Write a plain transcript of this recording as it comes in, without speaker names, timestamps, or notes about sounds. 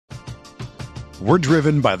We're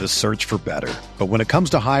driven by the search for better. But when it comes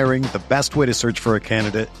to hiring, the best way to search for a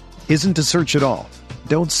candidate isn't to search at all.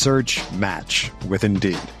 Don't search, match with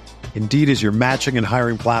Indeed. Indeed is your matching and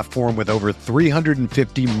hiring platform with over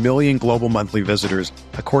 350 million global monthly visitors,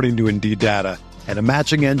 according to Indeed data, and a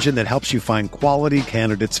matching engine that helps you find quality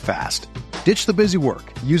candidates fast. Ditch the busy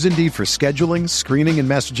work. Use Indeed for scheduling, screening, and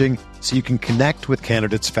messaging so you can connect with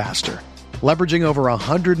candidates faster. Leveraging over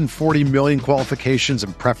 140 million qualifications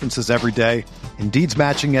and preferences every day, Indeed's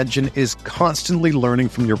matching engine is constantly learning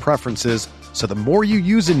from your preferences, so the more you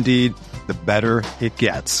use Indeed, the better it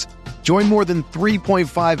gets. Join more than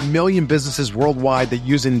 3.5 million businesses worldwide that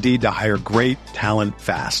use Indeed to hire great talent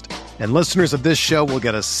fast. And listeners of this show will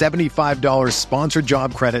get a $75 sponsored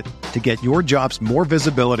job credit to get your jobs more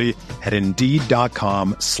visibility at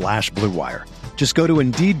Indeed.com/Blue Wire. Just go to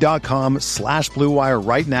Indeed.com/Blue Wire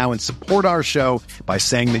right now and support our show by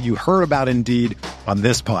saying that you heard about Indeed on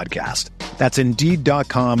this podcast. That's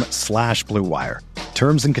Indeed.com/Blue Wire.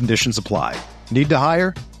 Terms and conditions apply. Need to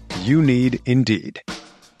hire? You need Indeed.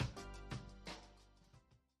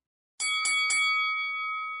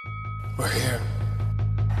 We're here.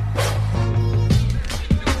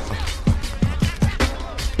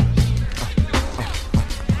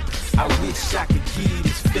 I wish I could give you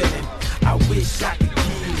this feeling. I wish I could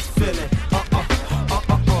give you this feeling.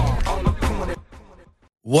 On the corner.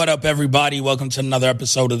 What up, everybody? Welcome to another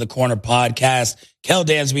episode of the Corner Podcast. Kel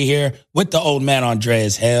Dansby here with the old man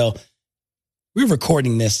Andreas Hale. We're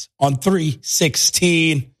recording this on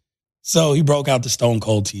 3/16. So he broke out the Stone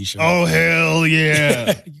Cold t-shirt. Oh, hell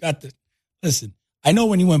yeah. You got the listen. I know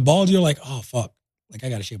when you went bald, you're like, oh fuck. Like I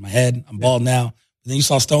gotta shave my head. I'm bald now. But then you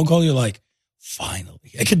saw Stone Cold, you're like,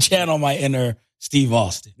 finally. I can channel my inner Steve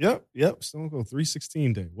Austin. Yep. Stone Cold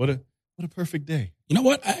 3/16 day. What a perfect day. You know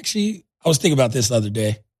what? I was thinking about this the other day.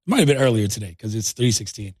 It might have been earlier today because it's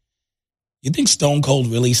 3/16. You think Stone Cold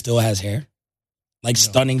really still has hair? Like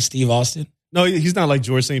stunning Steve Austin? No, he's not like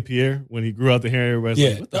George St. Pierre when he grew out the hair.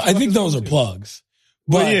 Everybody's like, I think those are plugs.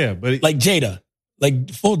 But like Jada,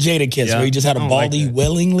 like full Jada kiss where he just had a baldy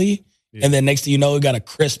willingly, and then next thing you know, he got a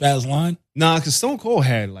crisp ass line. Nah, because Stone Cold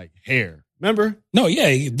had like hair. Remember? No,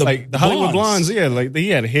 the Hollywood Blondes. Yeah, like he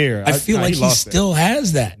had hair. I feel like he still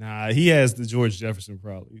has that. Nah, he has the George Jefferson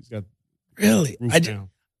probably. He's got really. I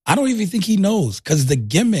don't even think he knows because the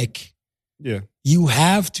gimmick. Yeah, you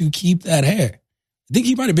have to keep that hair. I think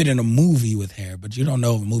he might have been in a movie with hair, but you don't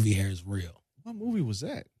know if movie hair is real. What movie was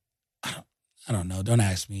that? I don't know. Don't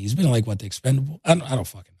ask me. He's been in like The Expendable. I don't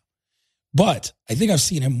fucking know. But I think I've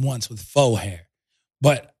seen him once with faux hair.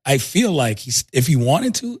 But I feel like if he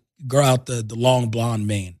wanted to, grow out the long blonde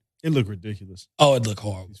mane. It looked ridiculous. Oh, it looked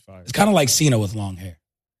horrible. It's kind of like Cena with long hair.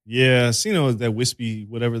 Yeah, Cena is that wispy,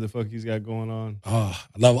 whatever the fuck he's got going on. Oh,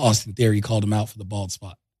 I love Austin Theory. He called him out for the bald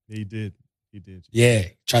spot. Yeah, he did. Yeah,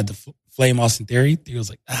 tried to flame Austin Theory. He was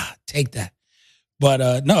like, take that.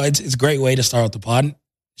 But no, it's a great way to start out the pod.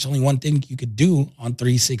 There's only one thing you could do on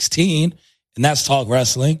 3/16, and that's talk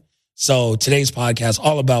wrestling. So today's podcast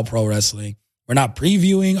all about pro wrestling. We're not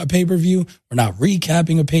previewing a pay-per-view. We're not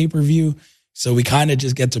recapping a pay-per-view. So we kind of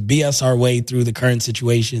just get to BS our way through the current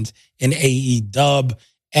situations in AEW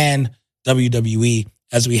and WWE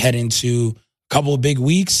as we head into a couple of big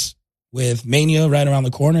weeks with Mania right around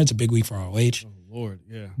the corner. It's a big week for ROH. Oh, Lord,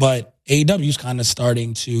 yeah. But AEW is kind of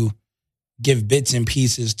starting to give bits and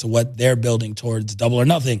pieces to what they're building towards Double or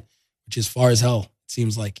Nothing, which is far as hell, it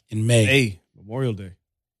seems like, in May. Hey, Memorial Day.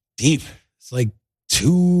 Deep. It's like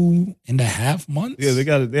 2.5 months. Yeah,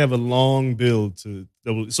 they have a long build to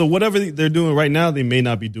Double. So whatever they're doing right now, they may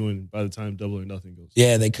not be doing by the time Double or Nothing goes.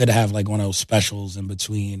 Yeah, they could have like one of those specials in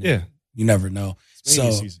between. Yeah. You never know.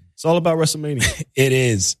 Season. It's all about WrestleMania. It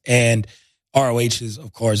is. And ROH is,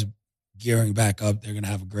 of course, gearing back up. They're going to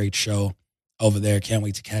have a great show over there. Can't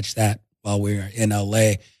wait to catch that while we're in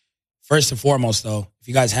LA. First and foremost, though, if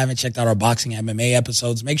you guys haven't checked out our boxing MMA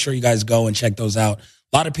episodes, make sure you guys go and check those out.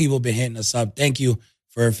 A lot of people have been hitting us up. Thank you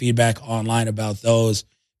for feedback online about those.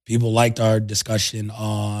 People liked our discussion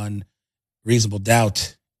on Reasonable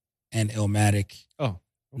Doubt and Illmatic. Oh. Okay.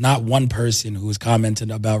 Not one person who has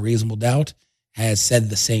commented about Reasonable Doubt has said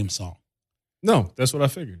the same song. No, that's what I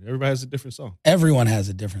figured. Everybody has a different song. Everyone has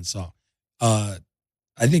a different song. I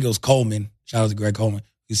think it was Coleman, shout out to Greg Coleman,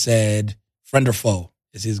 who said Friend or Foe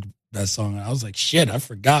is his best song. And I was like, shit, I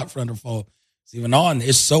forgot Friend or Foe is even on.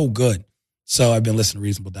 It's so good. So I've been listening to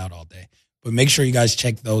Reasonable Doubt all day. But make sure you guys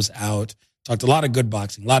check those out. Talked a lot of good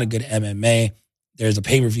boxing, a lot of good MMA. There's a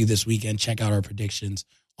pay-per-view this weekend. Check out our predictions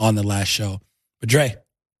on the last show. But Dre,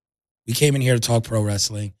 we came in here to talk pro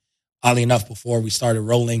wrestling. Oddly enough, before we started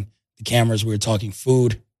rolling the cameras, we were talking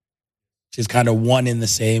food. which is kind of one in the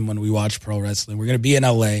same when we watch pro wrestling. We're going to be in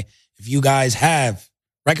LA. If you guys have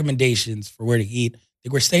recommendations for where to eat, I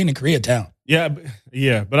think we're staying in Koreatown. Yeah,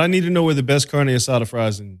 but I need to know where the best carne asada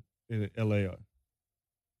fries in LA are.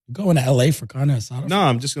 You going to LA for carne asada? No,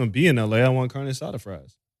 I'm just going to be in LA. I want carne asada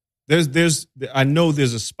fries. I know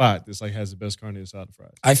there's a spot that's like has the best carne asada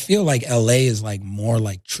fries. I feel like LA is like more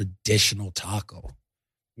like traditional taco.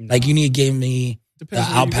 Like you need to give me the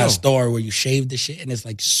Al Pastor where you shave the shit and it's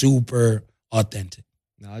like super authentic.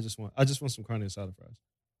 No, I just want some carne asada fries.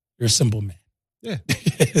 You're a simple man. Yeah.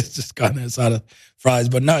 It's just carne asada fries.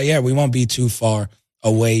 But no, yeah, we won't be too far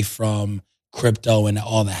away from crypto and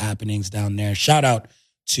all the happenings down there. Shout out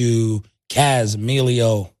to Kaz,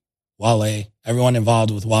 Emilio, Wale, everyone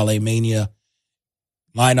involved with Wale Mania.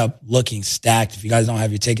 Lineup looking stacked. If you guys don't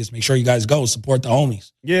have your tickets, make sure you guys go support the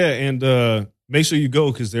homies. Yeah, and make sure you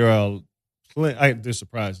go because there are there's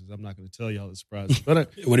surprises. I'm not going to tell you all the surprises, but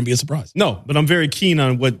it wouldn't be a surprise. No, but I'm very keen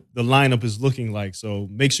on what the lineup is looking like. So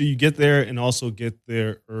make sure you get there and also get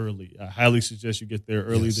there early. I highly suggest you get there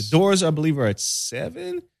early. Yes. The doors, I believe, are at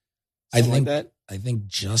 7. I think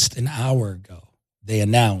just an hour ago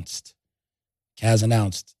Kaz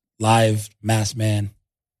announced live Masked Man.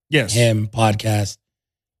 Yes, him podcast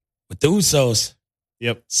with the Usos.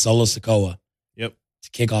 Yep, Solo Sikoa. Yep, to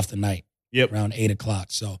kick off the night. Yep, around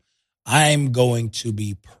 8:00. So I'm going to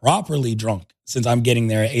be properly drunk since I'm getting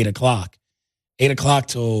there at 8:00. 8:00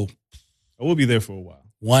 till I will be there for a while.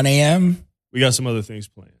 1 a.m. We got some other things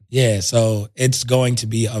planned. Yeah, so it's going to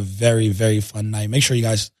be a very, very fun night. Make sure you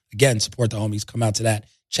guys, again, support the homies. Come out to that.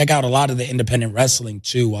 Check out a lot of the independent wrestling,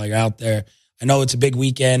 too, while you're out there. I know it's a big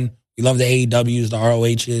weekend. We love the AEWs, the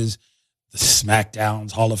ROHs, the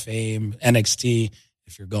SmackDowns, Hall of Fame, NXT,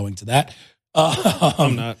 if you're going to that.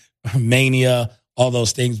 I'm not. Mania, all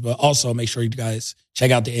those things. But also make sure you guys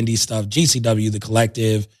check out the indie stuff. GCW, The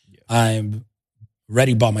Collective. Yeah. I'm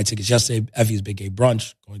already bought my tickets yesterday. Effie's Big Gay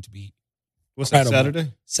Brunch. Going to be what's that,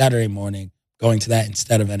 Saturday? Saturday morning. Going to that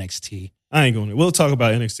instead of NXT. I ain't going to. We'll talk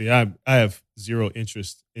about NXT. I have zero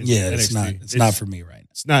interest in NXT. It's not for me right now.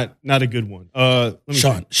 It's not a good one.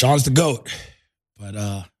 Sean's the GOAT. But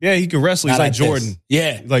yeah, he can wrestle. He's like Jordan. This.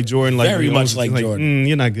 Yeah. Like Jordan. Like very much like Jordan.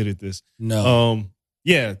 You're not good at this. No.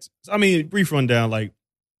 Yeah. I mean, brief rundown. Like,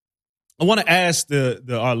 I want to ask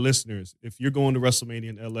our listeners if you're going to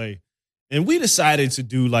WrestleMania in LA, and we decided to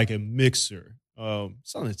do like a mixer.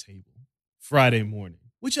 It's on the table Friday morning.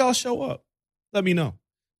 Would y'all show up? Let me know.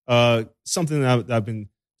 Something that I've been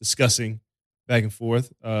discussing back and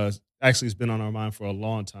forth. Actually, it's been on our mind for a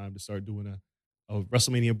long time to start doing a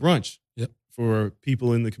WrestleMania brunch for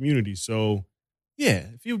people in the community. So, yeah,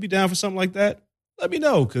 if you would be down for something like that, let me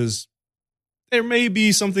know because there may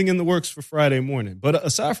be something in the works for Friday morning. But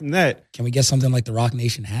aside from that, can we get something like the Rock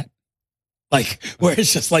Nation hat? Like where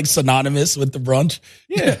it's just like synonymous with the brunch?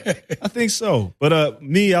 Yeah, I think so. But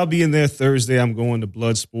I'll be in there Thursday. I'm going to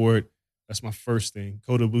Bloodsport. That's my first thing.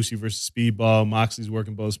 Kota Ibushi versus Speedball. Moxley's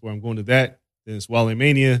working Bloodsport. I'm going to that. Then it's Wale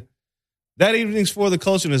Mania. That evening's for the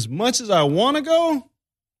culture. And as much as I want to go,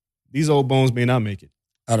 these old bones may not make it.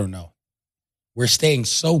 I don't know. We're staying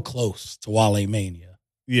so close to Wale Mania.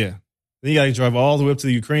 Yeah. Then you got to drive all the way up to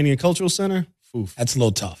the Ukrainian Cultural Center. Oof. That's a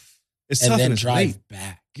little tough. It's tough then and drive late.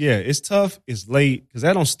 Back. Yeah, it's tough. It's late because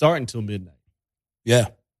that don't start until midnight. Yeah.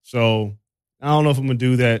 So I don't know if I'm going to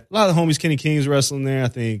do that. A lot of the homies, Kenny King's wrestling there, I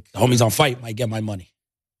think. The homies on Fight might get my money.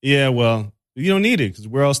 Yeah, well, you don't need it because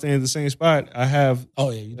we're all staying at the same spot. I have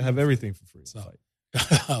everything for free.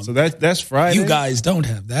 So that's Friday. You guys don't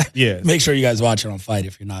have that. Yeah. Make sure you guys watch it on Fight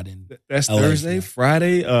if you're not in. That's LA Thursday.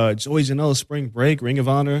 Friday, Joey Janela Spring Break, Ring of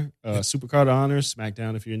Honor, Supercard of Honor,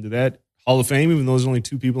 SmackDown if you're into that. Hall of Fame, even though there's only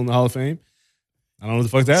 2 people in the Hall of Fame. I don't know what the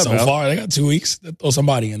fuck that's about. So far, they got 2 weeks. Throw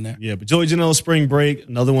somebody in there. Yeah, but Joey Janela Spring Break,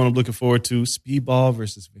 another one I'm looking forward to. Speedball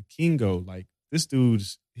versus Vikingo. Like, this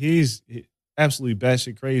dude's, he's absolutely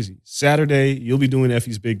batshit crazy. Saturday, you'll be doing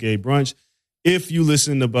Effie's Big Gay Brunch. If you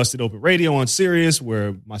listen to Busted Open Radio on Sirius,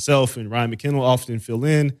 where myself and Ryan McKinnell often fill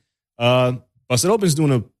in, Busted Open's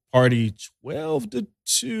doing a party 12 to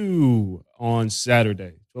 2 on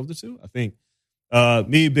Saturday. 12 to 2, I think.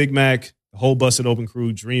 Me, Big Mac, the whole Busted Open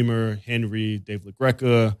crew, Dreamer, Henry, Dave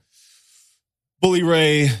LaGreca, Bully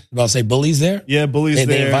Ray. You about to say Bully's there? Yeah, Bully's there.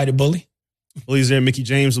 They invited Bully? Bully's there. Mickey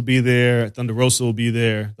James will be there. Thunder Rosa will be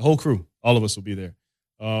there. The whole crew. All of us will be there.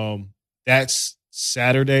 That's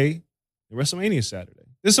Saturday. WrestleMania Saturday.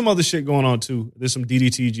 There's some other shit going on, too. There's some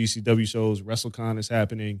DDT, GCW shows. WrestleCon is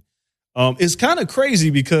happening. It's kind of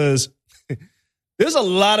crazy because there's a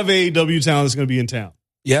lot of AEW talent that's going to be in town.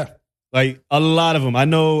 Yeah. Like, a lot of them. I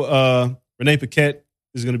know Renee Paquette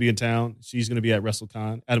is going to be in town. She's going to be at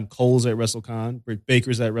WrestleCon. Adam Cole's at WrestleCon. Britt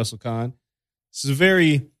Baker's at WrestleCon. It's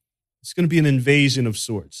going to be an invasion of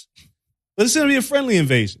sorts. But it's going to be a friendly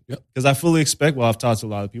invasion. Because I fully expect, I've talked to a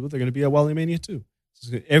lot of people, they're going to be at Wally Mania too.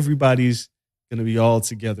 So everybody's going to be all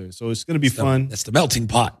together. So it's going to be fun. That's the melting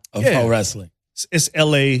pot of pro wrestling. It's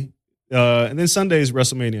LA. And then Sunday is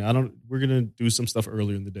WrestleMania. We're going to do some stuff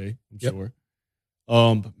earlier in the day, I'm sure.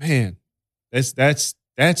 But man, that's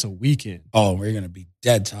a weekend. Oh, we're going to be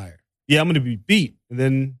dead tired. Yeah, I'm going to be beat. And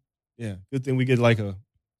then, good thing we get like a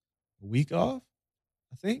week off,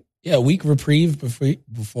 I think. Yeah, a week reprieve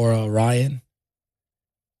before Ryan.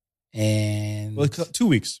 And 2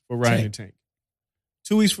 weeks for Ryan and Tank.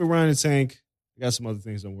 2 weeks for Ryan and Tank. I got some other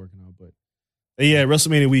things I'm working on. But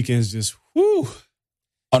WrestleMania weekend is just, whew.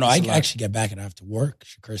 Oh, no, I can actually get back and I have to work.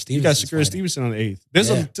 Shakur Stevenson. You got Shakur Stevenson on the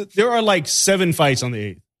 8th. There are like 7 fights on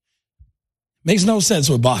the 8th. Makes no sense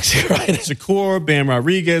with boxing, right? Shakur, Bam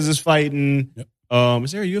Rodriguez is fighting. Yep.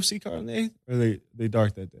 Is there a UFC card on the 8th? Or are they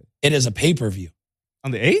dark that day? It is a pay-per-view. On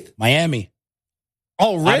the 8th? Miami.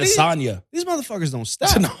 Already? Adesanya. These motherfuckers don't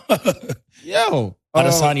stop. Yo.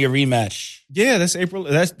 Adesanya rematch. Yeah, that's April.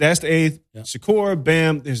 That's the 8th. Yep. Shakur,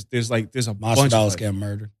 Bam. There's a bunch of getting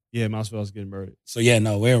murdered. Yeah, Masvidal's getting murdered. So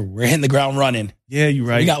we're hitting the ground running. Yeah, you're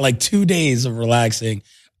right. We got like 2 days of relaxing.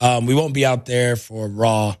 We won't be out there for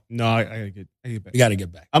Raw. No, I gotta get back. We gotta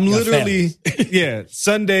get back. I'm literally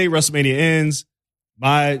Sunday WrestleMania ends.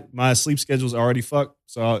 My sleep schedule's already fucked.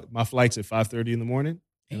 So my flight's at 5:30 in the morning.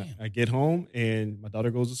 And I get home and my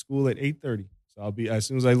daughter goes to school at 8:30. So I'll be, as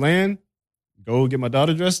soon as I land, go get my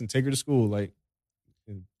daughter dressed and take her to school.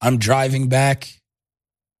 I'm driving back.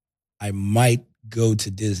 I might go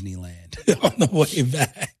to Disneyland on the way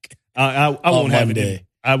back. I won't have it.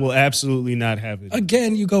 I will absolutely not have it.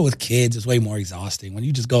 Again, you go with kids, it's way more exhausting. When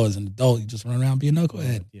you just go as an adult, you just run around, be a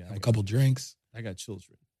knucklehead. Have a couple drinks. I got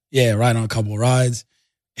children. Yeah, ride on a couple rides.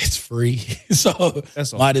 It's free. So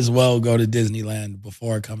might as well go to Disneyland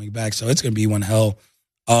before coming back. So it's going to be one hell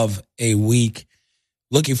of a week.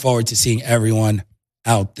 Looking forward to seeing everyone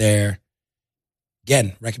out there.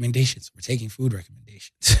 Again, recommendations. We're taking food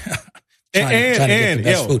recommendations. trying to get the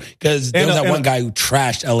best food. Because there was that one guy who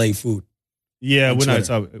trashed LA food. Yeah, we're not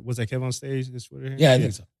talking. Was that Kevin on stage? This Twitter? Yeah, I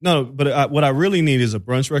think so. No, but what I really need is a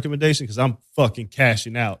brunch recommendation because I'm fucking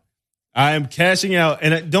cashing out. I am cashing out,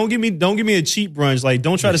 and don't give me a cheap brunch. Like,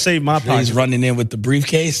 don't try to save my pocket. He's running in with the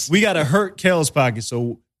briefcase. We got to hurt Kel's pocket.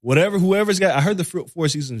 So whoever's got. I heard the Four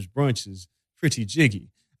Seasons brunch is pretty jiggy.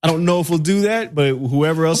 I don't know if we'll do that, but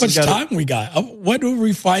whoever else has got. How much time we got? When are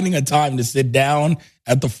we finding a time to sit down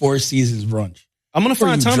at the Four Seasons brunch? I'm gonna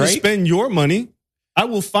find time to spend your money. I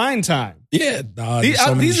will find time. Yeah, these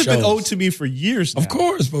have been owed to me for years now. Of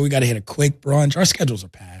course, but we got to hit a quick brunch. Our schedules are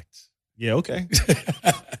packed. Yeah, okay.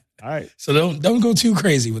 All right. So don't go too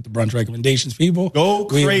crazy with the brunch recommendations, people. Go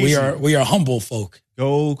crazy. We are humble folk.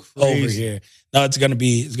 Go crazy over here. No, it's gonna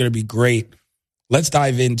be great. Let's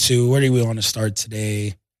dive into where do we want to start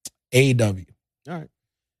today? AEW. All right.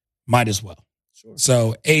 Might as well. Sure.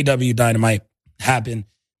 So AEW Dynamite happened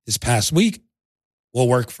this past week. We'll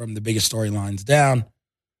work from the biggest storylines down.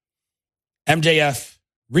 MJF,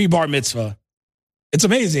 re-bar mitzvah. It's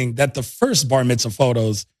amazing that the first bar mitzvah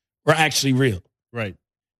photos were actually real. Right.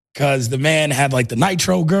 Because the man had like the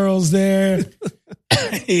Nitro girls there.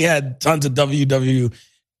 He had tons of WWE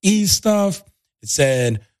stuff. It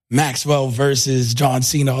said Maxwell versus John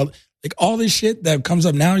Cena. Like all this shit that comes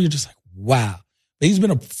up now, you're just like, wow. But he's been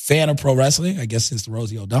a fan of pro wrestling, I guess, since the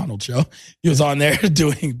Rosie O'Donnell show. He was on there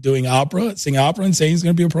doing opera, singing opera, and saying he's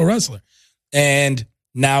going to be a pro wrestler. And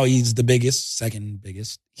now he's the second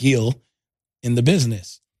biggest heel in the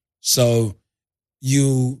business. So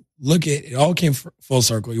you look at it, all came full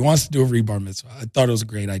circle. He wants to do a rebar mitzvah. I thought it was a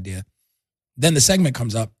great idea. Then the segment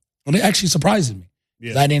comes up, and it actually surprises me.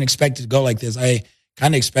 Yeah. I didn't expect it to go like this. I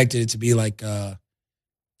kind of expected it to be like The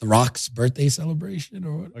Rock's birthday celebration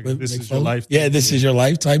or what? Like this is your life. Yeah, this is your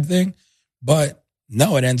life type thing. But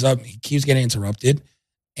no, it ends up, he keeps getting interrupted.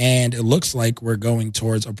 And it looks like we're going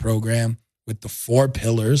towards a program with the 4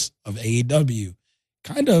 pillars of AEW,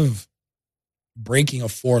 kind of breaking a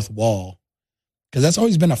fourth wall. Because that's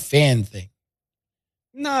always been a fan thing.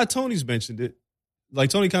 Nah, Tony's mentioned it. Like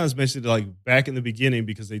Tony Khan's mentioned it like back in the beginning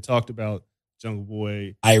because they talked about Jungle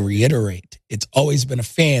Boy. I reiterate, it's always been a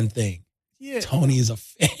fan thing. Yeah. Tony is a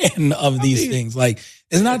fan of these things. Like,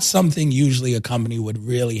 it's not something usually a company would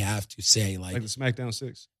really have to say. Like the SmackDown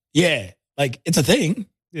 6. Yeah. Like, it's a thing.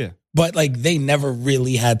 Yeah. But, like, they never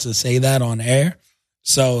really had to say that on air.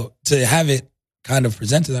 So, to have it kind of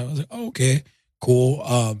presented that, I was like, oh, okay,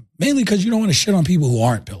 cool. Mainly because you don't want to shit on people who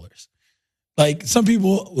aren't pillars. Like, some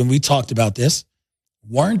people, when we talked about this,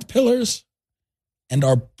 weren't pillars and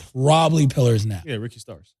are probably pillars now. Yeah, Ricky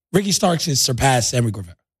Starks. Ricky Starks has surpassed Sammy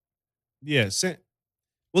Guevara. Yeah,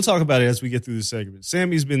 we'll talk about it as we get through the segment.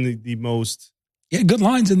 Sammy's been the most. He had good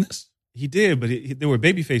lines in this. He did, but there were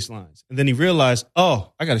babyface lines. And then he realized,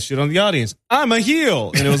 oh, I got to shit on the audience. I'm a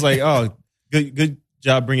heel. And it was like, oh, good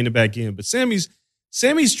job bringing it back in. But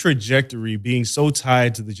Sammy's trajectory being so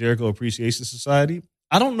tied to the Jericho Appreciation Society,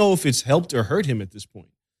 I don't know if it's helped or hurt him at this point.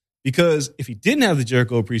 Because if he didn't have the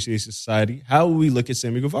Jericho Appreciation Society, how would we look at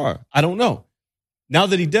Sammy Guevara? I don't know. Now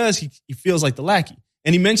that he does, he feels like the lackey.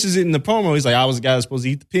 And he mentions it in the promo. He's like, I was the guy that's supposed to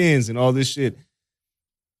eat the pins and all this shit.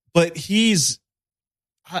 But he's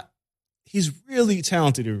really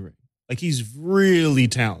talented in ring. Like, he's really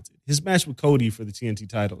talented. His match with Cody for the TNT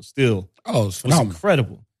title still was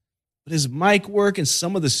incredible. But his mic work and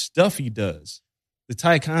some of the stuff he does, the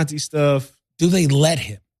Ty Conti stuff. Do they let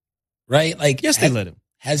him? Right? Like, yes, they let him.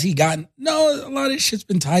 Has he gotten? No, a lot of this shit's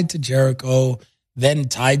been tied to Jericho, then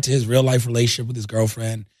tied to his real life relationship with his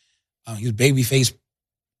girlfriend. He was babyface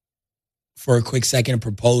for a quick second and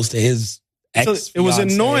proposed to his ex. So it was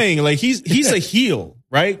annoying. Like, he's a heel,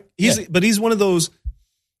 right? But he's one of those.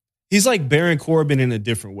 He's like Baron Corbin in a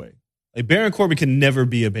different way. Like, Baron Corbin can never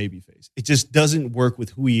be a babyface. It just doesn't work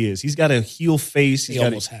with who he is. He's got a heel face. He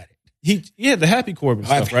almost had it. The Happy Corbin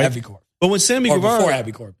stuff, right? Happy Corbin. But when Sammy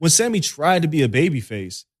tried to be a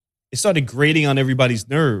babyface, it started grating on everybody's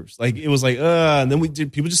nerves. Like, it was like, and then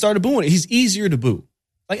people just started booing it. He's easier to boo,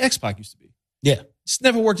 like X-Pac used to be. Yeah, just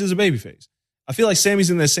never worked as a babyface. I feel like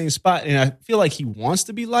Sammy's in that same spot, and I feel like he wants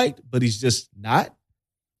to be liked, but he's just not.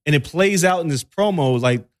 And it plays out in this promo.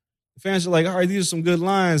 Like, the fans are like, all right, these are some good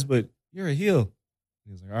lines, but you're a heel.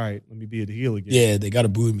 He's like, all right, let me be the heel again. Yeah, they got to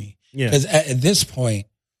boo me. Yeah, because at this point,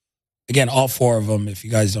 again, all four of them, if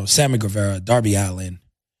you guys know, Sammy Guevara, Darby Allin,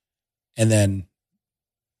 and then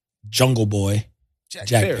Jungle Boy, Jack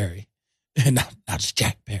Perry. not just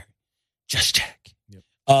Jack Perry, just Jack.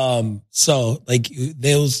 Yep. So, like,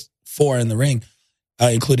 those four in the ring,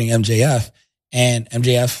 including MJF, and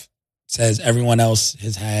MJF says everyone else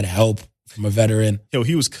has had help from a veteran. Yo,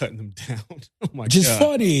 he was cutting them down. Oh, my God. Which is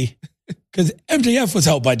funny, because MJF was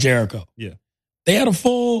helped by Jericho. Yeah. They had a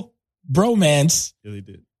full bromance. Yeah, they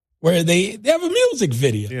did. Where they have a music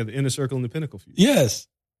video. Yeah, the Inner Circle and the Pinnacle feud. Yes.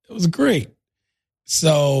 It was great.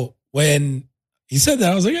 So when he said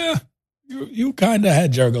that, I was like, yeah, you kind of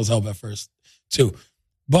had Jericho's help at first, too.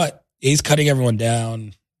 But he's cutting everyone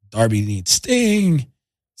down. Darby needs Sting.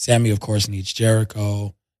 Sammy, of course, needs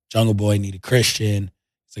Jericho. Jungle Boy needed Christian.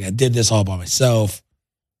 It's like, I did this all by myself.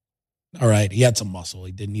 All right, he had some muscle.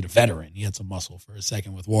 He didn't need a veteran. He had some muscle for a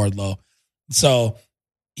second with Wardlow. So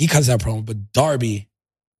he cuts that promo. But Darby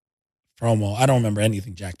promo, I don't remember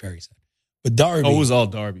anything Jack Perry said. But Darby. Oh, it was all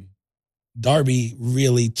Darby. Darby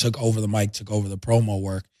really took over the mic, took over the promo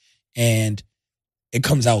work. And it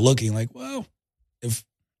comes out looking like, well, if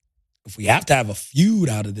we have to have a feud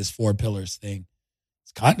out of this Four Pillars thing,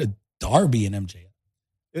 it's kind of Darby and MJF.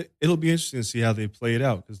 It'll be interesting to see how they play it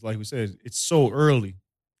out. Because like we said, it's so early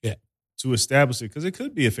to establish it. Because it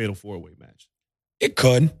could be a fatal four-way match. It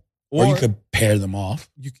could. Or you could pair them off.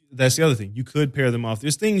 That's the other thing. You could pair them off.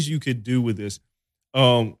 There's things you could do with this.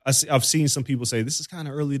 I've seen some people say this is kind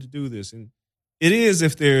of early to do this. And it is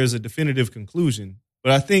if there's a definitive conclusion.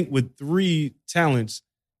 But I think with three talents,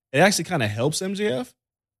 it actually kind of helps MJF.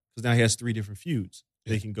 Because now he has three different feuds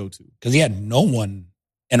they can go to. Because he had no one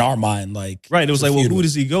in our mind like... Right. It was like, well, who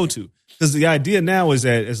does he go to? Because the idea now is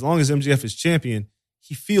that as long as MJF is champion,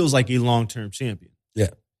 he feels like a long-term champion. Yeah.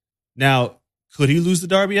 Now, could he lose to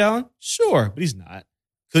Darby Allin? Sure, but he's not.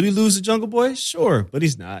 Could he lose to Jungle Boy? Sure, but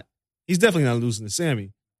he's not. He's definitely not losing to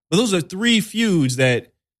Sammy. But those are three feuds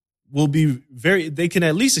that will be they can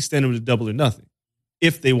at least extend him to Double or Nothing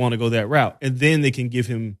if they want to go that route. And then they can give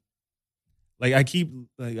him, I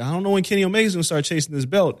don't know when Kenny Omega's going to start chasing this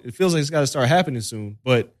belt. It feels like it's got to start happening soon,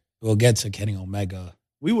 but. We'll get to Kenny Omega.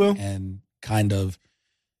 We will. And kind of,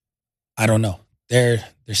 I don't know. They're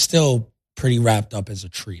still pretty wrapped up as a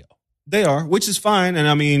trio. They are, which is fine. And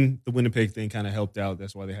I mean, the Winnipeg thing kind of helped out.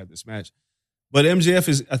 That's why they had this match. But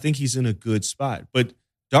MJF I think he's in a good spot. But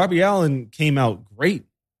Darby Allin came out great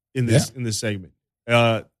in this segment.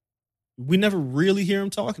 We never really hear him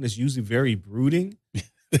talking. It's usually very brooding.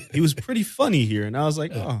 He was pretty funny here. And I was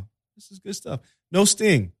like, oh, this is good stuff. No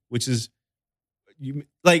Sting, which is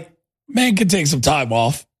man could take some time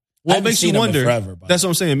off. Well, it makes you wonder. That's what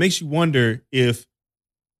I'm saying. It makes you wonder if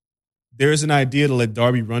there's an idea to let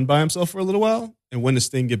Darby run by himself for a little while and when does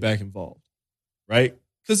Sting get back involved, right?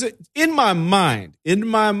 Because in my mind,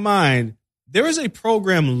 there is a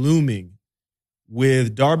program looming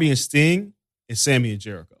with Darby and Sting and Sammy and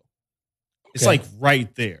Jericho. It's like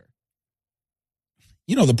right there.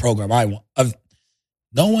 You know the program I want.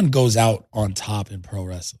 No one goes out on top in pro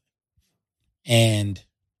wrestling. And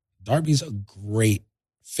Darby's a great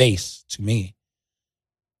face to me.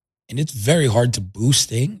 And it's very hard to boo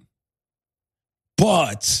Sting.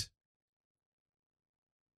 But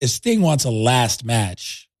if Sting wants a last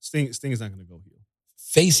match, Sting is not going to go heel.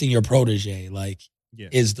 Facing your protege,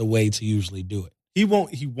 is the way to usually do it. He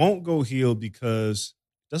won't go heel because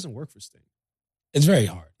it doesn't work for Sting. It's very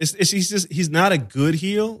hard. He's not a good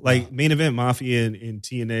heel. Like Main Event Mafia in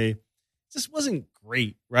TNA just wasn't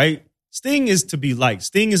great, right? Sting is to be liked.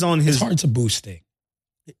 Sting is on his. It's hard to boo Sting.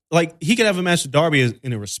 Like he could have a match with Darby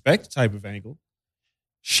in a respect type of angle.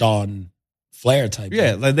 Shawn Flair type.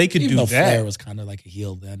 Yeah, like they could Even do though that. Flair was kind of like a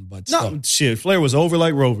heel then, but no shit. Flair was over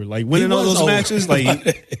like Rover, like winning all those matches. Like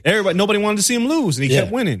nobody wanted to see him lose, and he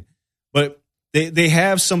kept winning. But they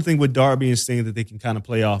have something with Darby and Sting that they can kind of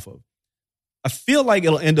play off of. I feel like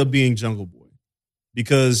it'll end up being Jungle Boy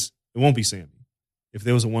because it won't be Sammy if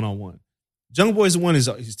there was a one-on-one. Jungle Boy is the one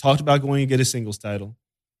he's talked about going and get a singles title.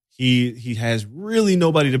 He has really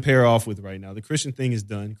nobody to pair off with right now. The Christian thing is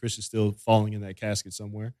done. Christian's still falling in that casket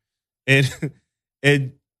somewhere.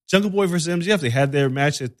 And Jungle Boy versus MJF, they had their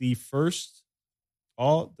match at the first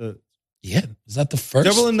is that the first?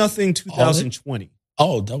 Double or Nothing 2020.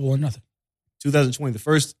 Oh, Double or Nothing. 2020, the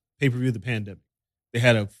first pay-per-view of the pandemic. They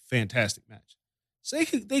had a fantastic match. So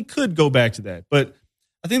they could go back to that. But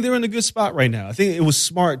I think they're in a good spot right now. I think it was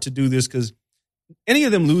smart to do this because any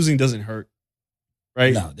of them losing doesn't hurt,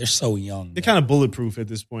 right? No, they're so young. They're kind of bulletproof at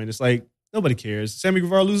this point. It's like, nobody cares. Sammy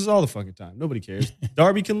Guevara loses all the fucking time. Nobody cares.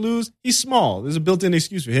 Darby can lose. He's small. There's a built-in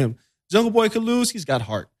excuse for him. Jungle Boy could lose. He's got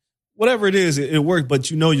heart. Whatever it is, it worked, but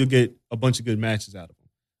you'll get a bunch of good matches out of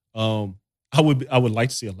them. I would like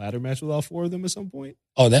to see a ladder match with all four of them at some point.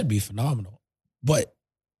 Oh, that'd be phenomenal. But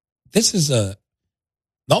this is the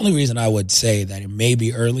only reason I would say that it may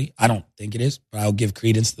be early, I don't think it is, but I'll give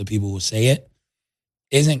credence to the people who say it,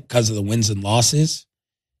 isn't because of the wins and losses.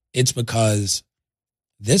 It's because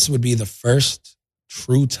this would be the first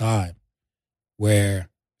true time where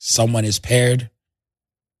someone is paired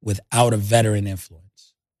without a veteran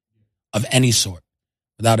influence of any sort,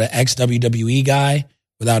 without an ex-WWE guy,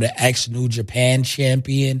 without an ex-New Japan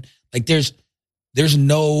champion. Like there's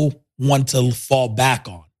no one to fall back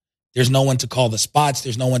on. There's no one to call the spots.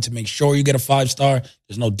 There's no one to make sure you get a 5-star.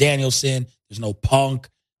 There's no Danielson. There's no Punk.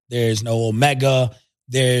 There's no Omega.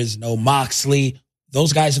 There's no Moxley.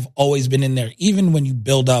 Those guys have always been in there. Even when you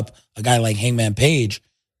build up a guy like Hangman Page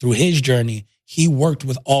through his journey, he worked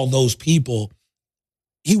with all those people.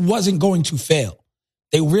 He wasn't going to fail.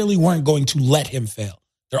 They really weren't going to let him fail.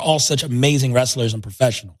 They're all such amazing wrestlers and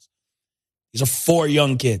professionals. These are 4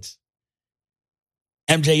 young kids.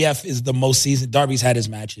 MJF is the most seasoned. Darby's had his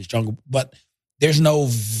matches, but there's no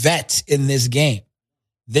vet in this game.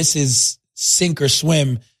 This is sink or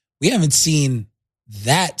swim. We haven't seen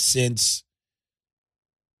that since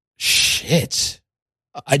shit.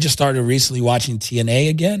 I just started recently watching TNA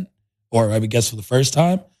again, or I guess for the first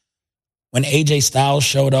time. When AJ Styles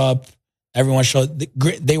showed up, everyone showed,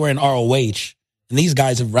 they were in ROH, and these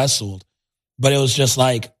guys have wrestled, but it was just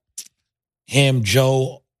like him,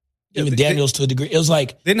 Joe, even Daniels to a degree. It was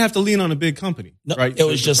like they didn't have to lean on a big company, right? It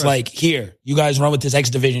was just like, here, you guys run with this X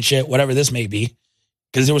Division shit, whatever this may be,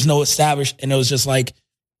 because there was no established, and it was just like,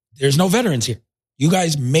 there's no veterans here. You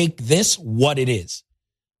guys make this what it is,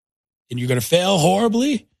 and you're gonna fail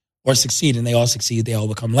horribly or succeed, and they all succeed. They all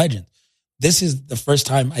become legends. This is the first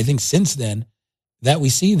time I think since then that we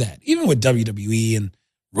see that, even with WWE and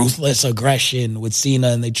ruthless aggression with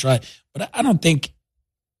Cena, and they try, but I don't think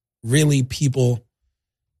really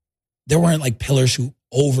there weren't like pillars who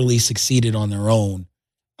overly succeeded on their own.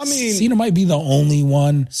 I mean, Cena might be the only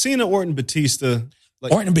one. Cena, Orton, Batista.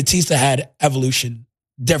 Orton and Batista had evolution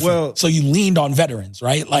different. Well, so you leaned on veterans,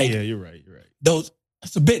 right? Like, yeah, you're right.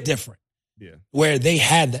 It's a bit different. Yeah. Where they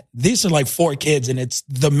had that. These are like 4 kids and it's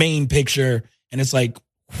the main picture and it's like,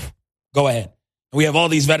 go ahead. And we have all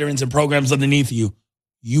these veterans and programs underneath you.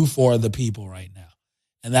 You 4 are the people right now.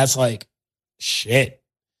 And that's like, shit.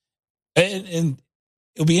 And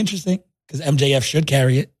it'll be interesting because MJF should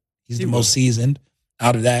carry it. He's the most seasoned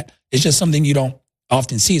out of that. It's just something you don't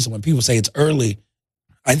often see. So when people say it's early,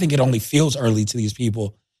 I think it only feels early to these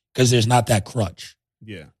people because there's not that crutch.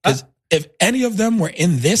 Yeah. Because if any of them were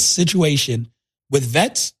in this situation with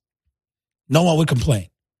vets, no one would complain.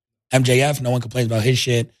 MJF, no one complains about his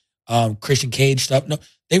shit. Christian Cage stuff. No,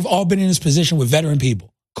 they've all been in this position with veteran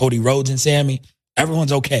people. Cody Rhodes and Sammy.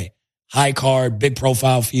 Everyone's okay. High card, big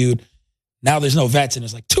profile feud. Now there's no vets and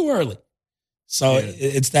it's like too early. So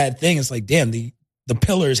it's that thing. It's like, damn, the the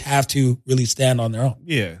pillars have to really stand on their own.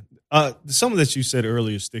 Yeah. Some of that you said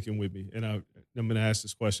earlier is sticking with me, and I'm going to ask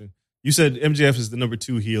this question. You said MJF is the number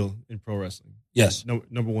 2 heel in pro wrestling. Yes.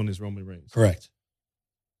 Number 1 is Roman Reigns. Correct.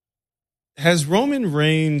 Has Roman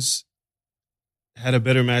Reigns had a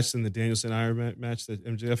better match than the Danielson Iron Man match that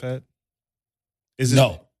MJF had?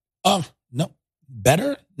 No. No.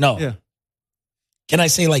 Better? No. Yeah. Can I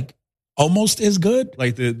say like almost as good?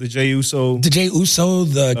 Like the Jey Uso. The Jey Uso,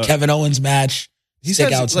 the Kevin Owens match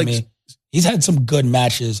stick out to me. He's had some good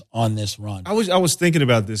matches on this run. I was thinking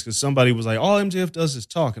about this because somebody was like, all MJF does is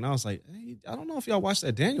talk. And I was like, hey, I don't know if y'all watched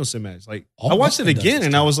that Danielson match. Like, I watched it again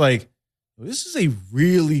and I was like, this is a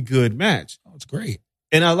really good match. Oh, it's great.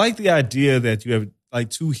 And I like the idea that you have like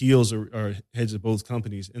 2 heels or heads of both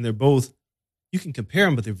companies, and they're both, you can compare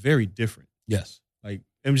them, but they're very different. Yes. Like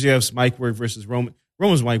MJF's mic work versus Roman.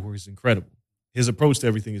 Roman's mic work is incredible. His approach to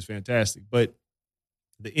everything is fantastic. But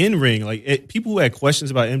the in-ring, people who had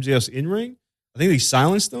questions about MJF's in-ring, I think they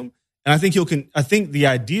silenced them. And I think I think the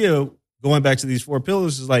idea going back to these 4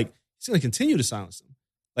 pillars is like, he's going to continue to silence them.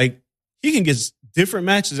 Like, he can get different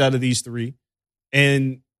matches out of these 3.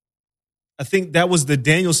 And I think that was the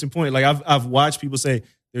Danielson point. Like, I've watched people say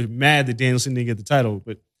they're mad that Danielson didn't get the title,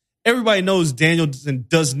 but everybody knows Danielson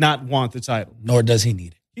does not want the title. Nor does he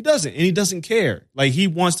need it. He doesn't, and he doesn't care. Like, he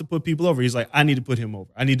wants to put people over. He's like, I need to put him over.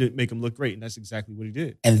 I need to make him look great, and that's exactly what he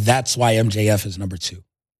did. And that's why MJF is number 2.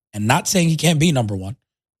 And not saying he can't be number 1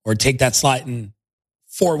 or take that slot in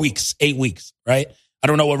 4 weeks, 8 weeks, right? I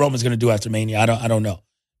don't know what Roman's going to do after Mania. I don't know.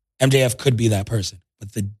 MJF could be that person.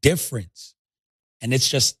 But the difference, and it's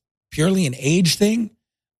just purely an age thing,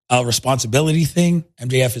 a responsibility thing,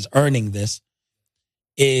 MJF is earning this,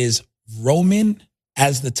 is Roman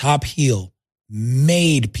as the top heel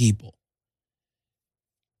made people.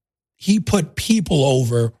 He put people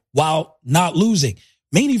over while not losing.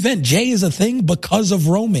 Main event, Jay is a thing because of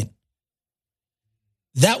Roman.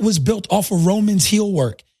 That was built off of Roman's heel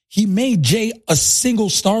work. He made Jay a single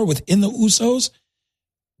star within the Usos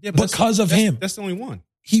because of him. That's the only one.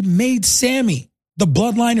 He made Sammy the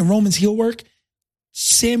bloodline and Roman's heel work.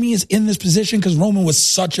 Sammy is in this position because Roman was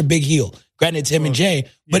such a big heel. Granted, it's him and Jay,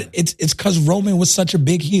 but it's because Roman was such a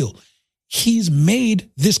big heel. He's made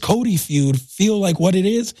this Cody feud feel like what it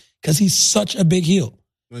is because he's such a big heel.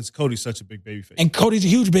 Well, Cody's such a big babyface. And Cody's a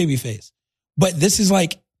huge babyface. But this is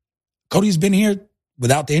like, Cody's been here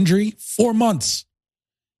without the injury 4 months.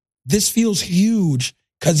 This feels huge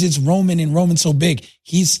because it's Roman and Roman's so big.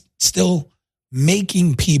 He's still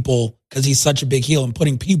making people because he's such a big heel and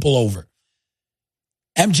putting people over.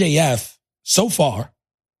 MJF, so far,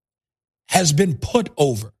 has been put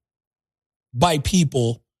over by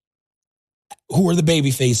people who are the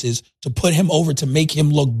baby faces to put him over to make him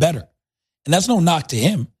look better. And that's no knock to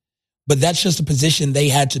him, but that's just a position they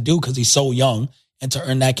had to do because he's so young and to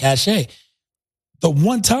earn that cachet. The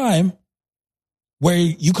one time where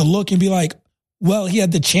you could look and be like, well, he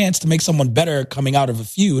had the chance to make someone better coming out of a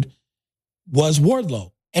feud was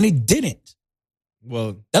Wardlow, and it didn't.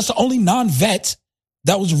 Well, that's the only non-vet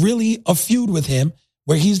that was really a feud with him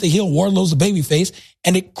where he's the heel, Wardlow's the babyface,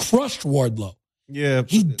 and it crushed Wardlow. Yeah.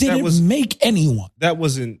 He didn't make anyone. That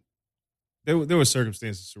wasn't, there were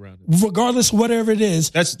circumstances surrounding it. Regardless of whatever it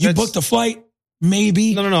is, you booked a flight,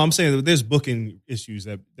 maybe. No. I'm saying that there's booking issues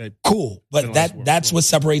that cool. But that's what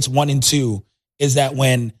separates 1 and 2 is that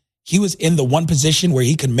when he was in the one position where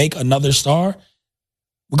he could make another star,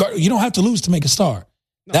 you don't have to lose to make a star.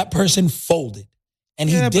 No. That person folded. And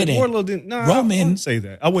he didn't. But Wardlow didn't. No, Roman, I wouldn't say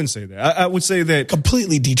that. I wouldn't say that. I would say that.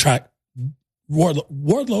 Completely detract.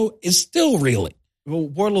 Wardlow is still reeling. Well,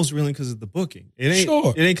 Wardlow's reeling because of the booking. It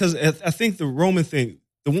ain't because I think the Roman thing,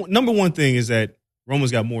 number one thing is that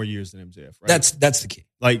Roman's got more years than MJF, right? That's the key.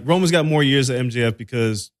 Like, Roman's got more years than MJF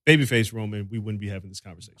because babyface Roman, we wouldn't be having this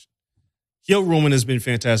conversation. Heel Roman has been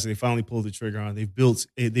fantastic. They finally pulled the trigger on it.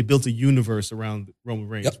 They built a universe around Roman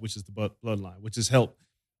Reigns, which is the bloodline, which has helped.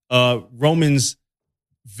 Roman's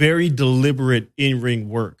very deliberate in-ring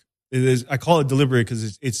work. I call it deliberate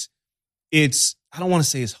because it's I don't want to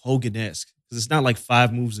say it's Hogan-esque because it's not like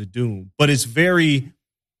 5 moves of doom, but it's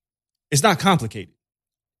not complicated.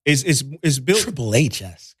 It's built Triple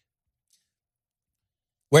H-esque.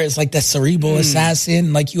 Where it's like that cerebral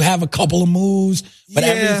assassin, like you have a couple of moves, but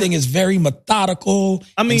everything is very methodical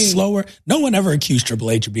and slower. No one ever accused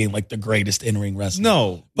Triple H of being like the greatest in-ring wrestler.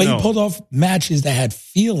 No. But he pulled off matches that had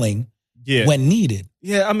feeling when needed.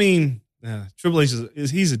 Yeah, Triple H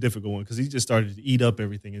he's a difficult one because he just started to eat up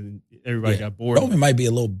everything and everybody got bored. Roman might be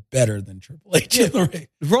a little better than Triple H. Yeah.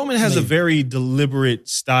 Roman has a very deliberate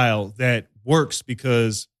style that works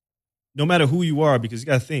because no matter who you are, because you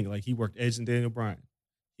got to think, like he worked Edge and Daniel Bryan.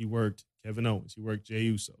 He worked Kevin Owens. He worked Jey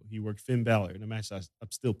Uso. He worked Finn Balor in a match I'm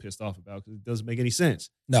still pissed off about because it doesn't make any sense.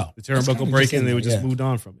 No. The turnbuckle break-in, and they would just moved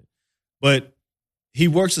on from it. But he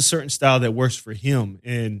works a certain style that works for him,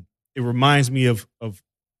 and it reminds me of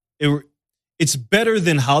it. It's better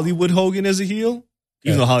than Hollywood Hogan as a heel,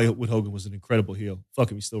 even though Hollywood Hogan was an incredible heel.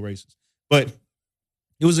 Fuck him, he's still racist. But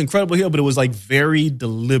it was an incredible heel, but it was like very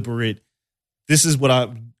deliberate. This is what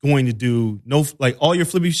I'm going to do. No, like all your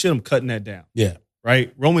flippy shit, I'm cutting that down. Yeah.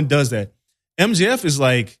 Right? Roman does that. MJF is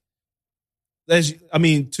like,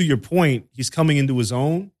 to your point, he's coming into his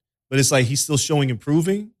own, but it's like he's still showing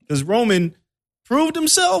improving because Roman proved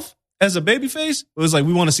himself as a babyface. It was like,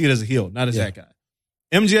 we want to see it as a heel, not as that guy.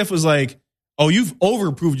 MJF was like, oh, you've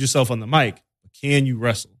over-proved yourself on the mic, but can you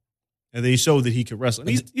wrestle? And they showed that he could wrestle. And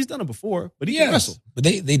he's done it before, but he can wrestle. But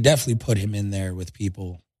they definitely put him in there with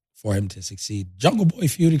people for him to succeed. Jungle Boy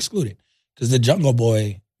feud excluded because the Jungle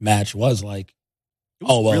Boy match was like,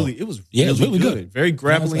 it was really good. Very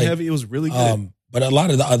grappling heavy. It was really good. But a lot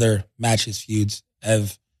of the other matches, feuds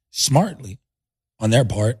have smartly, on their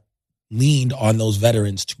part, leaned on those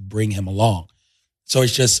veterans to bring him along. So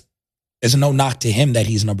it's no knock to him that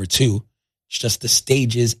he's number 2. It's just the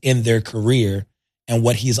stages in their career and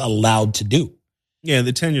what he's allowed to do. Yeah,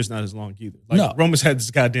 the tenure's not as long either. Like Roman's had this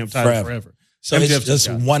goddamn title forever. So it's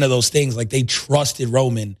just one of those things. Like they trusted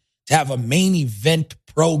Roman to have a main event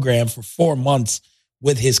program for 4 months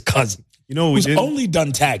with his cousin, who's only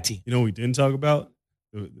done tag team. You know what we didn't talk about?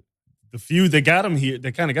 The feud that got him here,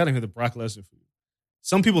 that kind of got him here, the Brock Lesnar feud.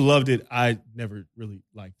 Some people loved it. I never really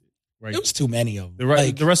liked it. Right? It was too many of them.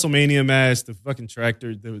 The WrestleMania match, the fucking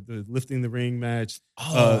tractor, the lifting the ring match.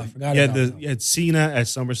 I forgot about that. You had Cena at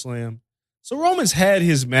SummerSlam. So Roman's had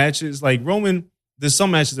his matches. Like Roman, there's some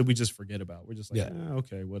matches that we just forget about. We're just like,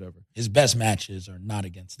 okay, whatever. His best matches are not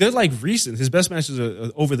against They're like recent. His best matches are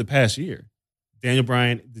over the past year. The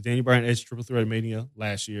Daniel Bryan Edge Triple Threat Mania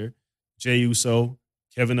last year. Jey Uso,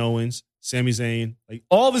 Kevin Owens, Sami Zayn. Like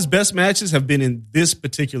all of his best matches have been in this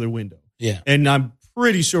particular window. Yeah. And I'm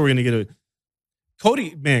pretty sure we're going to get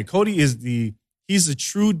Cody. Man, Cody is he's the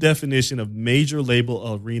true definition of major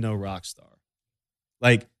label arena rock star.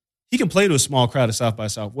 Like he can play to a small crowd at South by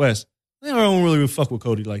Southwest. I don't really fuck with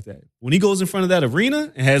Cody like that. When he goes in front of that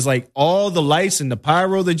arena and has like all the lights and the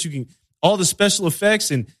pyro that you can, all the special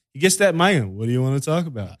effects, and he gets that mic. What do you want to talk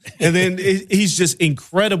about? And then he's just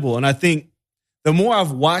incredible. And I think the more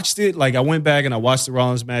I've watched it, like I went back and I watched the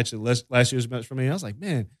Rollins match and last year's match for me. I was like,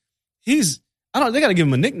 man, they got to give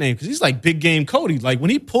him a nickname because he's like big game Cody. Like when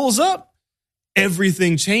he pulls up,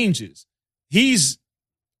 everything changes.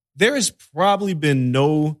 There has probably been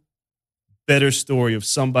no better story of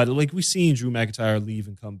somebody. Like we've seen Drew McIntyre leave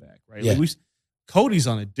and come back, right? Yeah. Like Cody's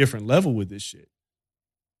on a different level with this shit.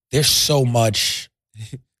 There's so much.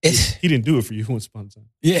 He didn't do it for you once upon a time.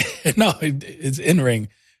 Yeah, no, it's in-ring.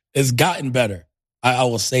 It's gotten better. I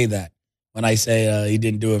will say that. When I say he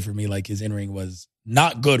didn't do it for me, like his in-ring was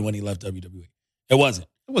not good when he left WWE. It wasn't.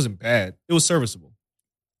 It wasn't bad. It was serviceable.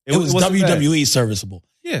 It was WWE serviceable.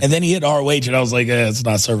 Yeah. And then he hit ROH and I was like, it's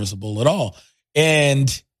not serviceable at all.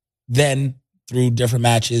 And then through different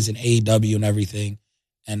matches and AEW and everything,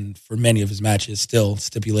 and for many of his matches, still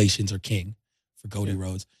stipulations are king for Cody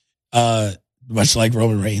Rhodes. Much like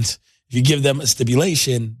Roman Reigns. If you give them a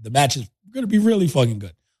stipulation, the match is going to be really fucking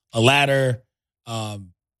good. A ladder, I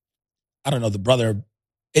don't know, the brother,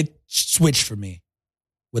 it switched for me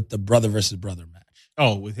with the brother versus brother match.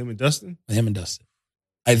 Oh, with him and Dustin? With him and Dustin.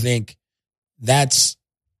 I think it's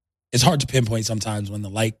hard to pinpoint sometimes when the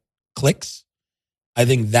light clicks. I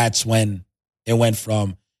think that's when it went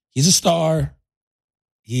from, he's a star,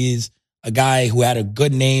 he's a guy who had a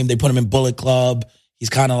good name, they put him in Bullet Club, he's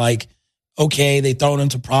kind of like, okay, they throw him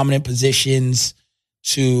into prominent positions,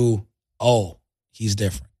 to, he's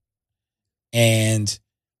different. And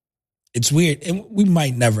it's weird. And we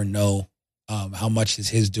might never know how much is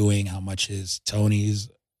his doing, how much is Tony's,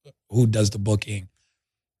 who does the booking.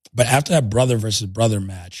 But after that brother versus brother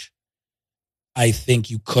match, I think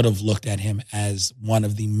you could have looked at him as one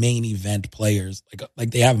of the main event players.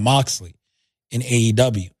 Like they have Moxley in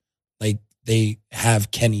AEW. Like they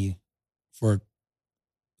have Kenny for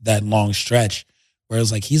that long stretch where it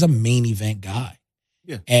was like, he's a main event guy.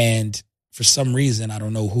 Yeah. And for some reason, I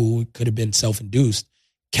don't know who, could have been self-induced,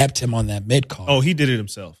 kept him on that mid-card. Oh, he did it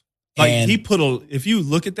himself. Like if you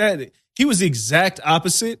look at that, he was the exact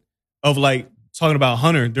opposite of like talking about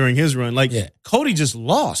Hunter during his run. Like Cody just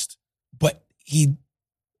lost. But it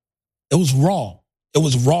was wrong. It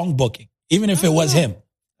was wrong booking. Even if it was him.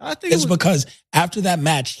 I think it's because after that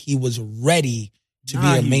match, he was ready to be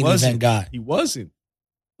a main event guy. He wasn't.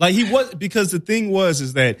 Like he was, because the thing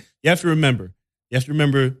is that you have to remember, You have to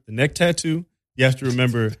remember the neck tattoo. You have to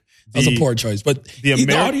remember that was a poor choice, but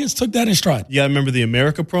the audience took that in stride. You got to remember the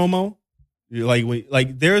America promo.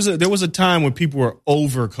 There was a time when people were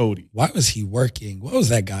over Cody. Why was he working? What was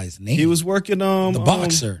that guy's name? He was working the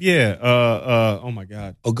boxer. Oh my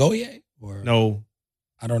God. Ogoye? Or no,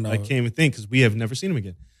 I don't know. I can't even think because we have never seen him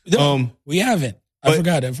again. No, we haven't. I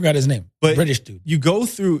forgot his name. But British dude. You go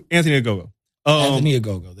through Anthony Ogogo. Anthony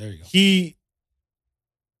Ogogo. There you go.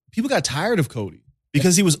 People got tired of Cody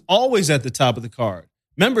because he was always at the top of the card.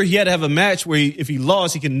 Remember, he had to have a match where if he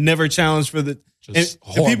lost, he could never challenge for the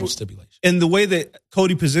horrible stipulation. And the way that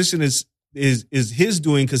Cody position is his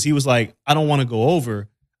doing, because he was like, I don't want to go over.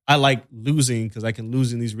 I like losing because I can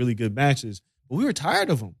lose in these really good matches. But we were tired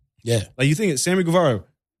of him. Yeah. Like you think Sammy Guevara,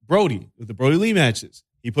 Brody, with the Brody Lee matches,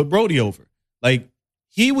 he put Brody over. Like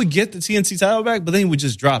he would get the TNT title back, but then he would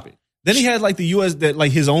just drop it. Then he had like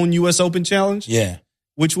his own US Open challenge. Yeah.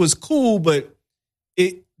 Which was cool, but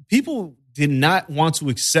people did not want to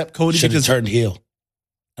accept Cody because turned heel.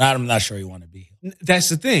 And I'm not sure he wanted to be heel. That's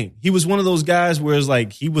the thing. He was one of those guys where it's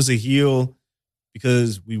like he was a heel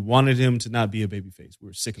because we wanted him to not be a babyface. We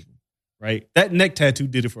were sick of him, right? That neck tattoo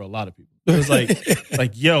did it for a lot of people. It was like,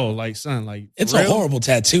 son, it's a horrible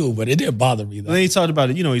tattoo, but it didn't bother me though. And then he talked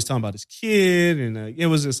about it. He's talking about his kid, and it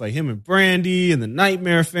was just like him and Brandy and the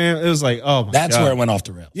Nightmare family. It was like, oh my That's God. where it went off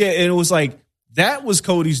the rails. Yeah, and it was like that was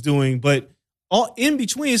Cody's doing, but all in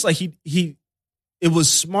between, it's like it was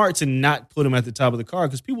smart to not put him at the top of the card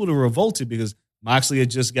because people would have revolted because Moxley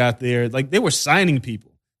had just got there. Like they were signing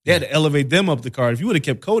people. They had to elevate them up the card. If you would have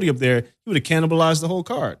kept Cody up there, you would have cannibalized the whole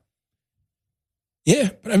card.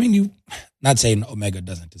 Yeah, but I mean, not saying Omega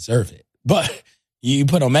doesn't deserve it, but you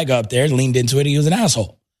put Omega up there, leaned into it, he was an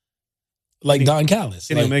asshole. Like Don Callis.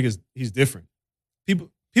 Kenny Omega's, he's different.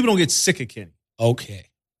 People don't get sick of Kenny. Okay.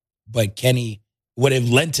 But Kenny would have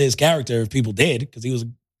lent to his character if people did, because he was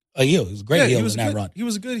a heel. He was a great heel in that run. He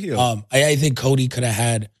was a good heel. I think Cody could have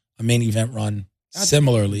had a main event run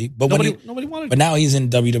similarly, but nobody wanted. But now he's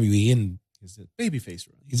in WWE and he's a babyface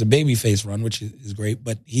run. He's a babyface run, which is great.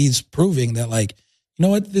 But he's proving that, like, you know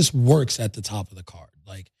what, this works at the top of the card.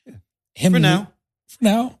 Like him for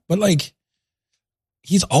now. But like,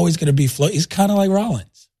 he's always going to be float. He's kind of like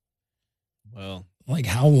Rollins. Well, like,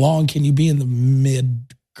 how long can you be in the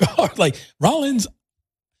mid card? Like Rollins,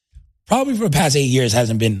 probably for the past 8 years,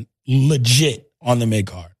 hasn't been legit on the mid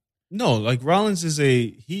card. No, like Rollins is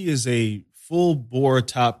a full bore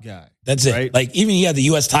top guy. That's it. Right? Like even he had the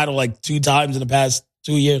U.S. title like 2 times in the past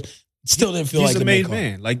 2 years. Still didn't feel he's like a made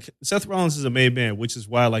man. Like Seth Rollins is a made man, which is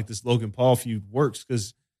why like this Logan Paul feud works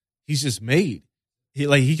because he's just made.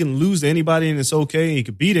 He can lose to anybody and it's okay. He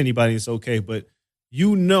can beat anybody and it's okay. But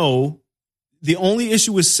the only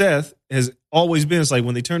issue with Seth has always been it's like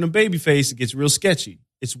when they turn him babyface, it gets real sketchy.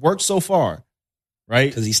 It's worked so far, right?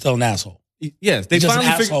 Because he's still an asshole. Yes, he's just an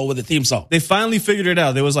asshole with a theme song. They finally figured it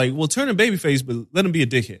out. They was like, well, turn him babyface, but let him be a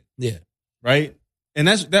dickhead. Yeah, right. And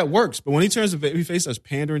that works. But when he turns a babyface, that's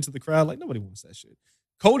pandering to the crowd. Like nobody wants that shit.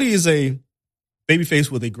 Cody is a babyface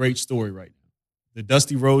with a great story right now. The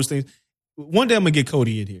Dusty Rhodes thing. One day I'm gonna get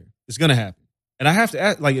Cody in here. It's gonna happen. And I have to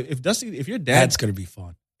ask, like, if your dad, that's gonna be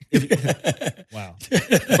fun. Wow,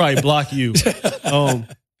 probably block you.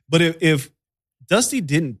 But if Dusty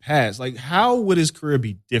didn't pass, like, how would his career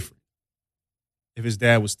be different if his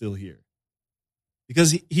dad was still here?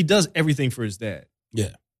 Because he does everything for his dad.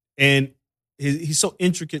 Yeah, and he's so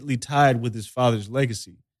intricately tied with his father's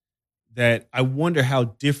legacy that I wonder how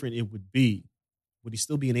different it would be. Would he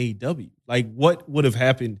still be in AEW? Like, what would have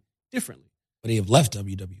happened differently? Would he have left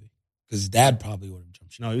WWE? Because his dad probably would have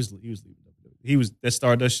jumped ship. No, he was leaving WWE. He was that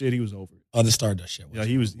Stardust shit. He was over it. Oh, the Stardust shit. Yeah,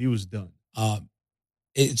 he was done.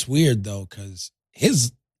 It's weird though because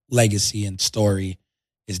his legacy and story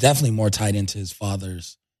is definitely more tied into his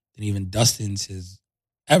father's than even Dustin's has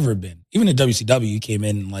ever been. Even in WCW, he came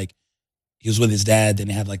in and like he was with his dad. Then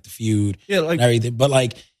he had like the feud, like and everything. But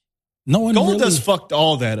like no one Goldust fucked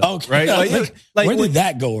all that up, okay. Right? Like where did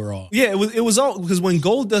that go wrong? Yeah, it was all because when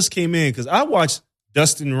Goldust came in, because I watched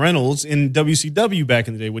Dustin Reynolds in WCW back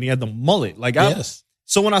in the day when he had the mullet. Like,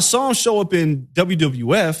 so when I saw him show up in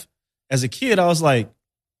WWF as a kid, I was like,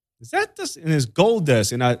 "Is that this?" And it's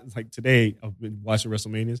Goldust. And I like today I've been watching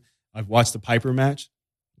WrestleManias. I've watched the Piper match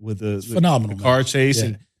with the phenomenal the car chase,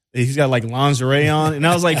 and he's got like lingerie on. And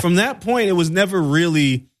I was like, from that point, it was never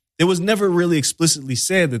really explicitly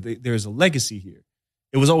said that there's a legacy here.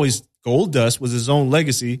 It was always Goldust was his own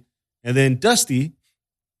legacy, and then Dusty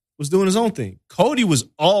was doing his own thing. Cody was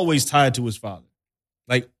always tied to his father,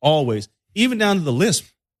 like always, even down to the lisp.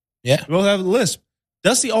 Yeah, we both have the lisp.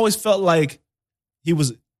 Dusty always felt like he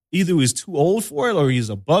was too old for it or he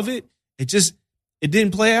was above it. it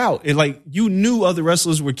didn't play out. It like you knew other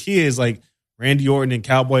wrestlers were kids like Randy Orton and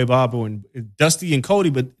Cowboy Bob and Dusty and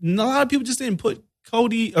Cody, but a lot of people just didn't put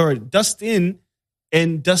Cody or Dustin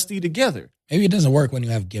and Dusty together. Maybe it doesn't work when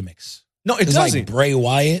you have gimmicks. No, it doesn't. Like Bray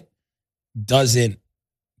Wyatt doesn't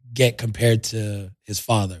get compared to his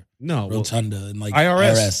father. No, Rotunda and like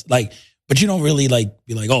IRS. Like, but you don't really like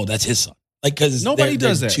be like, oh, that's his son. Like, because nobody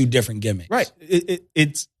does that. Two different gimmicks, right?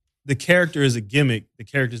 It's the character is a gimmick. The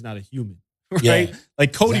character's not a human, right? Yeah,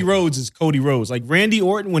 like Cody Rhodes is Cody Rhodes. Like Randy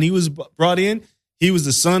Orton, when he was brought in, he was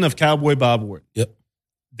the son of Cowboy Bob Orton. Yep.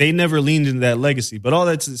 They never leaned into that legacy, but all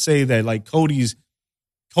that to say that like Cody's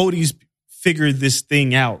figured this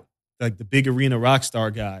thing out, like the big arena rock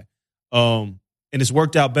star guy, and it's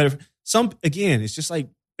worked out better. It's just like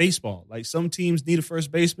baseball. Like some teams need a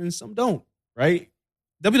first baseman, some don't, right?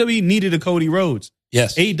 WWE needed a Cody Rhodes.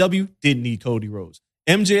 Yes. AEW didn't need Cody Rhodes.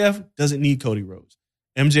 MJF doesn't need Cody Rhodes.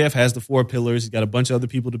 MJF has the 4 pillars. He's got a bunch of other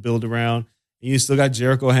people to build around. And you still got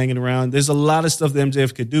Jericho hanging around. There's a lot of stuff that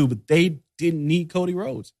MJF could do, but they didn't need Cody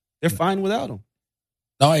Rhodes. They're fine without him.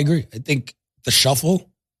 No, I agree. I think the shuffle,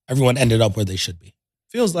 everyone ended up where they should be.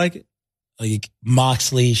 Feels like it. Like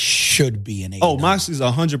Moxley should be in AEW. Oh, Moxley's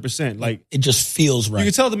 100%. Like it just feels right. You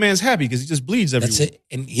can tell the man's happy because he just bleeds everywhere. That's it.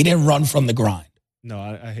 And he didn't run from the grind. No,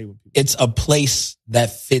 I hate when people. It's a place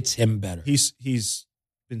that fits him better. He's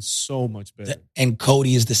been so much better. And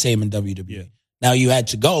Cody is the same in WWE. Yeah. Now you had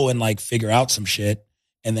to go and like figure out some shit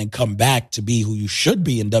and then come back to be who you should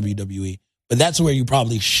be in WWE. But that's where you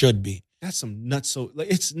probably should be. That's some nuts. So like,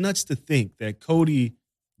 it's nuts to think that Cody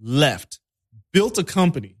left, built a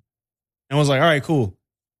company, and was like, all right, cool.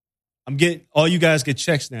 All you guys get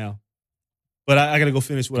checks now, but I got to go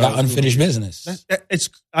finish what I was unfinished doing. business.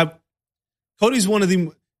 Cody's one of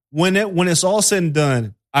the, when it's all said and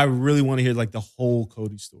done, I really want to hear like the whole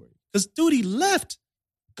Cody story. Because dude, he left.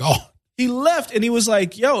 God. He left and he was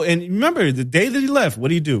like, yo, and remember the day that he left, what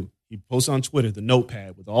did he do? He posted on Twitter the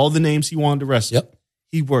notepad with all the names he wanted to wrestle. Yep.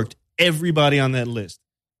 He worked everybody on that list.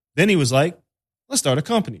 Then he was like, let's start a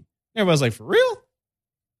company. Everybody's like, for real?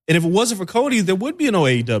 And if it wasn't for Cody, there would be no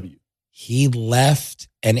AEW. He left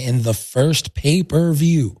and in the first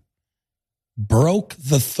pay-per-view broke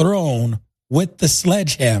the throne with the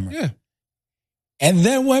sledgehammer. Yeah. And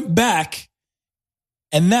then went back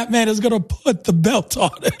and that man is going to put the belt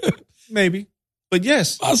on him. Maybe. But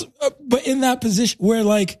yes. But in that position where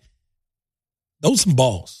like, those some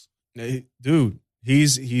balls. Dude,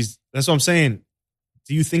 he's that's what I'm saying.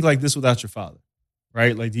 Do you think like this without your father?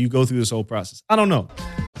 Right? Like, do you go through this whole process? I don't know.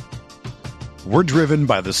 We're driven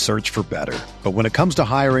by the search for better. But when it comes to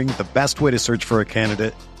hiring, the best way to search for a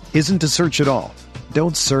candidate isn't to search at all.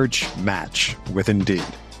 Don't search, match with Indeed.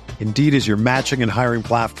 Indeed is your matching and hiring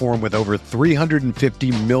platform with over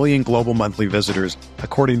 350 million global monthly visitors,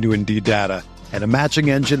 according to Indeed data, and a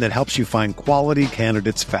matching engine that helps you find quality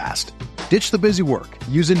candidates fast. Ditch the busy work.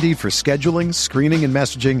 Use Indeed for scheduling, screening, and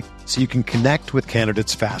messaging so you can connect with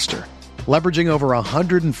candidates faster. Leveraging over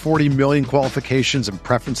 140 million qualifications and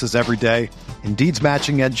preferences every day, Indeed's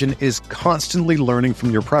matching engine is constantly learning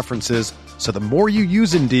from your preferences, so the more you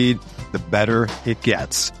use Indeed, the better it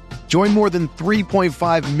gets. Join more than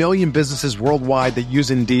 3.5 million businesses worldwide that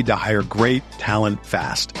use Indeed to hire great talent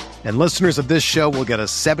fast. And listeners of this show will get a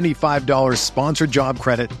 $75 sponsored job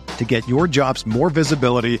credit to get your jobs more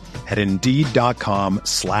visibility at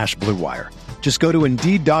Indeed.com/Blue Wire. Just go to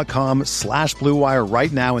Indeed.com/Blue Wire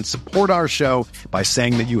right now and support our show by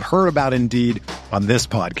saying that you heard about Indeed on this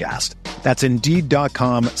podcast. That's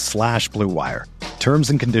Indeed.com/Blue Wire.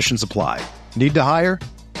 Terms and conditions apply. Need to hire?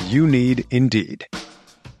 You need Indeed.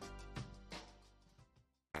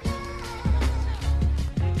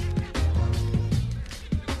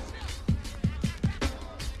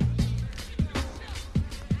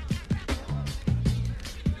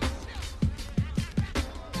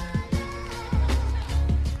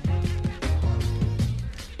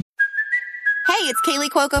 Hey, it's Kaylee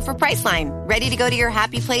Cuoco for Priceline. Ready to go to your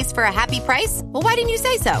happy place for a happy price? Well, why didn't you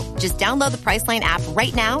say so? Just download the Priceline app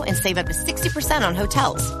right now and save up to 60% on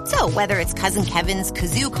hotels. So whether it's Cousin Kevin's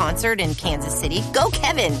Kazoo Concert in Kansas City, go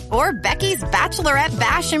Kevin, or Becky's Bachelorette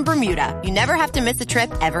Bash in Bermuda, you never have to miss a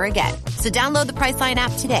trip ever again. So download the Priceline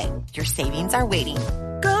app today. Your savings are waiting.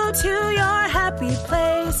 Go to your happy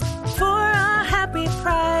place for a happy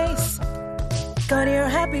price. Go to your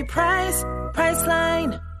happy price,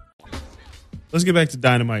 Priceline. Let's get back to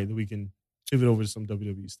Dynamite, that we can pivot over to some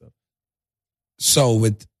WWE stuff. So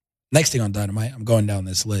with next thing on Dynamite, I'm going down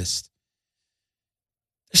this list.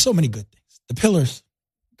 There's so many good things. The pillars,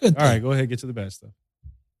 good All right, go ahead, get to the bad stuff.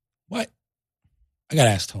 What? I got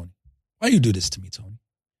to ask Tony. Why you do this to me, Tony?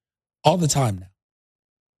 All the time now.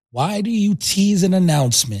 Why do you tease an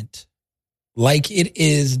announcement like it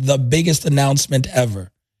is the biggest announcement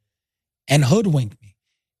ever and hoodwink me?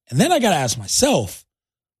 And then I got to ask myself,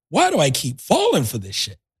 why do I keep falling for this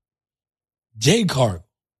shit? Jade Cargill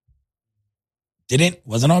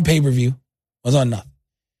wasn't on pay-per-view, was on nothing.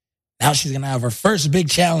 Now she's going to have her first big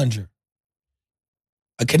challenger,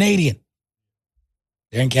 a Canadian.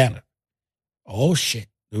 They're in Canada. Oh, shit.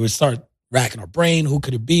 We would start racking our brain. Who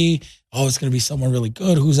could it be? Oh, it's going to be someone really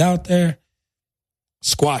good. Who's out there?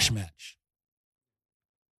 Squash match.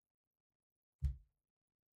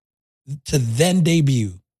 To then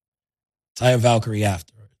debut Taya Valkyrie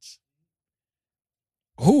afterwards.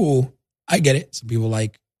 Who, I get it. Some people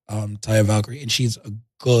like Taya Valkyrie, and she's a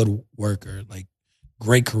good worker. Like,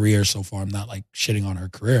 great career so far. I'm not like shitting on her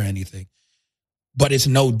career or anything. But it's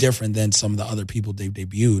no different than some of the other people they've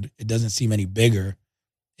debuted. It doesn't seem any bigger.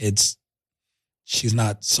 She's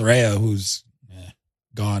not Saraya, who's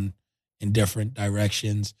gone in different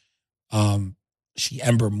directions. She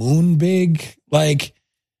Ember Moon big. Like,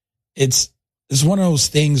 it's one of those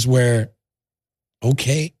things where,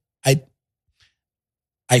 okay,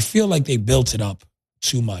 I feel like they built it up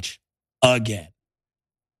too much again.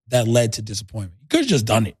 That led to disappointment. You could have just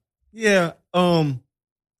done it. Yeah.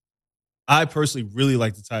 I personally really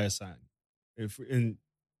like the Taya sign. And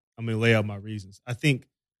I'm going to lay out my reasons. I think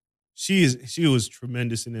she was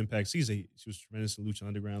tremendous in Impact. She was tremendous in Lucha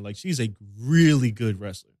Underground. Like, she's a really good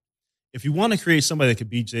wrestler. If you want to create somebody that could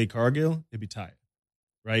beat Jade Cargill, it'd be Taya,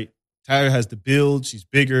 right? Taya has the build. She's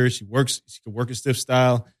bigger. She can work a stiff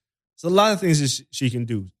style. There's a lot of things that she can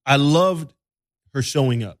do. I loved her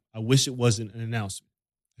showing up. I wish it wasn't an announcement.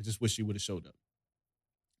 I just wish she would have showed up.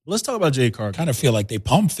 Let's talk about Jade Cargill. I kind of feel like they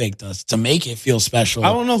pump faked us to make it feel special.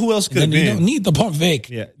 I don't know who else could have been. You don't need the pump fake.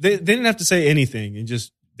 Yeah, they didn't have to say anything and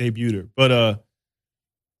just debuted her. But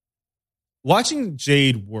watching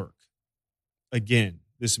Jade work again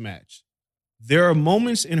this match, there are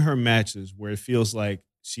moments in her matches where it feels like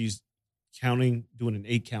she's doing an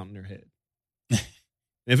 8 count in her head. And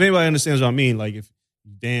if anybody understands what I mean, like if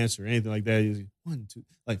you dance or anything like that, you 1, 2,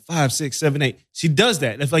 like 5, 6, 7, 8. She does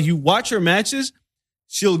that. If like you watch her matches,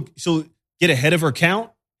 she'll get ahead of her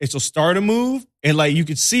count and she'll start a move, and like you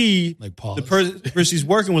could see like pause. The person she's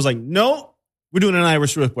working was like, no, we're doing an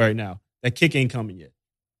Irish whip right now. That kick ain't coming yet.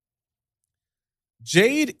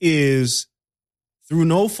 Jade is, through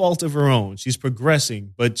no fault of her own, she's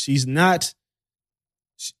progressing, but she's not.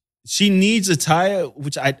 She needs a Taya,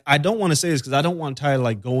 which I don't want to say this because I don't want Taya to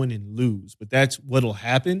like go in and lose, but that's what'll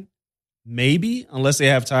happen. Maybe, unless they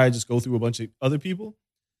have Taya just go through a bunch of other people.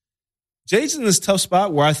 Jade's in this tough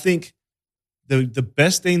spot where I think the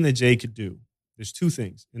best thing that Jade could do, there's 2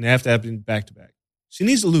 things, and they have to happen back to back. She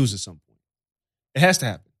needs to lose at some point. It has to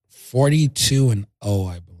happen. 42-0,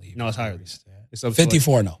 I believe. No, it's higher than that. It's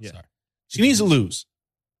 54-0. Yeah. Sorry. She needs to lose.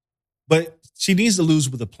 But she needs to lose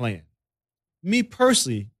with a plan. Me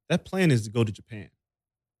personally, that plan is to go to Japan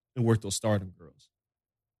and work those Stardom girls.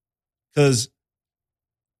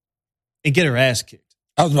 And get her ass kicked.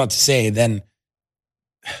 I was about to say, then.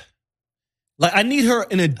 Like, I need her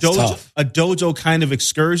in a dojo kind of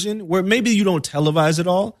excursion where maybe you don't televise it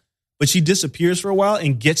all, but she disappears for a while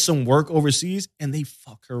and gets some work overseas, and they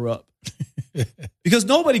fuck her up. Because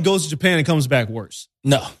nobody goes to Japan and comes back worse.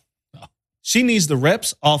 No. She needs the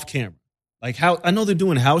reps off camera. Like, how I know they're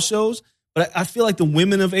doing house shows, but I feel like the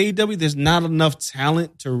women of AEW, there's not enough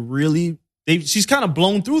talent to really. She's kind of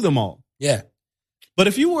blown through them all. Yeah. But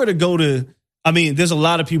if you were to go to, I mean, there's a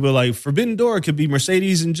lot of people like Forbidden Door could be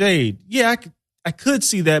Mercedes and Jade. Yeah, I could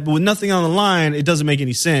see that, but with nothing on the line, it doesn't make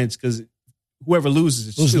any sense because whoever loses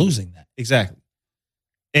is who's losing that? Exactly.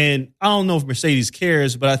 And I don't know if Mercedes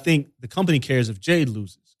cares, but I think the company cares if Jade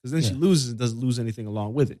loses because then she loses and doesn't lose anything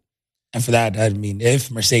along with it. And for that, I mean, if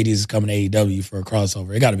Mercedes is coming to AEW for a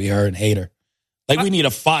crossover, it got to be her and Hayter. Like, we need a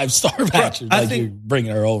 5-star match. Like, you're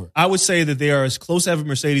bringing her over. I would say that they are as close to having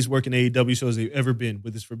Mercedes working AEW shows as they've ever been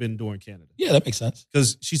with this Forbidden Door in Canada. Yeah, that makes sense.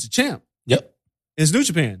 Because she's a champ. Yep. It's New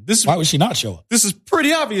Japan. Why would she not show up? This is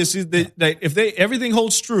pretty obvious that if everything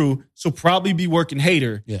holds true, she'll probably be working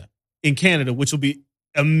Hayter in Canada, which will be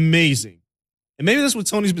amazing. And maybe that's what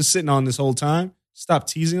Tony's been sitting on this whole time. Stop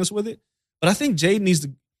teasing us with it. But I think Jade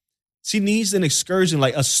needs an excursion,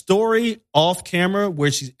 like a story off camera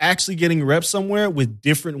where she's actually getting reps somewhere with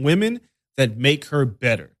different women that make her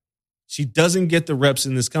better. She doesn't get the reps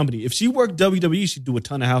in this company. If she worked WWE, she'd do a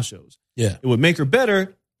ton of house shows. Yeah. It would make her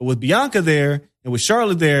better. But with Bianca there and with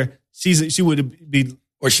Charlotte there, she would be.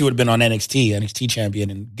 Or she would have been on NXT champion,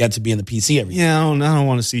 and get to be in the PC every year. Yeah, I don't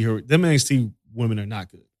want to see her. Them NXT women are not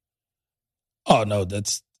good. Oh, no,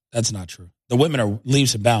 that's not true. The women are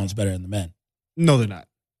leaps and bounds better than the men. No, they're not.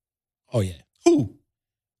 Oh yeah. Who?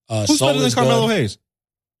 Who's Soul better than is Carmelo good. Hayes?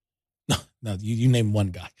 No, you name one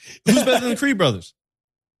guy. Who's better than the Creed brothers?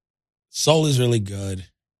 Soul is really good.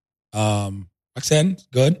 Roxanne,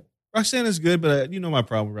 good. Roxanne is good, but you know my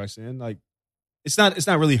problem with Roxanne. Like, it's not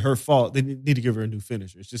really her fault. They need to give her a new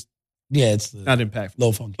finisher. It's just It's not impactful.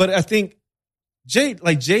 low funky. But I think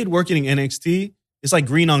Jade working in NXT is like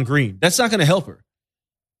green on green. That's not going to help her.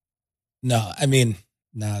 No, I mean,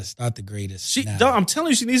 it's not the greatest. Dog, I'm telling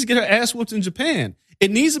you, she needs to get her ass whooped in Japan.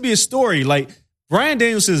 It needs to be a story. Like, Bryan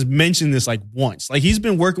Danielson has mentioned this like once. Like, he's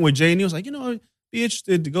been working with Jade, and he was like, be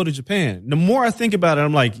interested to go to Japan. The more I think about it,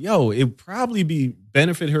 I'm like, it would probably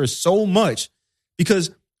benefit her so much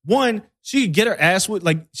because, one, she could get her ass whooped.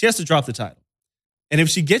 Like, she has to drop the title. And if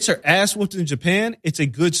she gets her ass whooped in Japan, it's a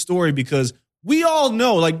good story because we all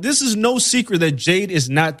know, like, this is no secret that Jade is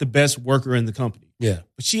not the best worker in the company. Yeah.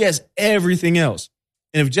 But she has everything else.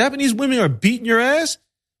 And if Japanese women are beating your ass,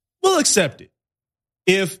 we'll accept it.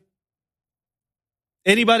 If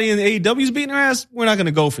anybody in the AEW is beating her ass, we're not going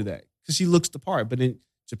to go for that because she looks the part. But in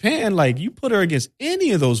Japan, like, you put her against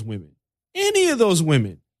any of those women,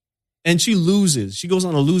 and she loses. She goes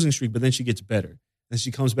on a losing streak, but then she gets better. Then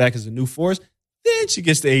she comes back as a new force. Then she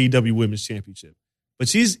gets the AEW Women's Championship.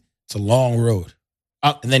 But it's a long road.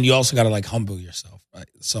 And then you also got to like humble yourself. Right?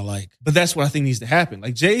 So like, but that's what I think needs to happen.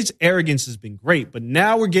 Like, Jade's arrogance has been great, but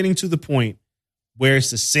now we're getting to the point where it's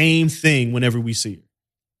the same thing whenever we see her.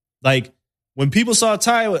 Like, when people saw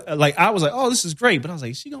Ty, like, I was like, oh, this is great. But I was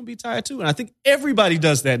like, is she going to beat Ty too? And I think everybody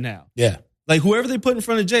does that now. Yeah. Like, whoever they put in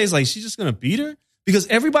front of Jay is like, she's just going to beat her? Because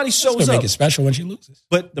everybody shows That's up. Make it special when she loses.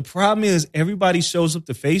 But the problem is everybody shows up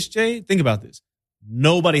to face Jay. Think about this.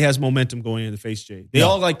 Nobody has momentum going in to face Jade. They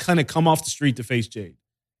all like kind of come off the street to face Jade.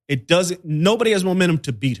 Nobody has momentum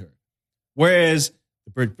to beat her. Whereas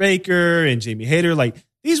Britt Baker and Jamie Hayter, like,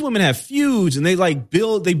 these women have feuds and they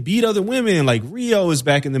beat other women. Like, Rio is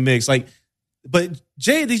back in the mix. Like, but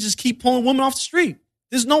Jade, they just keep pulling women off the street.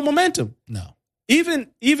 There's no momentum. No.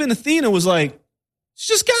 Even Athena was like,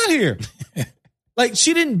 she just got here. Like,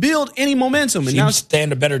 she didn't build any momentum. And She'd now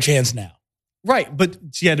stand a better chance now. Right, but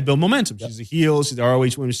she had to build momentum. She's a heel. She's the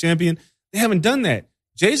ROH Women's Champion. They haven't done that.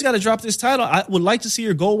 Jay's got to drop this title. I would like to see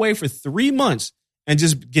her go away for 3 months and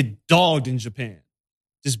just get dogged in Japan.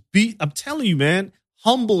 I'm telling you, man,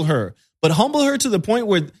 humble her. But humble her to the point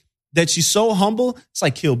where that she's so humble, it's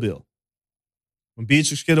like Kill Bill. When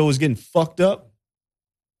Beatrix Kiddo was getting fucked up,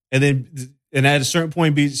 and at a certain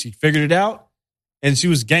point, she figured it out, and she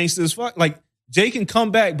was gangster as fuck. Like, Jay can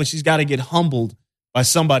come back, but she's got to get humbled by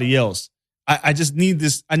somebody else. I just need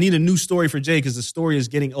this. I need a new story for Jay because the story is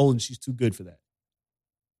getting old and she's too good for that.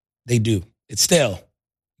 They do. It's stale.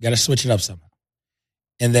 You got to switch it up somehow.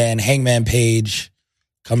 And then Hangman Page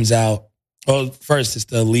comes out. Well, first it's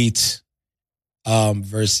the Elite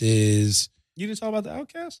versus. You didn't talk about the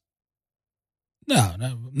Outcast? No,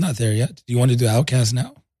 I'm not there yet. Do you want to do Outcast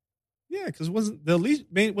now? Yeah, because wasn't the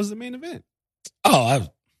Elite was the main event? Oh,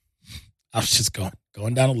 I was just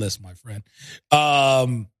going down a list, my friend.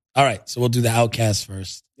 All right, so we'll do the Outcast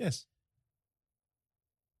first. Yes.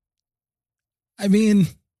 I mean,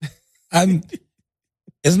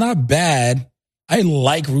 it's not bad. I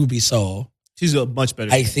like Ruby Soho. She's a much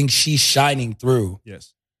better. I think she's shining through.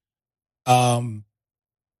 Yes. Saraya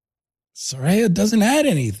doesn't add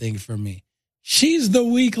anything for me. She's the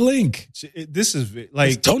weak link. This is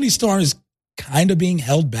like Tony Storm is kind of being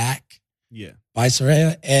held back. Yeah. By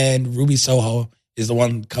Saraya, and Ruby Soho is the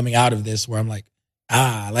one coming out of this where I'm like,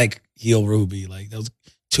 I like heel Ruby. Like, those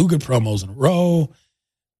 2 good promos in a row.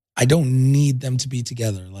 I don't need them to be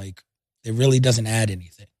together. Like, it really doesn't add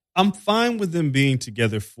anything. I'm fine with them being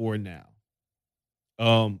together for now.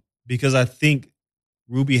 Because I think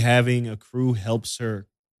Ruby having a crew helps her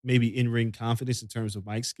maybe in-ring confidence in terms of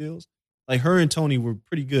mic skills. Like, her and Tony were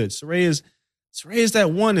pretty good. Saraya's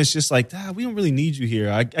that one that's just like, we don't really need you here.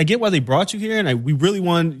 I get why they brought you here, and we really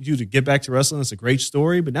wanted you to get back to wrestling. It's a great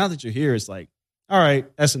story, but now that you're here, it's like, all right,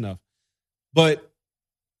 that's enough. But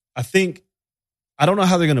I don't know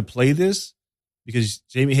how they're going to play this because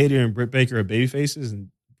Jamie Hayter and Britt Baker are baby faces, and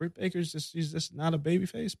Britt Baker's she's just not a baby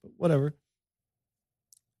face, but whatever.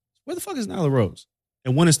 Where the fuck is Nyla Rose?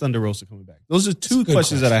 And when is Thunder Rosa coming back? Those are 2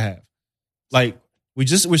 questions that I have. Like, we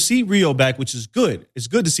see Rio back, which is good. It's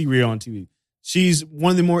good to see Rio on TV. She's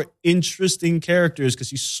one of the more interesting characters because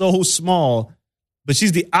she's so small, but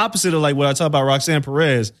she's the opposite of like what I talk about Roxanne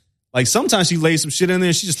Perez. Like, sometimes she lays some shit in there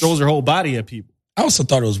and she just throws her whole body at people. I also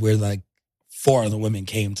thought it was weird, like, 4 of the women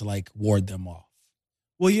came to like ward them off.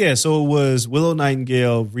 Well, yeah, so it was Willow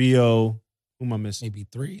Nightingale, Rio, who am I missing? Maybe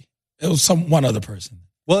 3. It was one other person.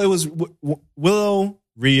 Well, it was Willow,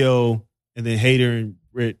 Rio, and then Hayter and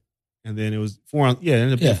Britt And then it was 4 on, it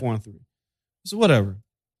ended up being 4-on-3. So whatever.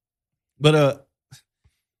 But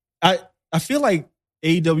I feel like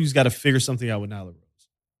AEW's got to figure something out with Nyla Rose.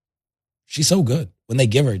 She's so good when they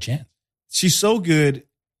give her a chance. She's so good.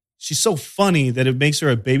 She's so funny that it makes her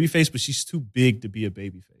a babyface, but she's too big to be a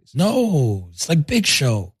babyface. No, it's like Big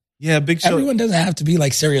Show. Yeah, Big Show. Everyone doesn't have to be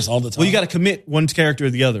like serious all the time. Well, you got to commit one character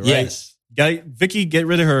or the other, right? Yes. Vicky, get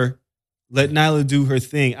rid of her. Let Nyla do her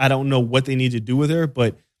thing. I don't know what they need to do with her,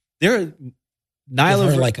 but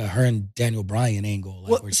Nyla, like her and Daniel Bryan angle.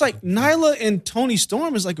 Well, it's like Nyla and Toni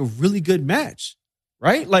Storm is like a really good match,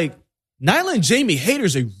 right? Like Nyla and Jamie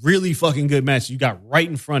Hayter's a really fucking good match you got right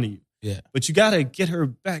in front of you. Yeah. But you got to get her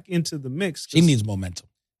back into the mix. She needs momentum.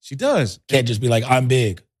 She does. Can't just be like, I'm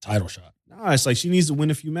big, title shot. No, it's like she needs to win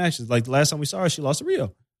a few matches. Like the last time we saw her, she lost to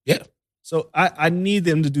Rio. Yeah. So I need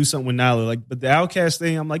them to do something with Nyla. Like, but the Outcast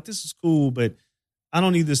thing, I'm like, this is cool, but I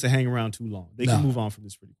don't need this to hang around too long. They can move on from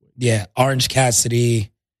this pretty quick. Yeah. Orange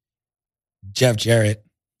Cassidy, Jeff Jarrett.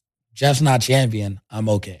 Jeff's not champion. I'm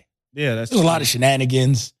okay. Yeah, there's a lot of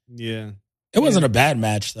shenanigans. Yeah. It wasn't a bad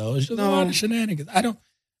match though. It's just a lot of shenanigans. I don't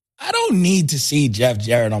need to see Jeff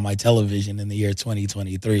Jarrett on my television in the year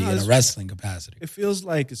 2023 in a wrestling capacity. It feels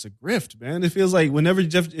like it's a grift, man. It feels like whenever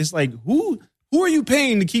Jeff, it's like, who are you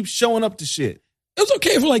paying to keep showing up to shit? It was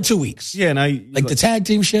okay for like 2 weeks. Yeah, now like the tag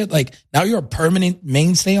team shit. Like now you're a permanent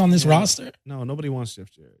mainstay on this roster. No, nobody wants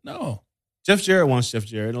Jeff Jarrett. No, Jeff Jarrett wants Jeff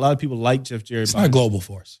Jarrett. A lot of people like Jeff Jarrett. It's not a global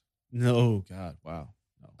force. No, God, wow.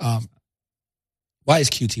 No, why is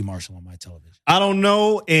QT Marshall on my television? I don't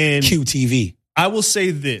know. And QTV. I will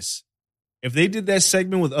say this: if they did that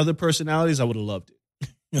segment with other personalities, I would have loved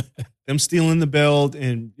it. Them stealing the belt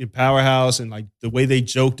and Powerhouse and like the way they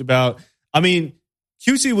joked about. I mean,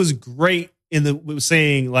 QT was great in the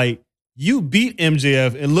saying like, you beat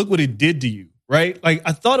MJF and look what it did to you, right? Like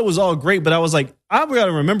I thought it was all great, but I was like, I've got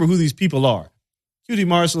to remember who these people are. QT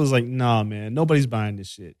Marshall is like, nah, man, nobody's buying this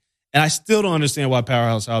shit. And I still don't understand why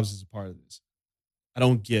Powerhouse Hobbs is a part of this. I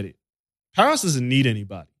don't get it. Powerhouse doesn't need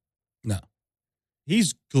anybody. No.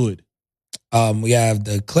 He's good. We have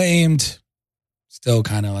the Acclaimed still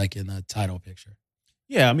kind of like in the title picture.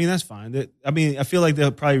 Yeah, I mean, that's fine. I feel like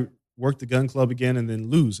they'll probably work the Gun Club again and then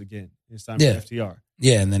lose again. It's time for FTR.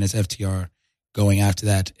 Yeah, and then it's FTR going after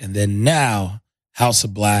that. And then now House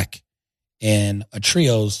of Black and a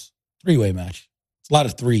trios three-way match. It's a lot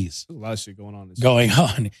of threes. There's a lot of shit going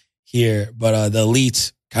on. Here. But the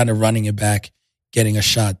Elite kind of running it back, getting a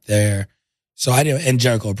shot there. So and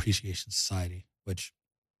Jericho Appreciation Society, which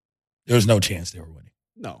there was no chance they were winning.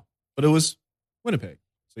 No, but it was Winnipeg.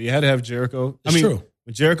 So you had to have Jericho. It's true.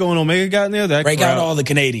 When Jericho and Omega got in there, break out all the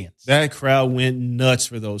Canadians. That crowd went nuts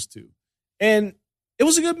for those two. And it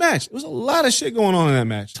was a good match. There was a lot of shit going on in that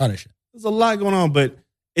match. Ton of shit. There's a lot going on, but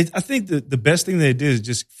I think the best thing they did is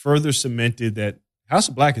just further cemented that House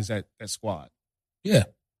of Black is that squad. Yeah.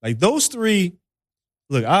 Like those three,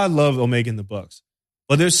 look, I love Omega and the Bucks,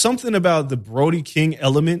 but there's something about the Brody King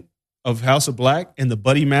element of House of Black and the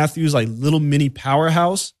Buddy Matthews, like little mini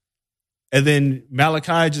powerhouse. And then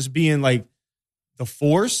Malachi just being like the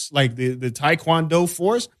force, like the Taekwondo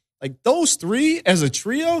force. Like those three as a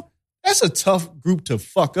trio, that's a tough group to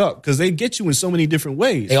fuck up because they get you in so many different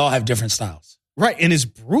ways. They all have different styles. Right. And it's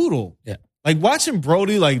brutal. Yeah. Like watching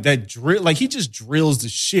Brody, like that drill, like he just drills the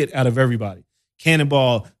shit out of everybody.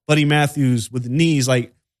 Cannonball, Buddy Matthews with the knees,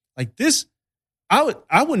 like this.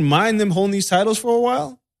 I wouldn't mind them holding these titles for a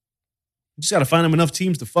while. You just got to find them enough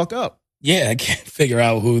teams to fuck up. Yeah, I can't figure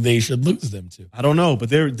out who they should lose them to. I don't know, but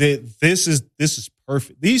this is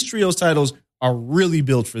perfect. These trios titles are really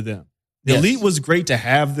built for them. The Elite was great to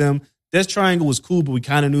have them. Death Triangle was cool, but we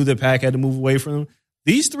kind of knew that Pac had to move away from them.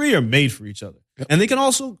 These three are made for each other. Yep. And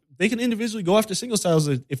they can individually go after singles titles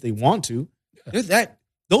if they want to. Yeah.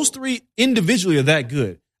 Those three individually are that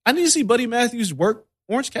good. I need to see Buddy Matthews work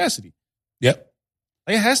Orange Cassidy. Yep.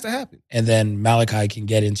 Like, it has to happen. And then Malachi can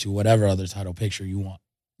get into whatever other title picture you want.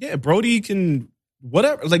 Yeah, Brody can,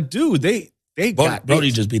 whatever. Like, dude, they got Brody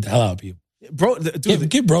just beat the hell out of people.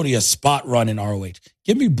 Give Brody a spot run in ROH.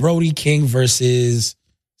 Give me Brody King versus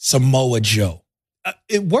Samoa Joe.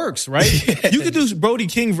 It works, right? You could do Brody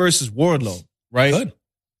King versus Wardlow, right? Good.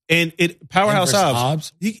 And Powerhouse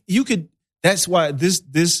Hobbs. You could. That's why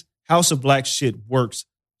this House of Black shit works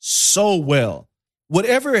so well.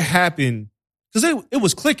 Whatever happened, because it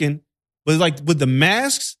was clicking, but like with the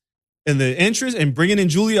masks and the entrance and bringing in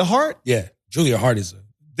Julia Hart. Yeah, Julia Hart is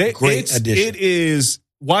a great addition. It is.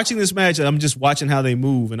 Watching this match, I'm just watching how they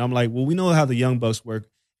move, and I'm like, well, we know how the Young Bucks work,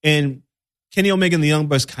 and Kenny Omega and the Young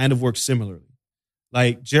Bucks kind of work similarly.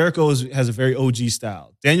 Like Jericho has a very OG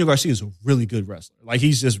style. Daniel Garcia is a really good wrestler. Like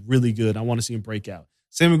he's just really good. I want to see him break out.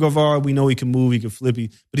 Sammy Guevara, we know he can move, he can flip,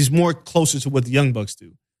 but he's more closer to what the Young Bucks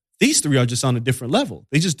do. These three are just on a different level.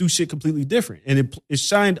 They just do shit completely different. And it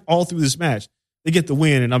shined all through this match. They get the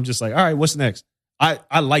win, and I'm just like, all right, what's next?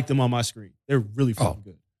 I like them on my screen. They're really fucking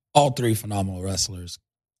good. All three phenomenal wrestlers.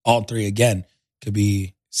 All three, again, could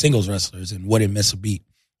be singles wrestlers and wouldn't miss a beat.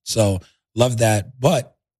 So, love that.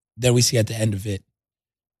 But then we see at the end of it.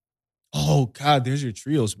 Oh, God, there's your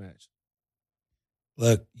trios match.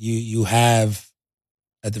 Look, you have,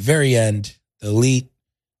 at the very end, the Elite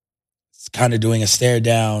is kind of doing a stare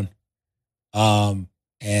down.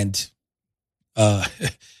 And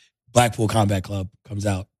Blackpool Combat Club comes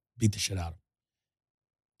out, beat the shit out of them.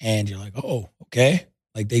 And you're like, oh, okay.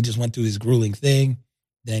 Like they just went through this grueling thing.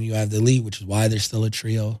 Then you have the Elite, which is why they're still a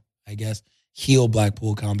trio, I guess. Heel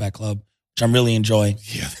Blackpool Combat Club, which I'm really enjoying.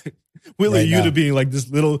 Yeah. Wheeler Yuta being like this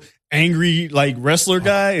little angry like wrestler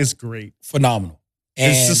guy is great. Phenomenal.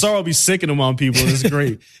 And Cesaro be sicking him on people. It's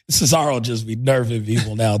great. Cesaro just be nerfing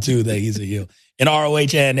people now, too, that he's a heel. In ROH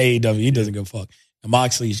and AEW, he doesn't give a fuck. And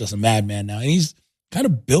Moxley's just a madman now. And he's kind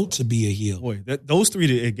of built to be a heel. Boy, those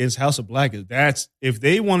three against House of Black, that's if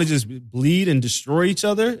they want to just bleed and destroy each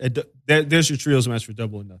other, there's your trios match for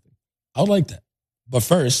Double or Nothing. I would like that. But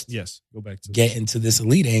first, yes, go back to get into this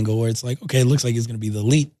Elite angle where it's like, okay, it looks like it's going to be the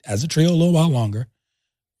Elite as a trio a little while longer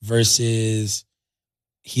versus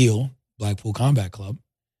heel Blackpool Combat Club.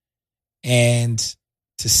 And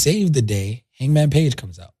to save the day, Hangman Page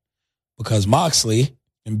comes out because Moxley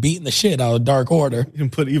and beating the shit out of Dark Order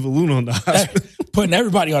and put Evil Luna on the hospital. Putting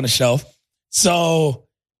everybody on the shelf. So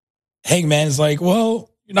Hangman is like,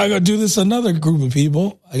 well, you're not going to do this to another group of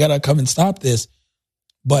people. I got to come and stop this.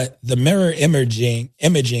 But the mirror imaging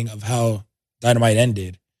of how Dynamite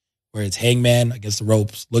ended, where it's Hangman against the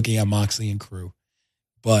ropes looking at Moxley and crew,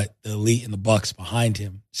 but the Elite and the Bucks behind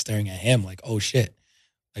him staring at him like, oh shit,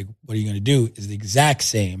 like what are you going to do, is the exact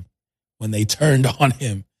same when they turned on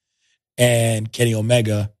him and Kenny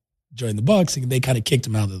Omega joined the Bucks and they kind of kicked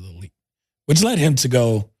him out of the Elite, which led him to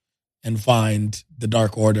go and find the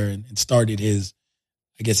Dark Order and started his,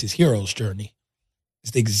 I guess, his hero's journey.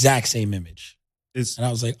 It's the exact same image. And I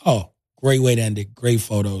was like, oh, great way to end it. Great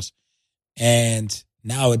photos. And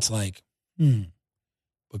now it's like,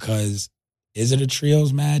 because is it a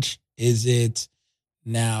trios match? Is it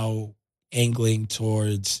now angling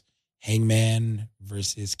towards Hangman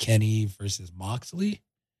versus Kenny versus Moxley?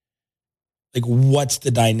 Like, what's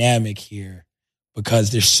the dynamic here?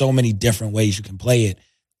 Because there's so many different ways you can play it.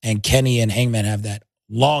 And Kenny and Hangman have that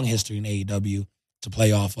long history in AEW to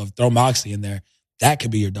play off of. Throw Moxley in there. That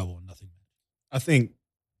could be your Double or Nothing. I think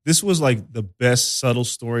this was like the best subtle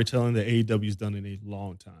storytelling that AEW's done in a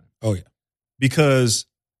long time. Oh, yeah. Because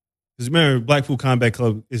remember, Blackpool Combat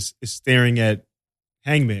Club is staring at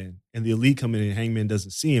Hangman, and the Elite come in and Hangman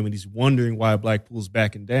doesn't see him, and he's wondering why Blackpool's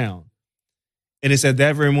backing down. And it's at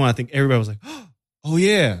that very moment, I think everybody was like, oh,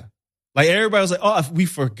 yeah. Like, everybody was like, oh, we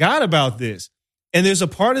forgot about this. And there's a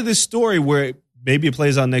part of this story where maybe it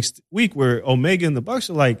plays out next week where Omega and the Bucks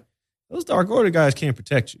are like, those Dark Order guys can't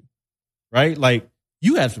protect you. Right? Like,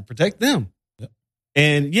 you have to protect them. Yep.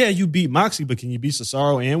 And yeah, you beat Moxie, but can you beat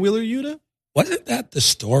Cesaro and Wheeler Yuta? Wasn't that the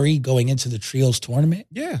story going into the trios tournament?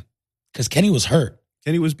 Yeah. Because Kenny was hurt.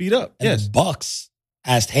 Kenny was beat up. And yes. The Bucks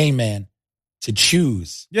asked Hangman to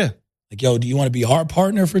choose. Yeah. Like, yo, do you want to be our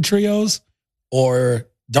partner for trios or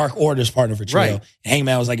Dark Order's partner for trio? Right. And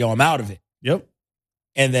Hangman was like, yo, I'm out of it. Yep.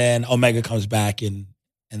 And then Omega comes back and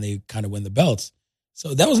they kind of win the belts.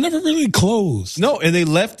 So that was never really closed. No, and they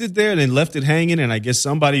left it there and they left it hanging. And I guess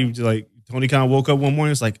somebody like Tony Khan woke up one morning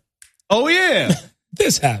and was like, oh yeah,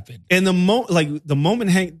 this happened. And the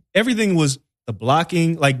moment everything was the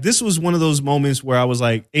blocking. Like this was one of those moments where I was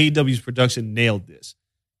like, AEW's production nailed this.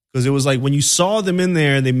 Because it was like when you saw them in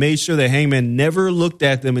there and they made sure that Hangman never looked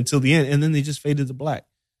at them until the end. And then they just faded to black.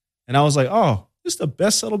 And I was like, oh, this is the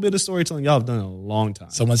best subtle bit of storytelling y'all have done in a long time.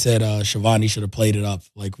 Someone said Shivani should have played it up.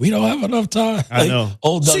 Like, we don't have enough time. I know.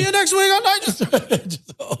 See you next week on night.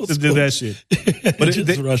 Just did that shit. But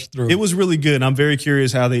just rushed through. It was really good. I'm very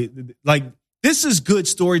curious how they, like, this is good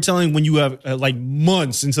storytelling when you have like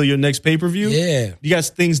months until your next pay-per-view. Yeah. You got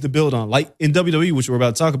things to build on. Like in WWE, which we're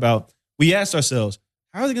about to talk about, we asked ourselves,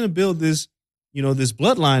 how are they going to build this, this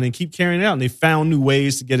bloodline and keep carrying it out? And they found new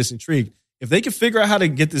ways to get us intrigued. If they can figure out how to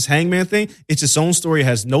get this Hangman thing, it's its own story. It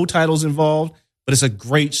has no titles involved, but it's a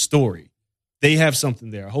great story. They have something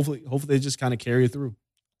there. Hopefully they just kind of carry it through.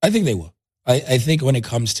 I think they will. I think when it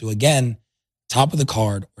comes to, again, top of the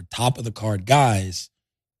card guys,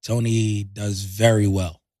 Tony does very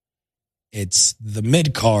well. It's the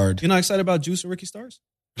mid card. You're not excited about Juice and Ricky Starks?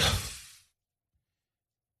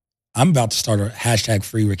 I'm about to start a hashtag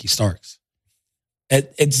free Ricky Starks.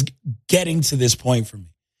 It's getting to this point for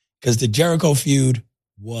me because the Jericho feud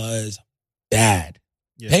was bad.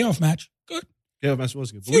 Yeah. Payoff match, good. Payoff match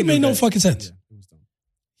was good. Feud made no fucking sense. Yeah, it was dumb.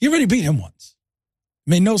 He already beat him once. It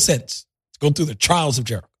made no sense to go through the trials of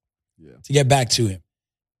Jericho to get back to him.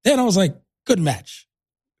 Then I was like, good match.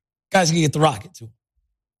 Guys can get the rocket to him.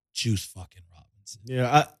 Juice fucking Robinson.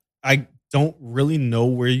 Yeah, I don't really know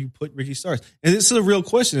where you put Ricky Starks. And this is a real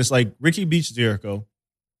question. It's like Ricky beats Jericho.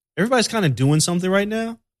 Everybody's kind of doing something right now.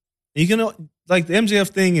 And you can, like, the MJF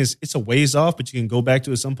thing is, it's a ways off, but you can go back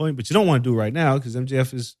to it at some point. But you don't want to do it right now because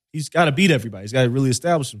MJF he's got to beat everybody. He's got to really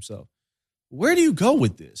establish himself. Where do you go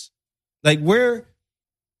with this? Like,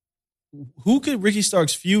 who could Ricky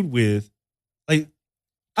Starks feud with? Like,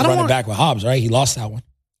 I don't run it back with Hobbs, right? He lost that one.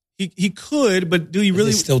 He could, but do you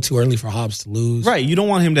really? It's still too early for Hobbs to lose. Right. You don't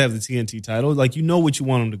want him to have the TNT title. Like, you know what you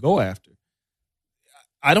want him to go after.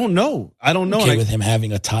 I don't know. Okay, with him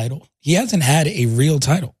having a title. He hasn't had a real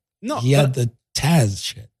title. No. He had the Taz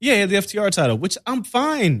shit. Yeah, he had the FTR title, which I'm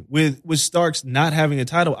fine with Starks not having a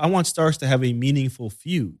title. I want Starks to have a meaningful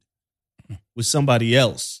feud with somebody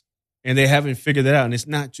else. And they haven't figured that out. And it's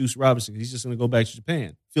not Juice Robinson. He's just going to go back to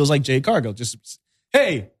Japan. Feels like Jade Cargill. Just,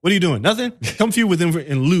 hey, what are you doing? Nothing? Come feud with him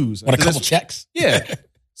and lose. Want a couple checks? Yeah.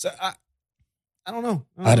 So I don't know.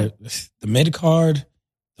 The mid card,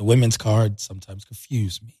 the women's card sometimes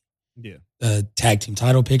confuse me. Yeah. The tag team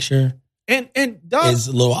title picture and is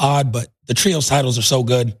a little odd, but the trios titles are so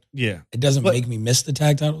good. Yeah. It doesn't make me miss the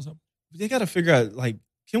tag titles. They got to figure out, like,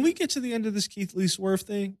 can we get to the end of this Keith Lee Swerve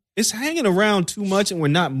thing? It's hanging around too much and we're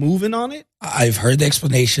not moving on it. I've heard the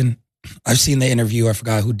explanation. I've seen the interview. I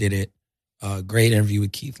forgot who did it. Great interview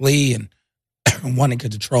with Keith Lee and wanting to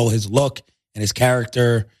control his look and his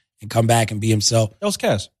character and come back and be himself. That was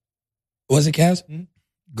Cass. Was it Cass? Mm-hmm.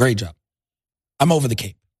 Great job. I'm over the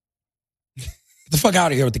cape. Get the fuck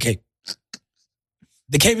out of here with the cape.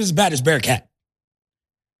 The cape is as bad as Bearcat.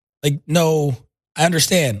 Like, no, I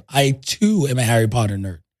understand. I, too, am a Harry Potter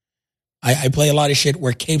nerd. I play a lot of shit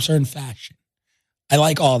where capes are in fashion. I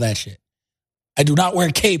like all that shit. I do not wear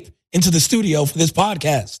a cape into the studio for this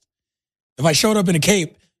podcast. If I showed up in a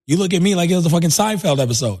cape, you look at me like it was a fucking Seinfeld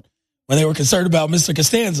episode when they were concerned about Mr.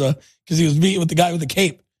 Costanza because he was meeting with the guy with the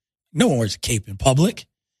cape. No one wears a cape in public.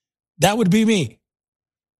 That would be me.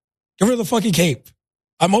 Get rid of the fucking cape.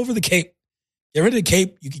 I'm over the cape. Get rid of the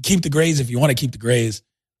cape. You can keep the grays if you want to keep the grays.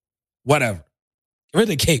 Whatever. Get rid of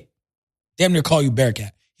the cape. Damn near call you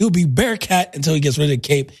Bearcat. He'll be Bearcat until he gets rid of the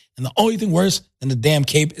cape. And the only thing worse than the damn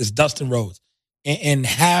cape is Dustin Rhodes. And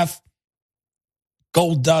half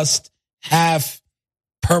gold dust, half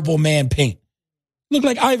purple man paint. Look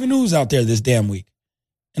like Ivan Ooze out there this damn week.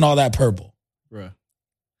 And all that purple. Bruh.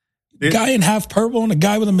 The guy in half purple and a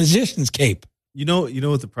guy with a magician's cape. You know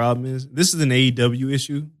what the problem is? This is an AEW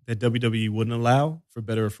issue that WWE wouldn't allow, for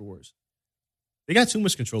better or for worse. They got too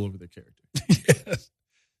much control over their character. Yes.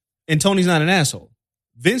 And Tony's not an asshole.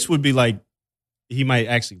 Vince would be like, he might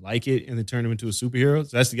actually like it and then turn him into a superhero.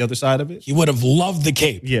 So that's the other side of it. He would have loved the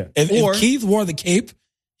cape. Yeah. If Keith wore the cape,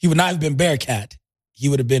 he would not have been Bearcat. He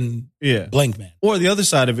would have been Blank Man. Or the other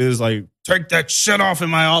side of it is like, take that shit off in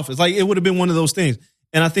my office. Like, it would have been one of those things.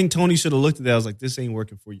 And I think Tony should have looked at that. I was like, this ain't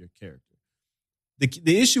working for your character.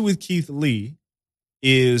 The issue with Keith Lee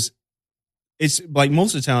is it's like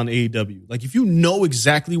most of the time in AEW. Like, if you know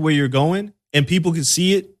exactly where you're going and people can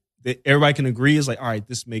see it, that everybody can agree is like, all right,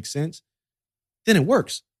 this makes sense, then it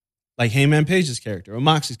works. Like Heyman Page's character or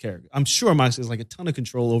Moxie's character. I'm sure Moxie has like a ton of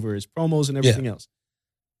control over his promos and everything else.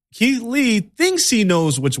 Keith Lee thinks he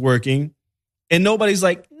knows what's working and nobody's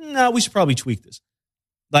like, nah, we should probably tweak this.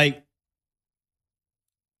 Like,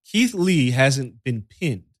 Keith Lee hasn't been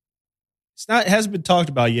pinned. It hasn't been talked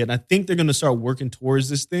about yet, and I think they're going to start working towards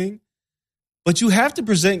this thing. But you have to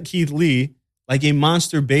present Keith Lee like a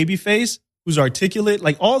monster babyface who's articulate,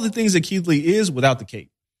 like all the things that Keith Lee is without the cape.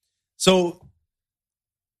 So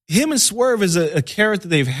him and Swerve is a character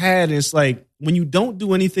they've had, and it's like when you don't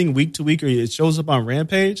do anything week to week or it shows up on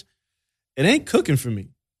Rampage, it ain't cooking for me.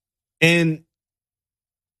 And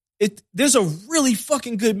there's a really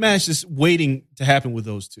fucking good match just waiting to happen with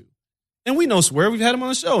those two. And we know Swerve. We've had him on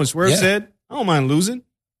the show. And Swerve said, I don't mind losing.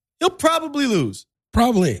 He'll probably lose.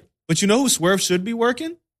 Probably. But you know who Swerve should be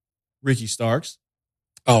working? Ricky Starks.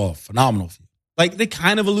 Oh, phenomenal. Like, they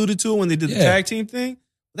kind of alluded to it when they did the tag team thing.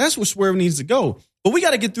 That's where Swerve needs to go. But we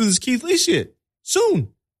got to get through this Keith Lee shit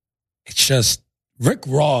soon. It's just Rick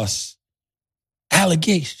Ross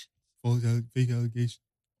allegation. Fake allegation.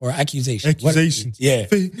 Or accusation. Accusations. Yeah.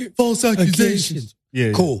 False accusations.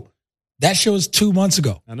 Yeah. Cool. That show was 2 months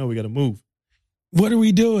ago. I know we got to move. What are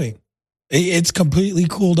we doing? It's completely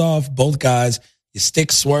cooled off. Both guys. You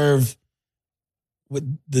stick Swerve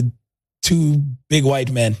with the two big white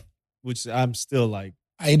men. Which I'm still like,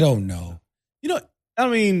 I don't know. you know, I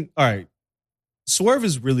mean, all right. Swerve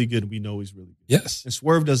is really good. We know he's really good. Yes. And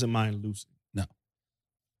Swerve doesn't mind losing. No.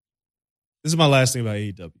 This is my last thing about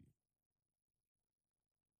AEW.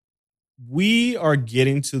 We are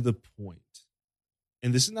getting to the point,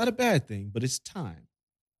 and this is not a bad thing, but it's time,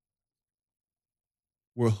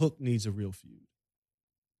 where Hook needs a real feud.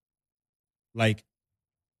 Like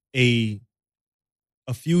a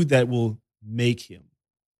feud that will make him.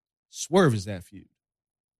 Swerve is that feud.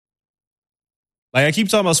 Like I keep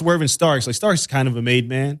talking about Swerve and Starks. Like Starks is kind of a made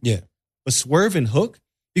man. Yeah. But Swerve and Hook,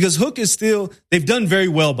 because Hook is still, they've done very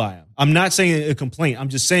well by him. I'm not saying a complaint. I'm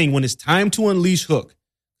just saying when it's time to unleash Hook,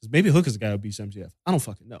 because maybe Hook is the guy who beats MJF. I don't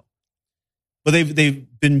fucking know. But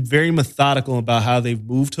they've been very methodical about how they've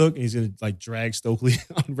moved Hook, and he's going to like drag Stokely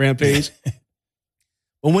on Rampage.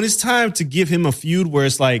 But when it's time to give him a feud where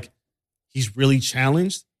it's like he's really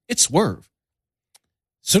challenged, it's Swerve.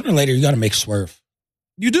 Sooner or later, you got to make Swerve.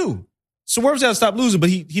 You do. Swerve's got to stop losing, but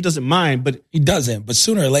he doesn't mind. But he doesn't. But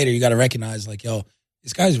sooner or later, you got to recognize, like, yo,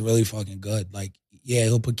 this guy's really fucking good. Like, yeah,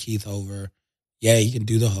 he'll put Keith over. Yeah, he can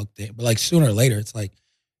do the Hook thing. But like sooner or later, it's like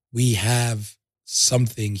we have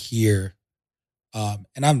something here.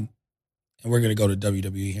 And we're gonna go to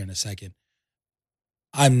WWE here in a second.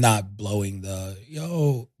 I'm not blowing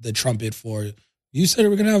the trumpet for you said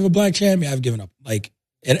we're gonna have a black champion. I've given up. Like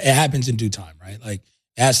it happens in due time, right? Like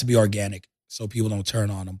it has to be organic so people don't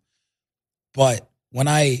turn on them. But when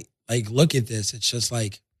I like look at this, it's just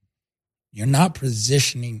like you're not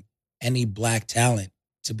positioning any black talent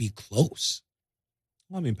to be close.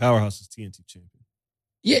 Well, I mean, Powerhouse is TNT champion.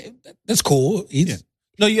 Yeah, that's cool.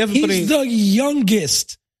 No, you haven't put He's the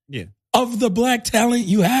youngest of the black talent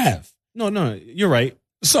you have. No, you're right.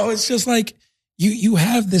 So it's just like you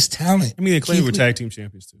have this talent. I mean, they claim we're tag team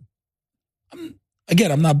champions too.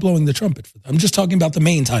 I'm not blowing the trumpet for them. I'm just talking about the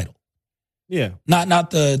main title. Yeah.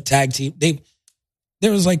 Not the tag team.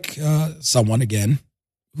 There was like someone again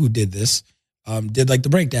who did this, did like the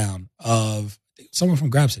breakdown of someone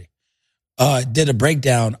from Grab City, did a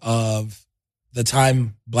breakdown of the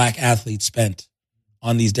time black athletes spent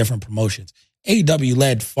on these different promotions. AEW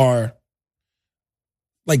led far,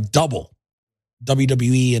 like double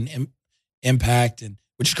WWE and Impact, and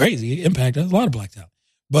which is crazy. Impact has a lot of black talent,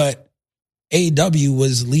 but AEW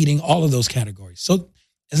was leading all of those categories. So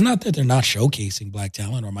it's not that they're not showcasing black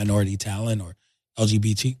talent or minority talent or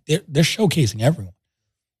LGBT. They're showcasing everyone.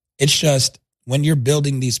 It's just when you're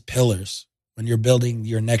building these pillars, when you're building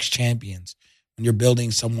your next champions, when you're building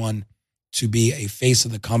someone to be a face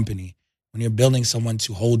of the company, when you're building someone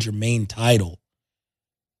to hold your main title,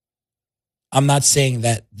 I'm not saying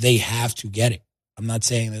that they have to get it. I'm not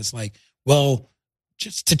saying that it's like, well,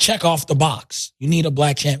 just to check off the box, you need a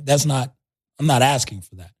black champ. I'm not asking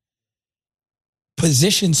for that.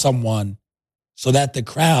 Position someone so that the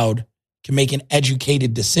crowd can make an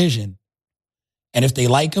educated decision. And if they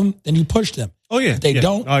like them, then you push them. Oh, yeah. If they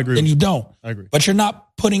don't, I agree then you don't. I agree. But you're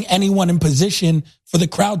not putting anyone in position for the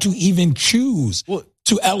crowd to even choose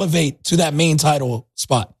to elevate to that main title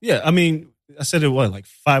spot. Yeah, I mean, I said it like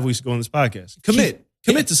 5 weeks ago on this podcast.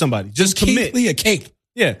 Commit to somebody. Just commit. Keith Lee a cape.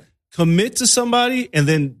 Yeah, commit to somebody and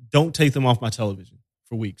then don't take them off my television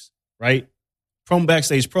for weeks, right?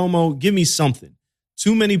 Backstage promo, give me something.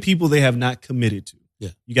 Too many people they have not committed to. Yeah.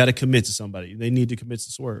 You got to commit to somebody. They need to commit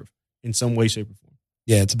to Swerve in some way, shape, or form.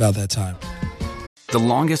 Yeah, it's about that time. The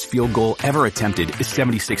longest field goal ever attempted is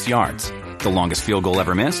 76 yards. The longest field goal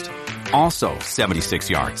ever missed? Also 76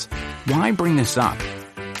 yards. Why bring this up?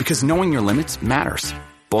 Because knowing your limits matters,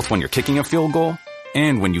 both when you're kicking a field goal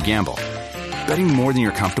and when you gamble. Betting more than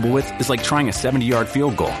you're comfortable with is like trying a 70-yard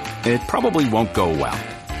field goal. It probably won't go well.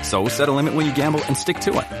 So set a limit when you gamble and stick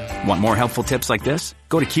to it. Want more helpful tips like this?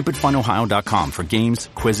 Go to keepitfunohio.com for games,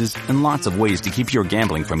 quizzes, and lots of ways to keep your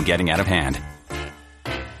gambling from getting out of hand.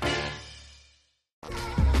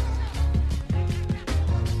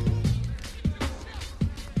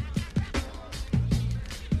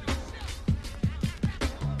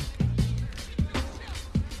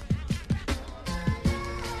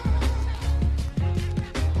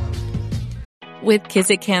 With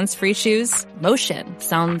Kizik Hands Free Shoes, motion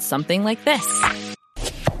sounds something like this.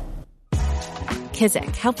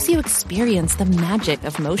 Kizik helps you experience the magic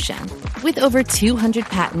of motion. With over 200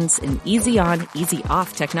 patents and easy-on,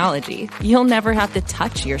 easy-off technology, you'll never have to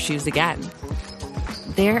touch your shoes again.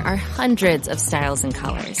 There are hundreds of styles and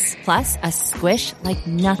colors, plus a squish like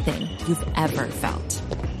nothing you've ever felt.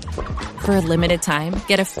 For a limited time,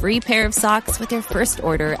 get a free pair of socks with your first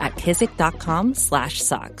order at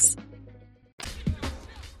kizik.com/socks.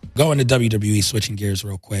 Going to WWE, switching gears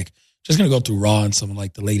real quick. Just going to go through Raw and some of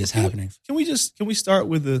like the latest happenings. Can we start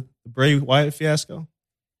with the Bray Wyatt fiasco?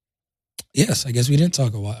 Yes, I guess we didn't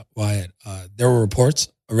talk about Wyatt. There were reports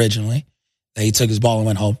originally that he took his ball and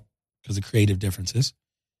went home because of creative differences.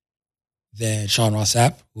 Then Sean Ross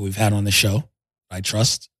Sapp, who we've had on the show, I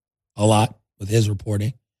trust a lot with his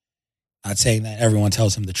reporting. Not saying that everyone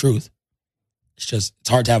tells him the truth. It's just, it's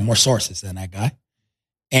hard to have more sources than that guy.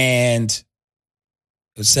 And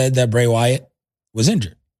it said that Bray Wyatt was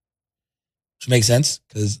injured, which makes sense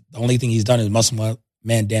because the only thing he's done is Muscle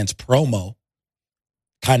Man Dance promo,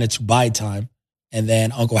 kind of to buy time. And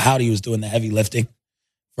then Uncle Howdy was doing the heavy lifting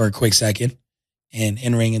for a quick second and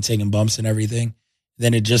in-ring and taking bumps and everything.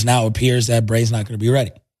 Then it just now appears that Bray's not going to be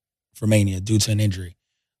ready for Mania due to an injury.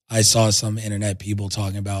 I saw some internet people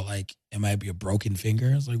talking about like it might be a broken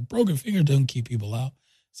finger. It's like broken finger doesn't keep people out.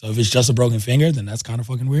 So if it's just a broken finger, then that's kind of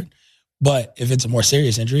fucking weird. But if it's a more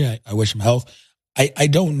serious injury, I wish him health. I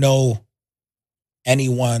don't know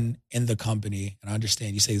anyone in the company, and I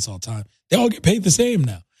understand you say this all the time, they all get paid the same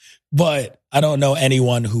now. But I don't know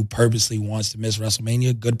anyone who purposely wants to miss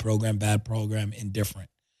WrestleMania. Good program, bad program, indifferent.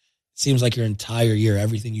 It seems like your entire year,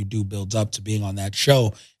 everything you do builds up to being on that show.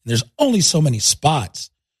 And there's only so many spots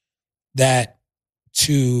that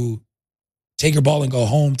to take your ball and go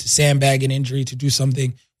home, to sandbag an injury, to do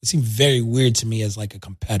something, it seemed very weird to me as like a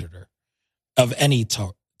competitor of any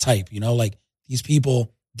type, you know, like these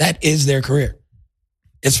people, that is their career.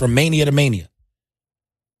 It's from Mania to Mania.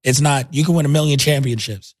 It's not, you can win 1 million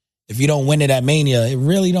championships. If you don't win it at Mania, it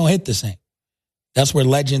really don't hit the same. That's where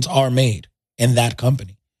legends are made in that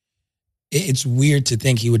company. It's weird to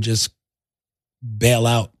think he would just bail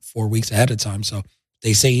out 4 weeks ahead of time. So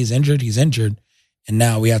they say he's injured. And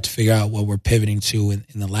now we have to figure out what we're pivoting to in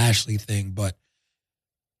the Lashley thing. But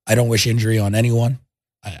I don't wish injury on anyone.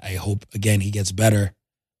 I hope, again, he gets better.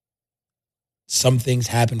 Some things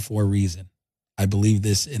happen for a reason. I believe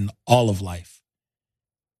this in all of life.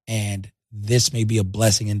 And this may be a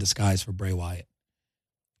blessing in disguise for Bray Wyatt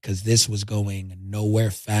because this was going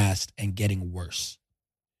nowhere fast and getting worse.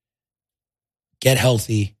 Get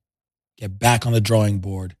healthy. Get back on the drawing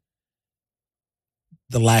board.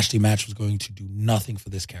 The Lashley match was going to do nothing for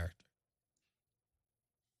this character.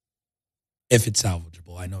 If it's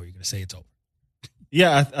salvageable. I know you're going to say it's over.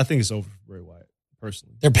 Yeah, I think it's over for Bray Wyatt,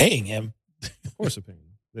 personally. They're paying him. Of course they're paying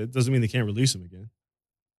him. That doesn't mean they can't release him again.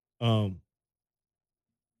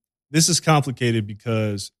 This is complicated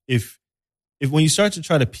because if when you start to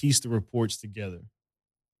try to piece the reports together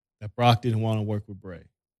that Brock didn't want to work with Bray,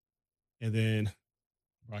 and then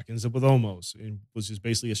Brock ends up with Omos, and was just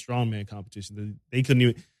basically a strongman competition. They couldn't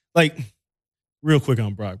even, like, real quick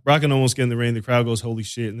on Brock. Brock and Omos get in the ring, the crowd goes, holy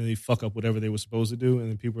shit, and then they fuck up whatever they were supposed to do, and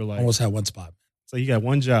then people are like, almost had one spot. It's like, you got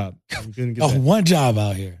one job. You couldn't get that. One job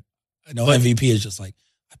out here. I know MVP is just like,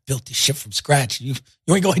 I built this shit from scratch. You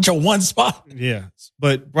ain't gonna hit your one spot. Yeah.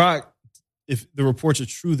 But Brock, if the reports are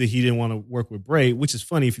true that he didn't want to work with Bray, which is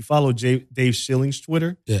funny, if you follow Dave Schilling's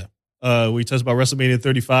Twitter, where he talks about WrestleMania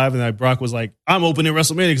 35, and Brock was like, I'm opening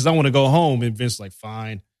WrestleMania because I want to go home. And Vince like,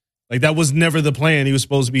 fine. Like, that was never the plan. He was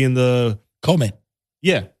supposed to be in the Co-main.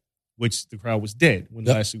 Yeah. Which the crowd was dead when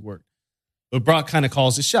it actually worked. But Brock kind of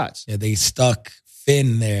calls his shots. Yeah, they stuck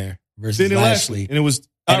Finn there versus Lashley. And it was,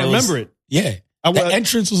 I remember it. Yeah. The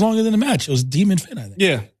entrance was longer than the match. It was Demon Finn, I think.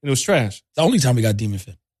 Yeah, and it was trash. The only time we got Demon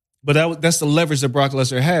Finn. But that's the leverage that Brock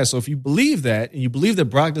Lesnar has. So if you believe that, and you believe that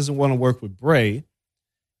Brock doesn't want to work with Bray,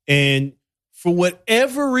 and for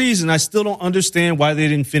whatever reason, I still don't understand why they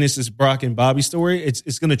didn't finish this Brock and Bobby story.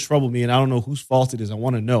 It's going to trouble me, and I don't know whose fault it is. I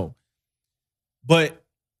want to know. But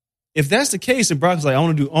if that's the case, and Brock's like, I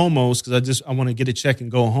want to do Omos because I want to get a check and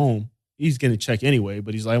go home. He's getting a check anyway,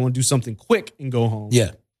 but he's like, I want to do something quick and go home.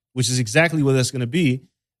 Yeah. Which is exactly what that's going to be.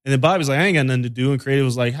 And then Bobby's like, I ain't got nothing to do. And Creative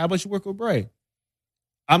was like, how about you work with Bray?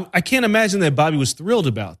 I can't imagine that Bobby was thrilled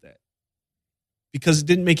about that because it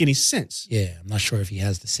didn't make any sense. Yeah, I'm not sure if he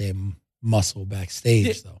has the same muscle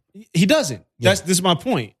backstage, though. He doesn't. Yeah. This is my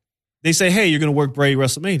point. They say, hey, you're going to work Bray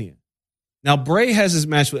WrestleMania. Now, Bray has his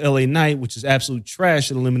match with LA Knight, which is absolute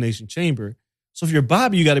trash at Elimination Chamber. So if you're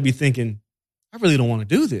Bobby, you got to be thinking, I really don't want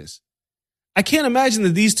to do this. I can't imagine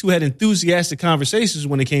that these two had enthusiastic conversations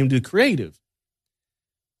when it came to creative.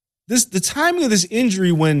 The timing of this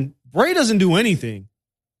injury when Bray doesn't do anything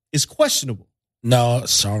is questionable. No,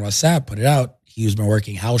 Sean Ross Sapp put it out. He's been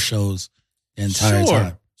working house shows the entire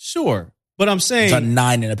time. Sure. But I'm saying... He's done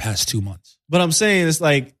 9 in the past 2 months. But I'm saying it's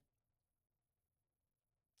like,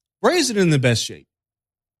 Bray isn't in the best shape.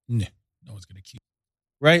 No one's going to keep.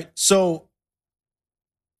 Right? So,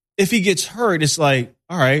 if he gets hurt, it's like,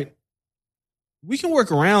 all right, we can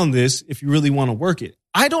work around this if you really want to work it.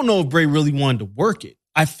 I don't know if Bray really wanted to work it.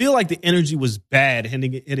 I feel like the energy was bad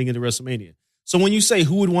heading into WrestleMania. So when you say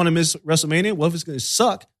who would want to miss WrestleMania, well, if it's going to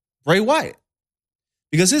suck, Bray Wyatt.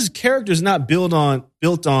 Because his character is not built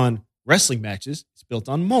on wrestling matches. It's built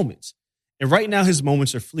on moments. And right now his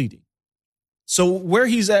moments are fleeting. So where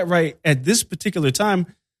he's at right at this particular time,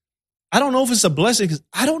 I don't know if it's a blessing because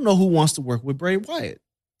I don't know who wants to work with Bray Wyatt.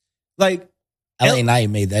 Like LA Knight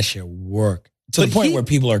made that shit work to the point where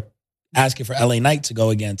people are asking for LA Knight to go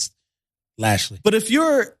against Lashley. But if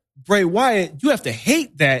you're Bray Wyatt, you have to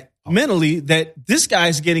hate that mentally that this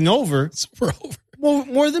guy's getting over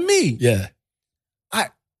more than me. Yeah.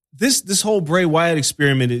 This whole Bray Wyatt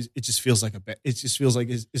experiment it just feels like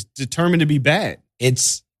it's determined to be bad.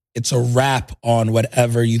 It's a wrap on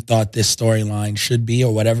whatever you thought this storyline should be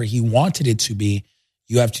or whatever he wanted it to be.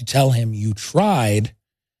 You have to tell him you tried.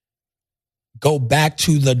 Go back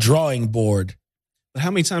to the drawing board. But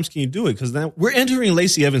how many times can you do it? Because now we're entering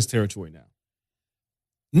Lacey Evans territory now.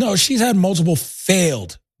 No, she's had multiple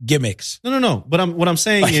failed gimmicks. No. But what I'm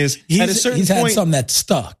saying is, at a certain he's point, had some that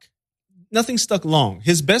stuck. Nothing stuck long.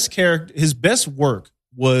 His best work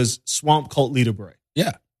was Swamp Cult Leader Bray.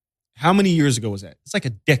 Yeah. How many years ago was that? It's like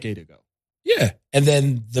a decade ago. Yeah. And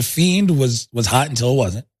then The Fiend was hot until it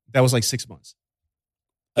wasn't. That was like 6 months.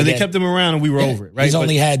 And they kept him around and we were over it, right? He's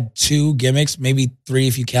only had 2 gimmicks, maybe 3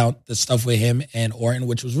 if you count the stuff with him and Orton,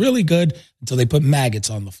 which was really good until they put maggots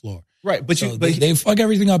on the floor. Right. But they fuck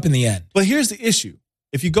everything up in the end. But here's the issue.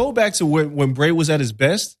 If you go back to when Bray was at his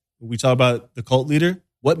best, we talk about the cult leader,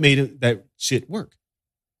 what made that shit work?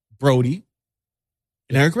 Brody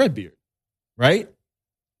and Eric Redbeard, right?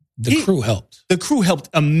 The crew helped. The crew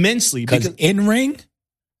helped immensely. Because in ring,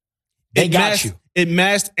 they got you. It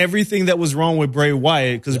masked everything that was wrong with Bray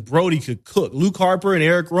Wyatt because Brody could cook. Luke Harper and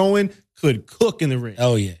Eric Rowan could cook in the ring.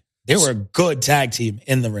 Oh, yeah. They were a good tag team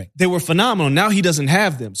in the ring. They were phenomenal. Now he doesn't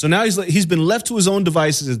have them. So now he's been left to his own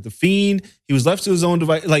devices as The Fiend. He was left to his own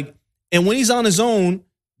device. And when he's on his own,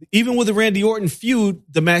 even with the Randy Orton feud,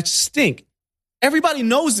 the matches stink. Everybody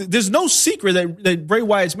knows that there's no secret that Bray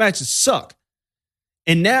Wyatt's matches suck.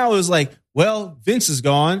 And now it's like, well, Vince is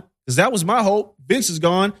gone because that was my hope. Vince is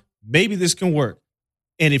gone. Maybe this can work.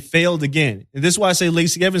 And it failed again. And this is why I say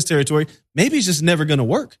Lacey Evans territory. Maybe it's just never going to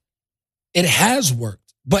work. It has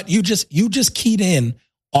worked, but you just keyed in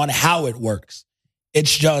on how it works.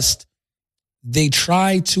 It's just they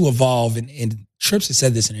try to evolve. And Trips has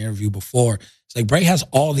said this in an interview before. It's like Bray has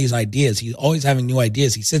all these ideas. He's always having new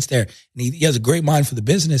ideas. He sits there and he has a great mind for the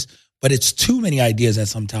business, but it's too many ideas at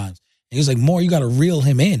sometimes. And he was like, more, you got to reel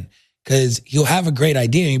him in because he'll have a great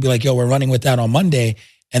idea. And you'll be like, yo, we're running with that on Monday.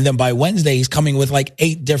 And then by Wednesday, he's coming with like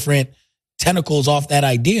 8 different tentacles off that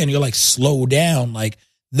idea. And you're like, slow down. Like,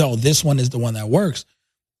 no, this one is the one that works.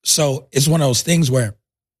 So it's one of those things where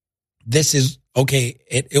this is, okay,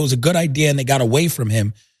 it was a good idea and they got away from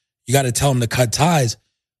him. You got to tell him to cut ties.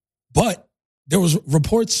 But there was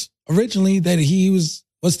reports originally that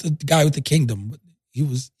what's the guy with the Kingdom? He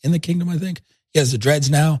was in the Kingdom, I think. He has the dreads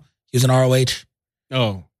now. He was in ROH.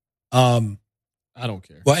 Oh. I don't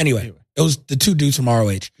care. Well, anyway. It was the 2 dudes from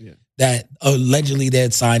ROH that allegedly they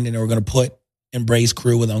had signed and they were going to put in Bray's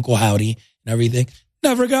crew with Uncle Howdy and everything.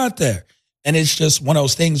 Never got there. And it's just one of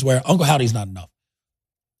those things where Uncle Howdy's not enough.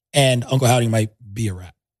 And Uncle Howdy might be a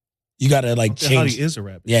rap. You got to like Uncle change. Howdy is a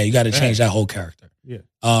rap. Yeah, you got to change that whole character. Yeah.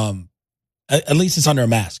 At least it's under a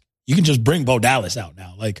mask. You can just bring Bo Dallas out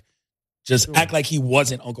now. Like, just act like he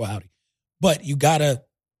wasn't Uncle Howdy. But you got to,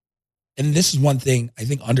 and this is one thing I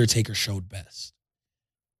think Undertaker showed best,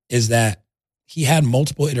 is that he had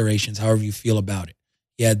multiple iterations, however you feel about it.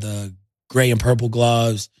 He had the gray and purple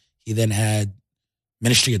gloves. He then had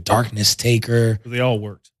Ministry of Darkness Taker. They all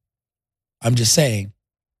worked. I'm just saying,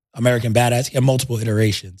 American Badass, he had multiple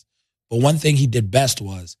iterations. But one thing he did best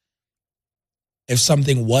was, if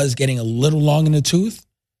something was getting a little long in the tooth,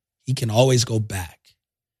 he can always go back.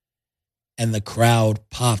 And the crowd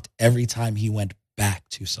popped every time he went back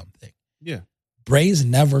to something. Yeah. Bray's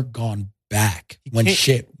never gone back when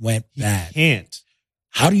shit went bad. He can't.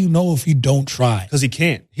 How do you know if you don't try? Because he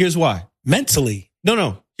can't. Here's why. Mentally.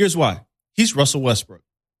 No. Here's why. He's Russell Westbrook.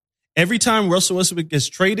 Every time Russell Westbrook gets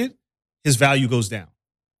traded, his value goes down.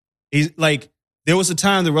 He's like, there was a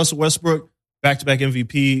time that Russell Westbrook, back-to-back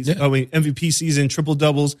MVPs, MVP season, triple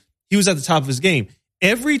doubles, he was at the top of his game.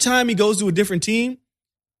 Every time he goes to a different team,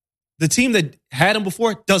 the team that had him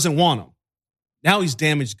before doesn't want him. Now he's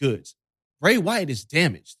damaged goods. Bray Wyatt is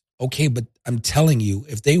damaged. Okay, but I'm telling you,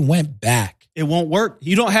 if they went back, it won't work.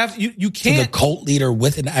 You don't have you can't. To the cult leader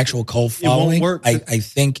with an actual cult following, it won't work. I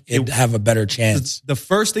think it'd have a better chance. The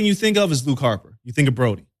first thing you think of is Luke Harper. You think of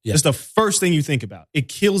Brody. Yeah. It's the first thing you think about. It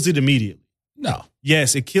kills it immediately. No.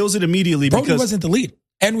 Yes, it kills it immediately. Brody wasn't the leader.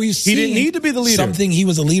 And we've seen he didn't need to be the leader. something he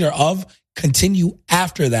was a leader of continue something he was a leader of continue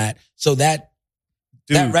after that. So that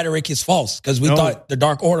rhetoric is false because we thought the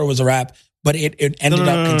Dark Order was a wrap, but it ended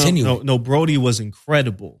up continuing. No, Brody was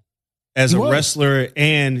incredible as a wrestler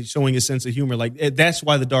and showing a sense of humor. Like that's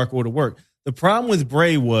why the Dark Order worked. The problem with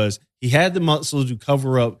Bray was he had the muscles to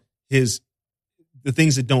cover up the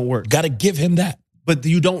things that don't work. Got to give him that. But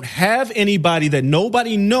you don't have anybody that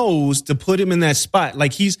nobody knows to put him in that spot.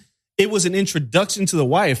 Like it was an introduction to the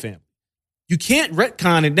Wyatt family. You can't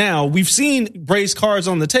retcon it now. We've seen Bray's cards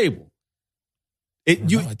on the table. I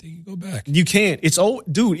think you go back. You can't. It's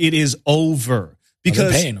dude. It is over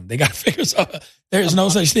because they're paying them. They got to figure something. There's no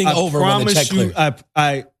such thing over when the check clears.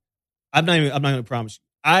 I'm not going to promise you.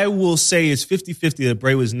 I will say it's 50-50 that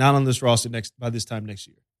Bray was not on this roster by this time next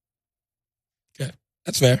year. Okay,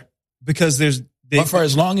 that's fair. Because but for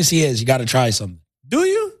as long as he is, you got to try something. Do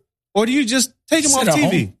you? Or do you just take him off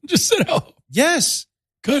TV? Home. Just sit at home. Yes.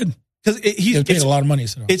 Good. Because he's paid a lot of money.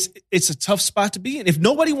 So. It's a tough spot to be in. If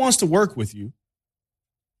nobody wants to work with you,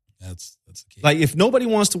 that's the key. Like if nobody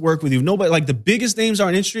wants to work with you, nobody, like the biggest names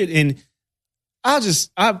aren't interested in.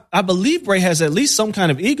 I believe Bray has at least some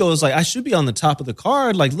kind of ego. It's like I should be on the top of the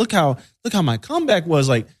card. Like look how my comeback was.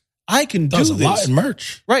 Like I can do this. A lot in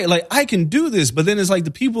merch, right? Like I can do this, but then it's like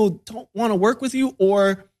the people don't want to work with you,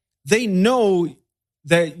 or they know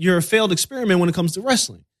that you're a failed experiment when it comes to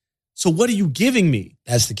wrestling. So what are you giving me?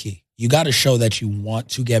 That's the key. You got to show that you want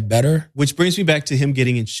to get better. Which brings me back to him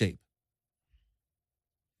getting in shape.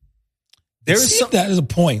 That is a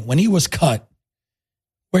point when he was cut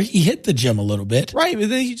where he hit the gym a little bit. Right. But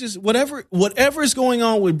then he just, whatever is going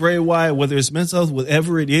on with Bray Wyatt, whether it's mental health,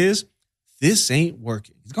 whatever it is, this ain't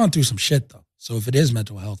working. He's gone through some shit though. So if it is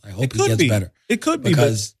mental health, I hope he gets better. It could be.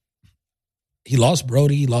 Because he lost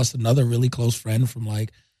Brody. He lost another really close friend from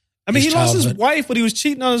he lost his wife, but he was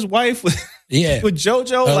cheating on his wife with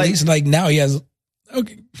JoJo. At least now he has.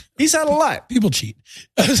 Okay, he's had a lot. People cheat.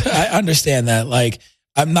 I understand that. Like,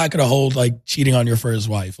 I'm not going to hold cheating on your first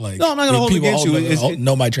wife. No, I'm not going to hold it against you.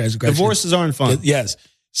 Know my transgression. Divorces aren't fun. Yes.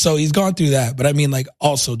 So he's gone through that, but I mean,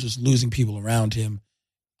 also just losing people around him.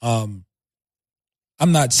 I'm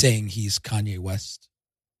not saying he's Kanye West,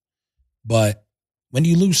 but when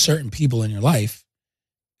you lose certain people in your life,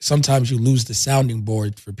 sometimes you lose the sounding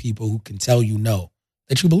board for people who can tell you no,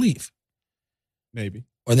 that you believe. Maybe.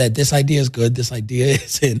 Or that this idea is good, this idea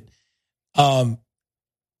isn't.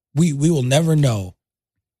 We will never know.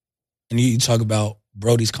 And you talk about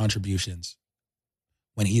Brody's contributions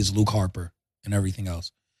when he is Luke Harper and everything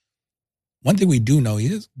else. One thing we do know, he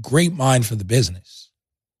has great mind for the business.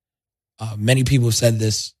 Many people have said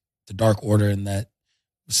this, the Dark Order and that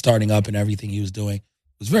starting up and everything he was doing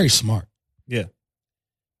was very smart. Yeah.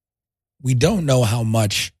 We don't know how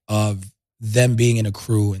much of them being in a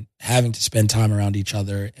crew and having to spend time around each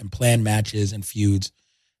other and plan matches and feuds,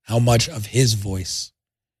 how much of his voice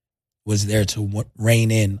was there to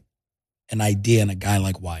rein in an idea in a guy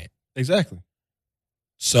like Wyatt. Exactly.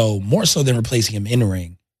 So more so than replacing him in the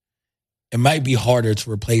ring, it might be harder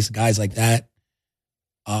to replace guys like that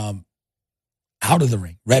out of the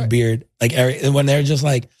ring. Redbeard, when they're just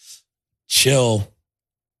chill.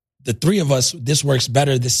 The three of us, this works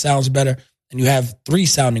better, this sounds better, and you have three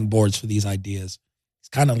sounding boards for these ideas. He's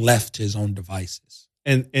kind of left to his own devices.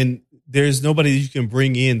 And there's nobody you can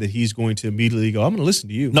bring in that he's going to immediately go, I'm going to listen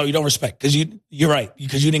to you. No, you don't respect, because you're right,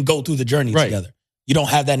 because you didn't go through the journey together. You don't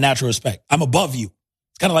have that natural respect. I'm above you.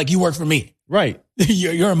 It's kind of like you work for me. Right.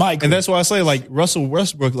 you're in my group. And that's why I say, Russell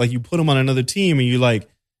Westbrook, you put him on another team and you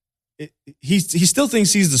he still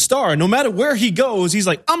thinks he's the star. No matter where he goes, he's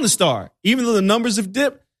like, I'm the star. Even though the numbers have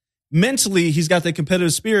dipped, mentally, he's got that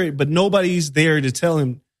competitive spirit, but nobody's there to tell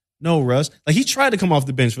him, no, Russ. He tried to come off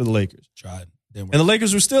the bench for the Lakers. And the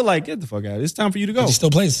Lakers were still get the fuck out. It's time for you to go. He still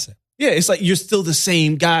plays the same. Yeah, it's you're still the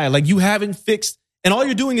same guy. You haven't fixed, and all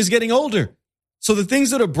you're doing is getting older. So the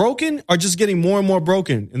things that are broken are just getting more and more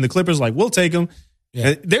broken. And the Clippers we'll take him.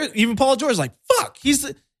 Yeah. Even Paul George's fuck,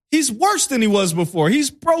 he's worse than he was before. He's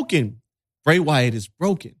broken. Bray Wyatt is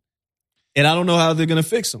broken. And I don't know how they're going to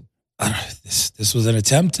fix him. This was an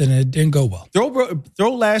attempt, and it didn't go well.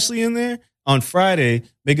 Throw Lashley in there on Friday,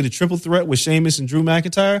 make it a triple threat with Sheamus and Drew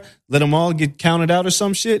McIntyre, let them all get counted out or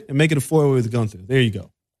some shit, and make it a four-way with Gunther. There you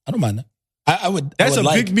go. I don't mind that. I would. That's a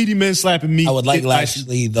big meaty man slapping meat. I would like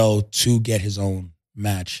Lashley, though, to get his own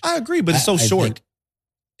match. I agree, but it's so short.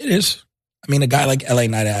 It is. I mean, a guy like LA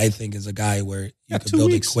Knight, I think, is a guy where you could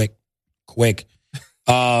build it quick.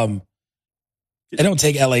 It don't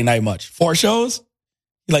take LA Knight much. 4 shows?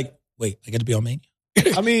 You're wait, I get to be on Mania?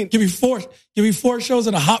 I mean, give me four shows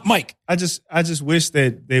and a hot mic. I just wish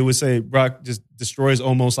that they would say Brock just destroys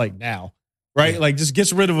almost now. right? Yeah. Like just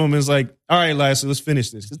gets rid of him and is like, all right, Lashley, let's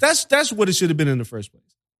finish this. Because that's what it should have been in the first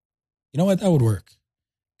place. You know what? That would work.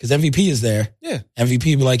 Because MVP is there. Yeah. MVP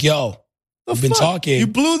be like, yo, we've been talking. You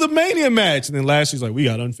blew the Mania match. And then Lashley's like, we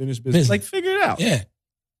got unfinished business. Like, figure it out. Yeah.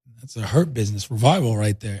 That's a Hurt Business revival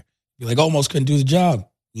right there. You're like, almost couldn't do the job.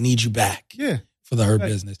 We need you back. Yeah. For the Hurt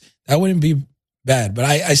Business. That wouldn't be bad. But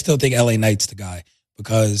I still think LA Knight's the guy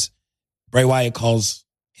because Bray Wyatt calls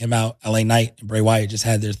him out, LA Knight, and Bray Wyatt just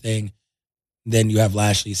had their thing. Then you have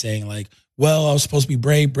Lashley saying like, well, I was supposed to be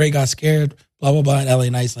Bray. Bray got scared, blah, blah, blah. And LA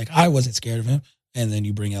Knight's like, I wasn't scared of him. And then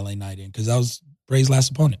you bring LA Knight in because that was Bray's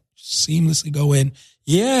last opponent. Seamlessly go in.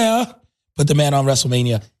 Yeah. Put the man on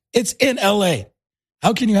WrestleMania. It's in LA.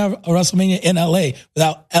 How can you have a WrestleMania in LA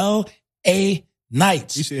without LA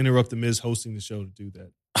Knight? You should interrupt the Miz hosting the show to do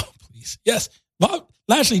that. Oh, please. Yes. Well,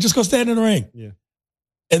 Lashley, just go stand in the ring. Yeah.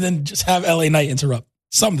 And then just have LA Knight interrupt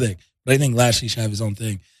something. But I think Lashley should have his own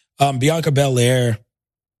thing. Bianca Belair,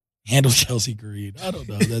 handle Chelsea Green. I don't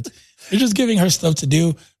know. They're just giving her stuff to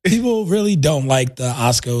do. People really don't like the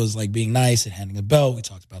Asuka as like being nice and handing a belt. We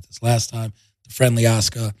talked about this last time. The friendly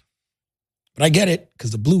Asuka. But I get it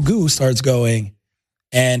because the blue goo starts going.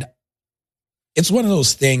 And it's one of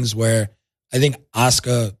those things where I think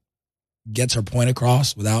Asuka gets her point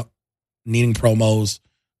across without needing promos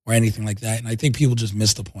or anything like that. And I think people just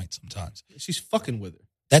miss the point sometimes. She's fucking with her.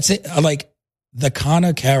 That's it. Like the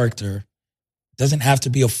Kana character doesn't have to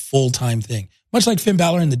be a full-time thing. Much like Finn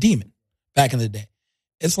Balor and the Demon back in the day.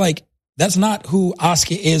 It's like, that's not who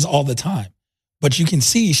Asuka is all the time. But you can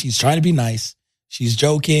see she's trying to be nice. She's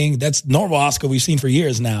joking. That's normal Asuka we've seen for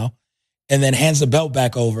years now. And then hands the belt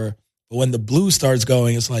back over. But when the blue starts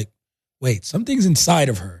going, it's like, wait, something's inside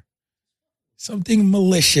of her. Something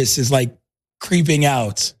malicious is like creeping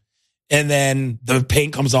out. And then the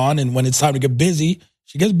paint comes on. And when it's time to get busy,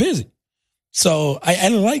 she gets busy. So I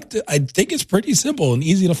think it's pretty simple and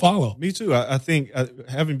easy to follow. Me too. I think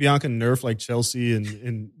having Bianca nerf like Chelsea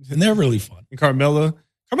and they're really fun. And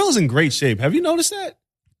Carmella's in great shape. Have you noticed that?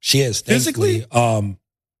 She is physically. Because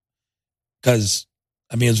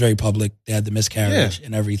I mean, it was very public. They had the miscarriage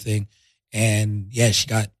and everything, and yeah, she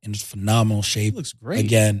got in phenomenal shape. She looks great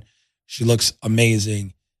again. She looks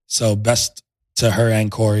amazing. So best to her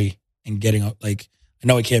and Corey and getting up. Like I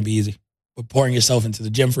know it can't be easy, but pouring yourself into the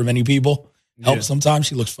gym for many people. Help sometimes.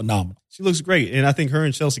 She looks phenomenal. She looks great. And I think her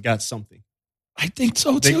and Chelsea got something. I think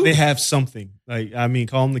so too. They have something. Like, I mean,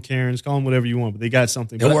 call them the Karens, call them whatever you want, but they got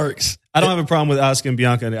something. It works. I don't have a problem with Asuka and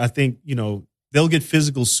Bianca. I think, they'll get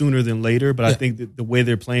physical sooner than later, but I think that the way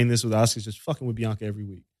they're playing this with Asuka is just fucking with Bianca every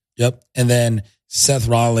week. Yep. And then Seth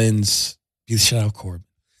Rollins beat the shit out of Corbin.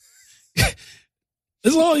 This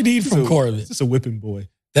is all you need from Corbin. It's just a whipping boy.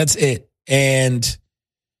 That's it. And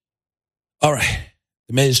all right.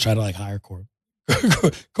 The Miz try to like hire Corbin.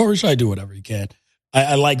 Corbin try to do whatever he can.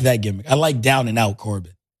 I like that gimmick. I like down and out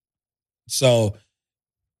Corbin. So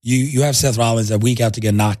you have Seth Rollins that week out to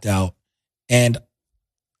get knocked out. And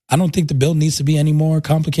I don't think the build needs to be any more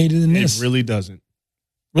complicated than this. It really doesn't.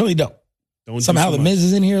 Really don't. Somehow the Miz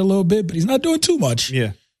is in here a little bit, but he's not doing too much.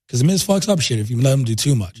 Yeah. Because the Miz fucks up shit if you let him do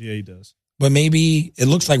too much. Yeah, he does. But maybe it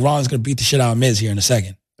looks like Rollins going to beat the shit out of Miz here in a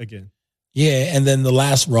second. Again. Yeah, and then the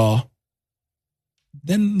last Raw,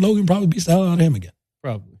 then Logan probably beats the hell out of him again.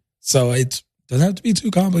 Probably. So it doesn't have to be too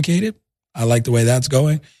complicated. I like the way that's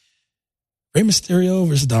going. Rey Mysterio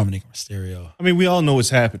versus Dominic Mysterio. I mean, we all know what's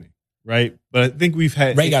happening, right? But I think we've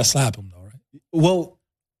had... Ray got to slap him, though, right? Well,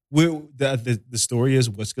 the story is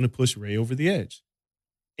what's going to push Ray over the edge.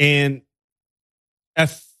 And I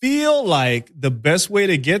feel like the best way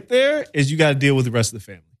to get there is you got to deal with the rest of the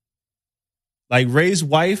family. Like Ray's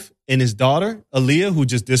wife and his daughter, Aaliyah, who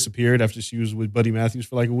just disappeared after she was with Buddy Matthews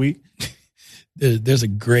for like a week. There's a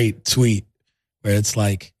great tweet where it's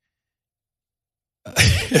like,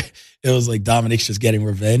 it was like Dominic's just getting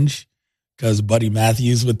revenge because Buddy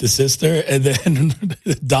Matthews with the sister, and then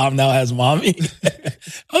Dom now has mommy.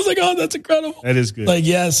 I was like, oh, that's incredible. That is good. Like,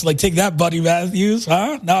 yes, like take that, Buddy Matthews,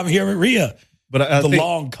 huh? Now I'm here with Rhea. But I think,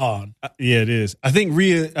 long con. Yeah, it is. I think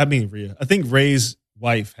I think Ray's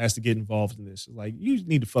wife has to get involved in this. Like, you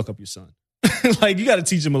need to fuck up your son. Like, you got to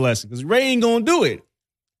teach him a lesson because Ray ain't going to do it.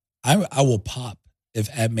 I will pop if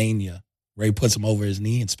at Mania Ray puts him over his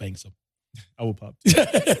knee and spanks him. I will pop.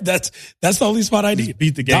 That's the only spot I need. Just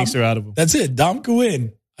beat the gangster out of him. That's it. Dom can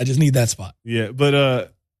win. I just need that spot. Yeah,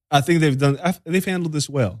 but I think they've handled this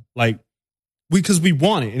well. Like, because we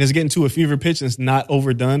want it, and it's getting to a fever pitch, and it's not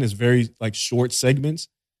overdone. It's very like short segments,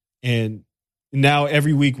 and now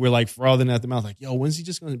every week we're like frothing at the mouth, like, yo, when's he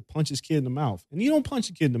just going to punch his kid in the mouth? And you don't punch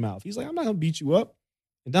a kid in the mouth. He's like, I'm not going to beat you up.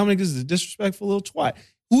 And Dominic is a disrespectful little twat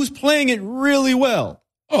who's playing it really well.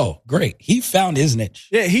 Oh, great. He found his niche.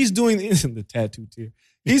 Yeah, he's doing the tattoo tier.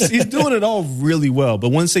 He's doing it all really well. But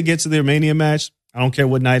once they get to their Mania match, I don't care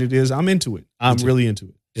what night it is, I'm into it. I'm really into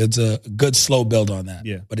it. It's a good slow build on that.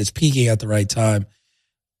 Yeah. But it's peaking at the right time.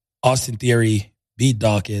 Austin Theory beat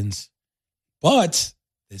Dawkins. But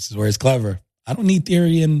this is where it's clever. I don't need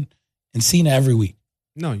Theory and Cena every week.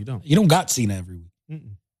 No, you don't. You don't got Cena every week.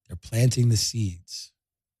 Mm-mm. They're planting the seeds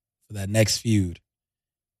for that next feud.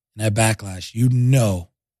 And that backlash, you know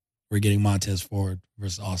we're getting Montez Ford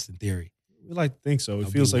versus Austin Theory. We like to think so. It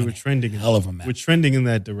That'll feels be like one we're trending. hell of a match. We're trending in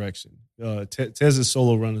that direction. Tez's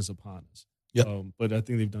solo run is upon us. Yep. But I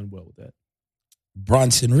think they've done well with that.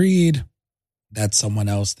 Bronson Reed, that's someone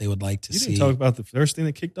else they would like to You see. didn't talk about the first thing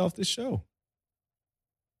that kicked off this show.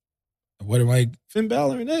 What am I? Finn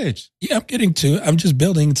Balor and Edge. Yeah, I'm getting to. I'm just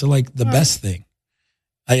building to like the best thing.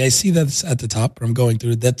 I see that's at the top, but I'm going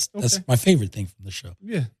through. That's my favorite thing from the show.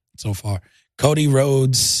 Yeah. So far, Cody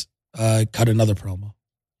Rhodes cut another promo.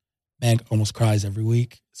 Man almost cries every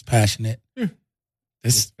week. It's passionate. Yeah.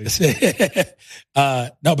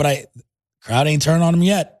 No, but crowd ain't turned on him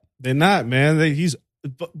yet. They're not, man.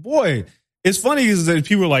 Boy, it's funny because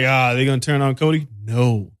people are like, they're going to turn on Cody.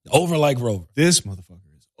 No. Over like Rover. This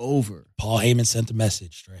motherfucker is over. Paul Heyman sent a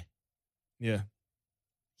message, Trey. Yeah.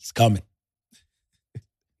 He's coming.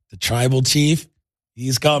 The tribal chief,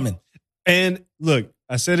 he's coming. And look,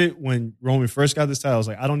 I said it when Roman first got this title. I was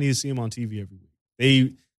like, I don't need to see him on TV every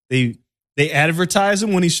week. They advertise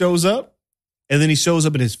him when he shows up, and then he shows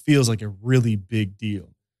up and it feels like a really big deal.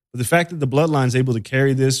 But the fact that the Bloodline's able to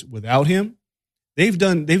carry this without him, they've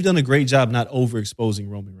done a great job not overexposing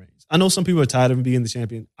Roman Reigns. I know some people are tired of him being the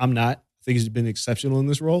champion. I'm not. I think he's been exceptional in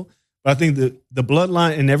this role. But I think the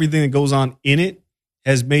Bloodline and everything that goes on in it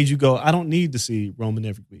has made you go, I don't need to see Roman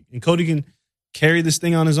every week. And Cody can carry this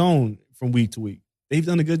thing on his own from week to week. They've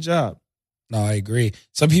done a good job. No, I agree.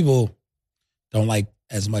 Some people don't like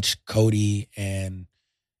as much Cody and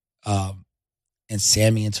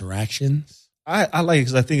Sammy interactions. I like it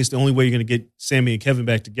because I think it's the only way you're going to get Sammy and Kevin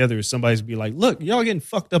back together is somebody's be like, look, y'all getting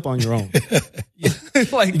fucked up on your own.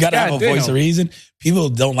 Like, you got to have a voice of reason. People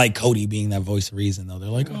don't like Cody being that voice of reason, though. They're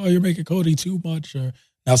like, oh, you're making Cody too much. Or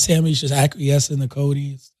now Sammy's just acquiescing to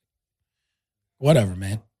Cody. Whatever,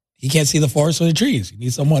 man. He can't see the forest for the trees. You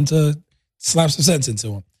need someone to slap some sense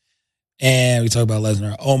into him. And we talked about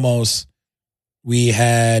Lesnar. Almost. We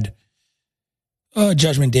had a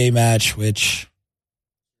Judgment Day match, which,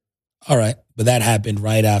 all right. But that happened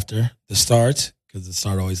right after the start, because the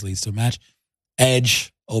start always leads to a match.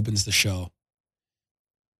 Edge opens the show.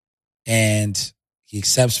 And he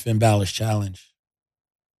accepts Finn Balor's challenge.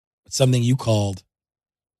 But something you called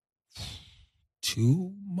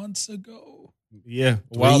 2 months ago? Yeah.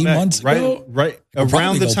 3 months ago? Right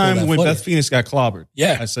around the time when Beth Phoenix got clobbered.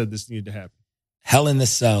 Yeah. I said this needed to happen. Hell in the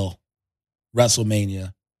Cell,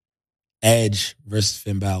 WrestleMania, Edge versus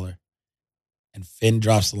Finn Balor. And Finn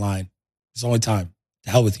drops the line. It's the only time. To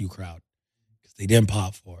hell with you, crowd. Because they didn't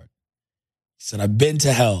pop for it. He said, I've been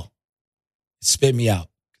to hell. It spit me out.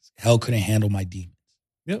 Because hell couldn't handle my demons.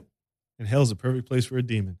 Yep. And hell's a perfect place for a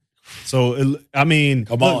demon. So, Come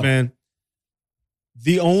look, on, man.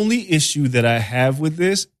 The only issue that I have with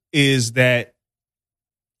this is that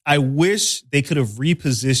I wish they could have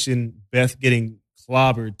repositioned Beth getting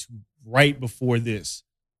clobbered to right before this.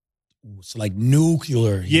 So like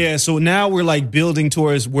nuclear. Yeah, so now we're like building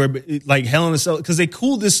towards where like Hell in a Cell, because they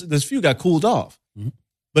cooled this feud got cooled off. Mm-hmm.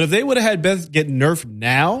 But if they would have had Beth get nerfed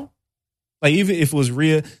now, like even if it was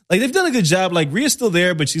Rhea, like they've done a good job. Like Rhea's still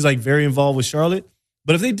there, but she's like very involved with Charlotte.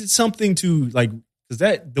 But if they did something to like, because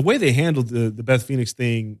that the way they handled the Beth Phoenix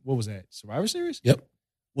thing, what was that? Survivor Series? Yep.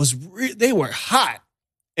 They were hot.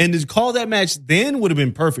 And to call that match then would have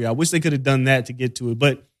been perfect. I wish they could have done that to get to it.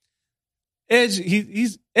 But Edge,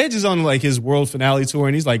 Edge is on like his world finale tour,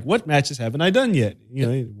 and he's like, "What matches haven't I done yet? You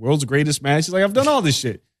know, world's greatest match." He's like, "I've done all this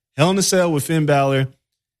shit." Hell in a Cell with Finn Balor,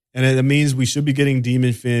 and that means we should be getting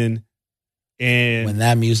Demon Finn. And when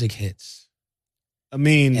that music hits, I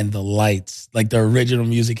mean, and the lights, like the original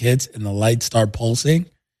music hits, and the lights start pulsing,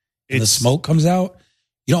 and the smoke comes out,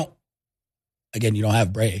 you don't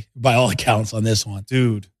have Bray by all accounts on this one,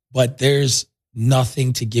 dude. But there's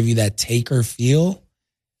nothing to give you that Taker feel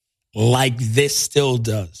like this still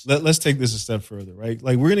does. Let's take this a step further, right?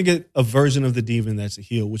 Like, we're going to get a version of the Demon that's a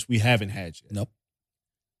heel, which we haven't had yet. Nope.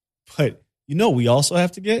 But, we also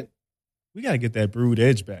have to get that Brood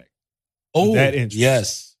Edge back. Oh, that entrance.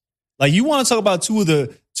 Yes. Like, you want to talk about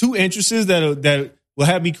two entrances that will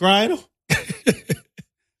have me crying?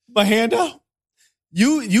 My hand out?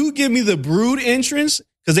 You give me the Brood entrance,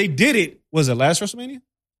 because they did it. Was it last WrestleMania?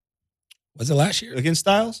 Was it last year? Against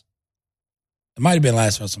Styles? It might have been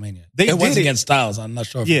last WrestleMania. It was against Styles. I'm not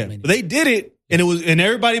sure. Yeah, but they did it, and it was, and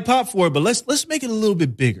everybody popped for it. But let's make it a little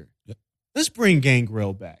bit bigger. Yep. Let's bring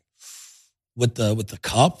Gangrel back with the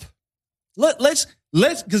cup. Let's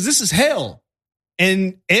because this is hell,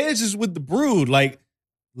 and Edge is with the Brood. Like,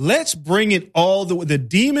 let's bring it all the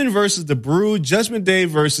Demon versus the Brood, Judgment Day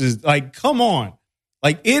versus, like, come on,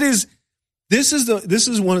 like it is. This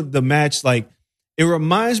is one of the match. Like, it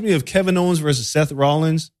reminds me of Kevin Owens versus Seth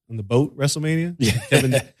Rollins on the boat WrestleMania. Yeah,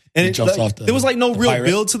 Kevin, and there was like no real pirate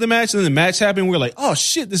build to the match, and then the match happened. We're like, oh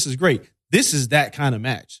shit, this is great. This is that kind of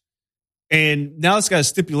match. And now it's got a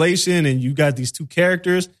stipulation, and you got these two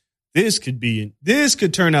characters. This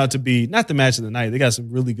could turn out to be not the match of the night. They got some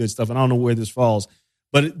really good stuff, and I don't know where this falls,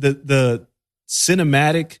 but the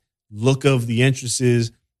cinematic look of the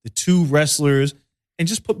entrances, the two wrestlers, and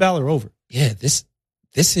just put Balor over. Yeah, this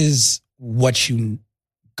is what you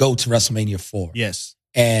go to WrestleMania for. Yes.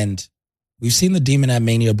 And we've seen the Demon at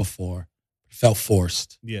Mania before. It felt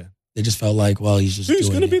forced. Yeah. They just felt like, well, he's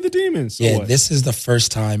going to be the Demon. So yeah, what? This is the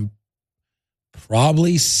first time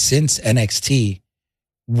probably since NXT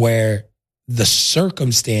where the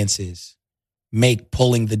circumstances make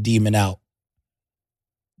pulling the Demon out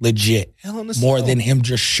legit more than him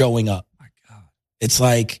just showing up. My God. It's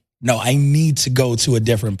like, no, I need to go to a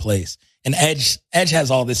different place. And Edge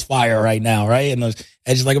has all this fire right now, right? And Edge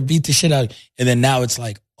is like, beat the shit out. And then now it's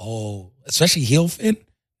like, oh, especially heel Finn.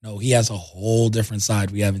 No, he has a whole different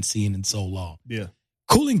side we haven't seen in so long. Yeah.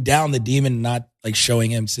 Cooling down the Demon, not like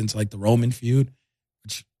showing him since like the Roman feud,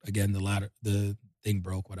 which again, the thing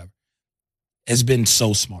broke, whatever, has been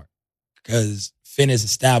so smart because Finn has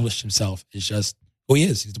established himself. It's just who he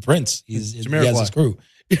is. He's the prince. He has his crew.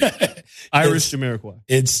 Irish Jamiroquai.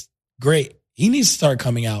 It's great. He needs to start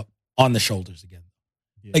coming out on the shoulders again.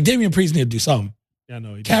 Yeah. Like Damian Priest need to do something. Yeah,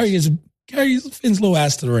 no, he carry Finn's little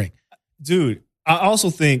ass to the ring. Dude, I also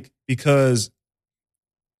think because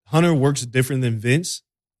Hunter works different than Vince,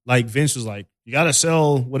 like Vince was like, you got to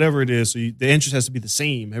sell whatever it is, so the entrance has to be the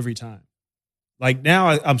same every time. Like now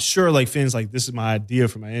I'm sure like Finn's like, this is my idea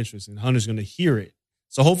for my entrance, and Hunter's going to hear it.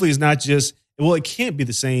 So hopefully it's not just, well, it can't be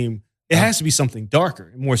the same. It has to be something darker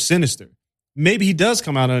and more sinister. Maybe he does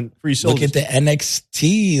come out on pre-show. Look at the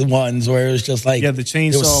NXT ones where it was just like, the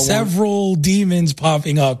chainsaw. There was several demons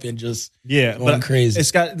popping up and just going crazy.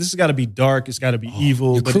 This has got to be dark. It's got to be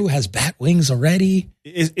evil. Your crew has bat wings already.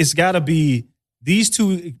 It's got to be. These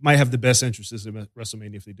two might have the best entrances in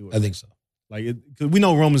WrestleMania if they do it. I think so. Like, because we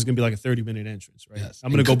know Roman's going to be like a 30-minute entrance, right? Yes.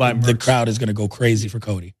 I'm going to go buy merch. The crowd is going to go crazy for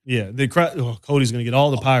Cody. Yeah, the crowd. Cody's going to get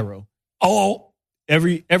all the pyro.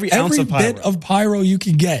 Every ounce of pyro. Every bit of pyro you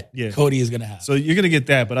can get, Cody is going to have. So you're going to get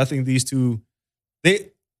that, but I think these two,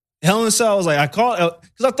 Hell in a Cell, I was like, I called,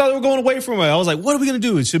 because I thought they were going away from it. I was like, what are we going to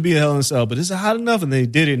do? It should be a Hell in a Cell, but is it hot enough? And they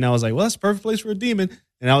did it, and I was like, well, that's a perfect place for a Demon.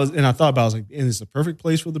 And I thought about it, I was like, and it's a perfect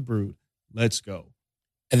place for the Brood. Let's go.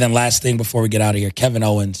 And then last thing before we get out of here, Kevin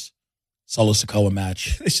Owens, Solo Sikoa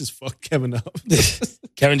match. They just fucked Kevin up.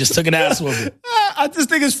 Kevin just took an ass whooping. I just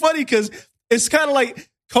think it's funny because it's kind of like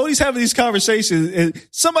Cody's having these conversations, and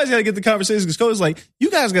somebody's got to get the conversation because Cody's like, you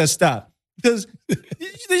guys got to stop because they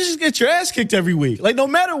just get your ass kicked every week. Like, no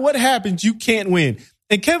matter what happens, you can't win.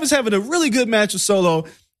 And Kevin's having a really good match with Solo,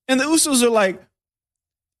 and the Usos are like,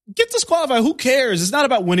 get disqualified. Who cares? It's not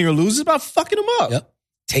about winning or losing. It's about fucking them up. Yep.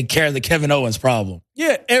 Take care of the Kevin Owens problem.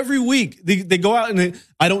 Yeah, every week. They go out and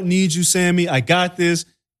I don't need you, Sammy. I got this.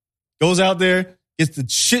 Goes out there, gets the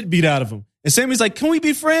shit beat out of him. And Sammy's like, can we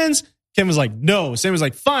be friends? Kevin's like, no. Sammy's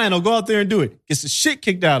like, fine, I'll go out there and do it. Gets the shit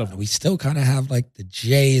kicked out of him. We still kind of have like the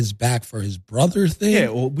Jay is back for his brother thing. Yeah,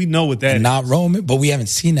 well, we know what that is. Not Roman, but we haven't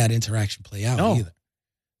seen that interaction play out either.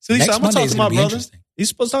 So he's like, I'm going to talk to my brother. He's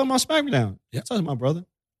supposed to talk about SmackDown. Yeah. Talk to my brother.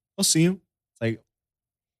 I'll see him. It's like,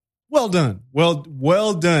 well done.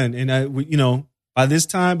 Well done. And, by this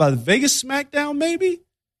time, by the Vegas SmackDown, maybe,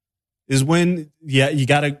 is when, you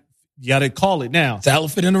got to call it now. It's the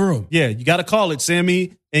elephant in the room. Yeah, you got to call it.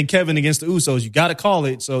 Sammy and Kevin against the Usos. You got to call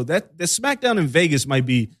it. So that SmackDown in Vegas might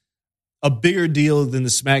be a bigger deal than the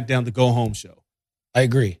SmackDown, the Go Home show. I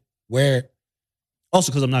agree.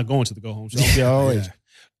 Also, because I'm not going to the Go Home show.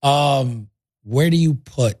 Where do you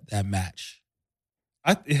put that match?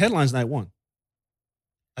 It headlines night one.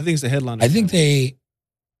 I think it's the headline. I think they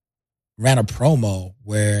ran a promo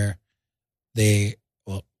where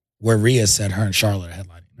Rhea said her and Charlotte are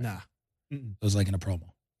headlining. Nah. It was like in a promo.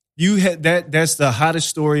 You had that's the hottest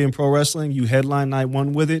story in pro wrestling. You headline night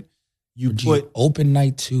one with it. You open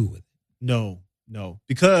night two with it. No,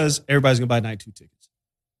 because everybody's gonna buy night two tickets.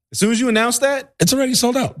 As soon as you announce that, it's already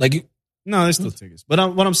sold out. No, there's still tickets.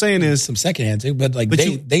 But what I'm saying is some secondhand tickets.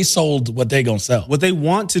 But they sold what they're gonna sell. What they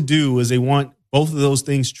want to do is they want both of those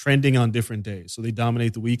things trending on different days. So they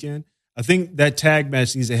dominate the weekend. I think that tag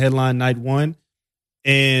match needs a headline night one,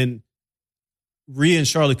 and Rhea and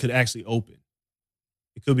Charlotte could actually open.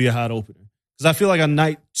 It could be a hot opener. Because I feel like on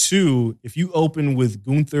night two, if you open with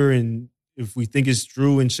Gunther and if we think it's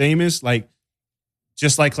Drew and Sheamus, like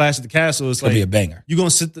just like Clash at the Castle, it's like be a banger. You're going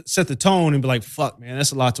to set the tone and be like, fuck, man,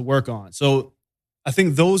 that's a lot to work on. So I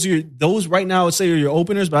think those right now I would say are your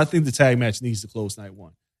openers, but I think the tag match needs to close night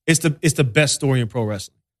one. It's the best story in pro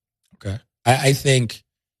wrestling. Okay. I think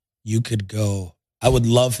you could go. I would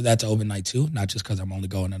love for that to open night two, not just because I'm only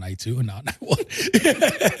going to night two and not night one.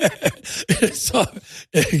 So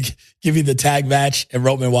give you the tag match and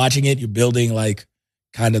Roman watching it. You're building like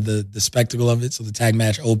kind of the spectacle of it. So the tag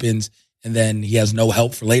match opens and then he has no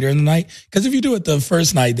help for later in the night. Because if you do it the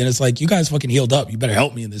first night, then it's like, you guys fucking healed up. You better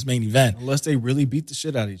help me in this main event. Unless they really beat the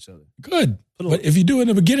shit out of each other. Good. But if you do it in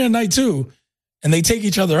the beginning of night two and they take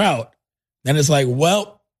each other out, then it's like,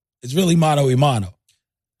 well, it's really mano y mano.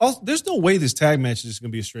 Also, there's no way this tag match is just going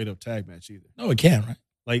to be a straight up tag match either. No, it can't, right?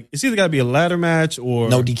 Like, it's either got to be a ladder match or...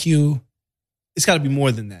 No DQ. It's got to be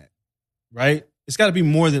more than that, right? It's got to be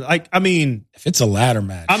more than... like. I mean... If it's a ladder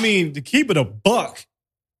match... I mean, to keep it a buck,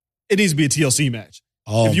 it needs to be a TLC match.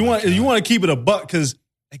 Oh, if you want to keep it a buck, because,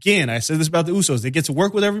 again, I said this about the Usos. They get to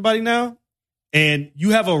work with everybody now, and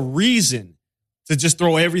you have a reason to just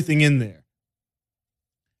throw everything in there.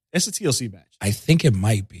 It's a TLC match. I think it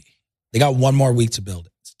might be. They got one more week to build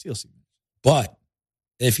it. It's a TLC match. But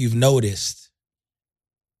if you've noticed,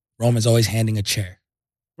 Roman's always handing a chair.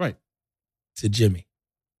 Right. To Jimmy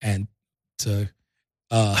and to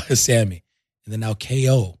Sammy. And then now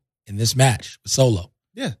KO in this match with Solo.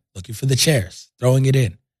 Yeah. Looking for the chairs, throwing it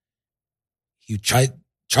in. He tries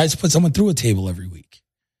to put someone through a table every week.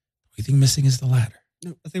 The only thing missing is the ladder.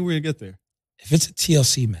 No, I think we're going to get there. If it's a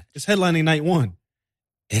TLC match. It's headlining night one.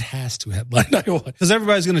 It has to headline night one. Because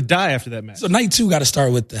everybody's going to die after that match. So night two got to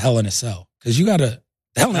start with the Hell in a Cell. Because the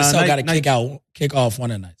Hell in a Cell got to kick off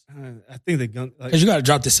one of the nights. I think because you got to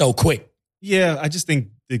drop the cell quick. Yeah, I just think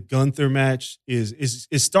the Gunther match is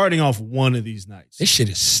starting off one of these nights. This shit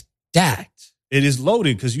is stacked. It is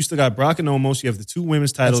loaded because you still got Brock and Omos. You have the two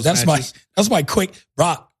women's titles. That's my quick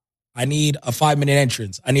Brock. I need a 5-minute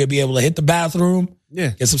entrance. I need to be able to hit the bathroom.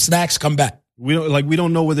 Yeah, get some snacks. Come back. We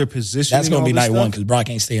don't know where they're positioning. That's going to be night one because Brock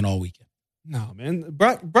ain't staying all weekend. No, man.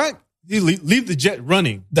 Brock, he leave the jet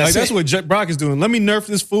running. That's what Brock is doing. Let me nerf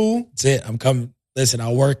this fool. That's it. I'm coming. Listen,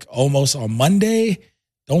 I'll work almost on Monday.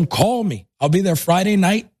 Don't call me. I'll be there Friday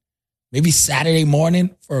night, maybe Saturday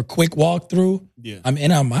morning for a quick walkthrough. Yeah. I'm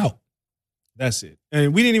in, I'm out. That's it.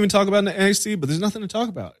 And we didn't even talk about the NXT, but there's nothing to talk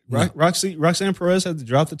about. No. Roxanne Perez had to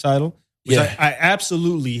drop the title, which I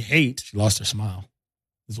absolutely hate. She lost her smile.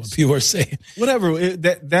 Is what people are saying. Whatever.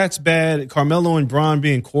 That's bad. Carmelo and Braun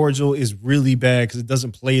being cordial is really bad because it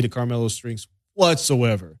doesn't play to Carmelo's strengths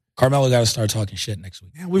whatsoever. Carmelo got to start talking shit next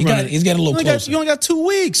week. Man, he's getting a little closer. You only got 2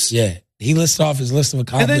 weeks. Yeah. He listed off his list of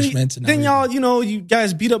accomplishments. And then y'all, you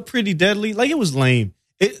guys beat up Pretty Deadly. Like, it was lame.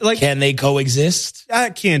 Can they coexist?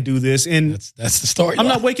 I can't do this. And that's the story. I'm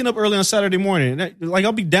not waking up early on Saturday morning. Like,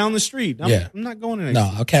 I'll be down the street. I'm not going to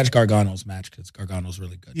No, I'll catch Gargano's match because Gargano's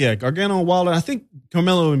really good. Yeah, Gargano and Wilder. I think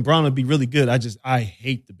Carmelo and Braun would be really good. I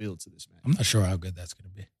hate the build to this match. I'm not sure how good that's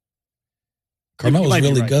going to be. Carmelo's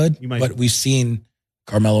really good, but we've seen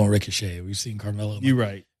Carmelo and Ricochet. We've seen Carmelo. You're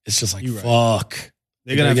right. It's just like, fuck.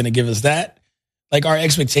 They're going to give us that? Like, our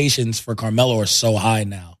expectations for Carmelo are so high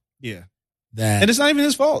now. Yeah. And it's not even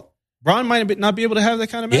his fault. Braun might not be able to have that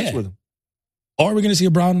kind of match with him. Or we're going to see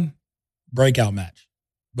a Braun breakout match.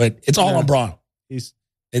 But it's all on Braun.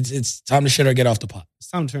 It's time to shit or get off the pot. It's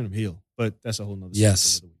time to turn him heel. But that's a whole nother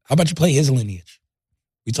Yes. How about you play his lineage?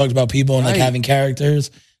 We talked about people and like having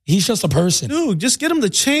characters. He's just a person. Dude, just get him the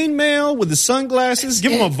chainmail with the sunglasses.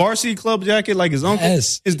 Give him a varsity club jacket like his uncle.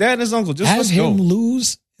 Yes. His dad and his uncle. Just have him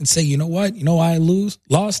lose and say, you know what? You know why I lost?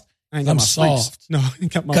 I'm soft. Freaks. No, I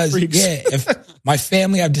ain't got my freaks. Yeah, if my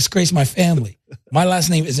family, I've disgraced my family. My last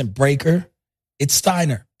name isn't Breaker. It's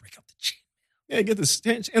Steiner. Break up the chain. Yeah, get the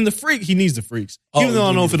stench. And the freak, he needs the freaks. Even though I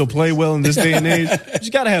don't know if it'll play well in this day and age,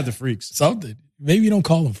 you got to have the freaks. Something. Maybe you don't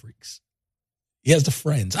call them freaks. He has the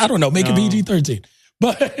friends. I don't know. Make it PG-13.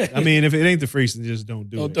 But I mean, if it ain't the freaks, then just don't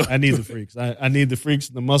do it. I need the freaks. I need the freaks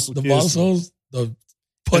and the muscle kiss. The muscles, the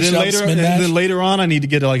push-ups, and then later on, I need to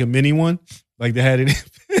get like a mini one. Like they had it.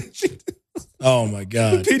 Oh my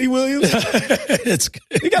God. Petey Williams.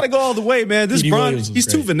 You got to go all the way, man. This Braun, he's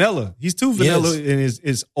too vanilla. He's too vanilla and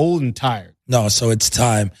is old and tired. No, so it's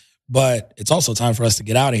time. But it's also time for us to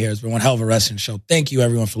get out of here. It's been one hell of a wrestling show. Thank you,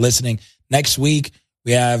 everyone, for listening. Next week,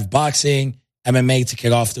 we have boxing, MMA to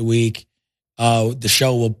kick off the week. The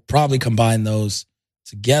show will probably combine those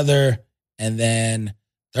together. And then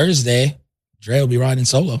Thursday, Dre will be riding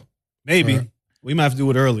solo. Maybe. We might have to do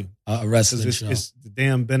it early. A wrestling It's show. the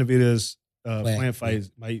damn Benavidez plant fight.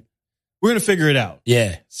 We're going to figure it out.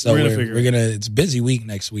 Yeah. So we're gonna it's a busy week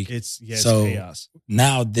next week. It's chaos.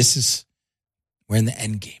 Now we're in the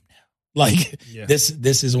end game now. Like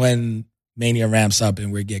this is when Mania ramps up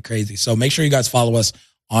and we get crazy. So make sure you guys follow us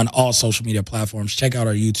on all social media platforms. Check out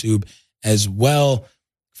our YouTube as well.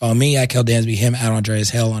 Follow me at Kel Dansby, him at Andreas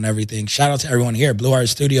Hale on everything. Shout out to everyone here at Blue Heart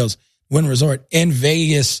Studios, Wynn Resort in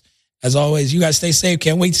Vegas. As always, you guys stay safe.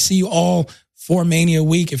 Can't wait to see you all for Mania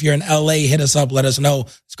week. If you're in LA, hit us up. Let us know.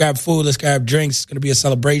 Let's grab food. Let's grab drinks. It's going to be a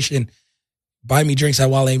celebration. Buy me drinks at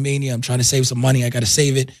Wale Mania. I'm trying to save some money. I got to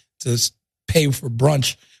save it to pay for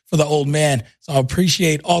brunch for the old man. So I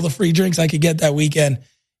appreciate all the free drinks I could get that weekend.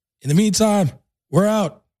 In the meantime, we're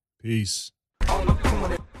out. Peace.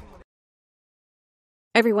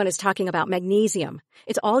 Everyone is talking about magnesium.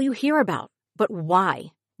 It's all you hear about. But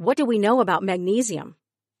why? What do we know about magnesium?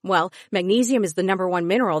 Well, magnesium is the number one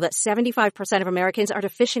mineral that 75% of Americans are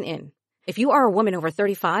deficient in. If you are a woman over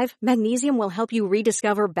 35, magnesium will help you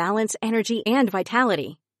rediscover balance, energy, and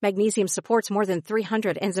vitality. Magnesium supports more than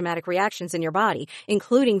 300 enzymatic reactions in your body,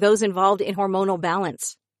 including those involved in hormonal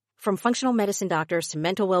balance. From functional medicine doctors to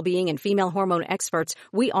mental well-being and female hormone experts,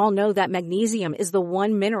 we all know that magnesium is the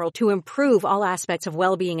one mineral to improve all aspects of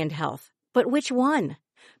well-being and health. But which one?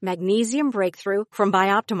 Magnesium Breakthrough from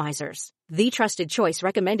Bioptimizers, the trusted choice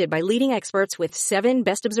recommended by leading experts with 7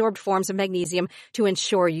 best-absorbed forms of magnesium to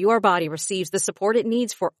ensure your body receives the support it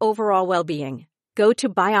needs for overall well-being. Go to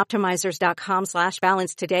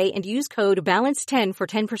bioptimizers.com/balance today and use code BALANCE10 for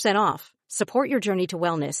 10% off. Support your journey to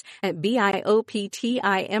wellness at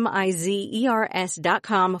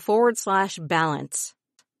bioptimizers.com/balance.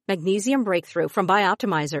 Magnesium Breakthrough from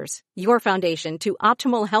Bioptimizers, your foundation to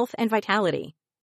optimal health and vitality.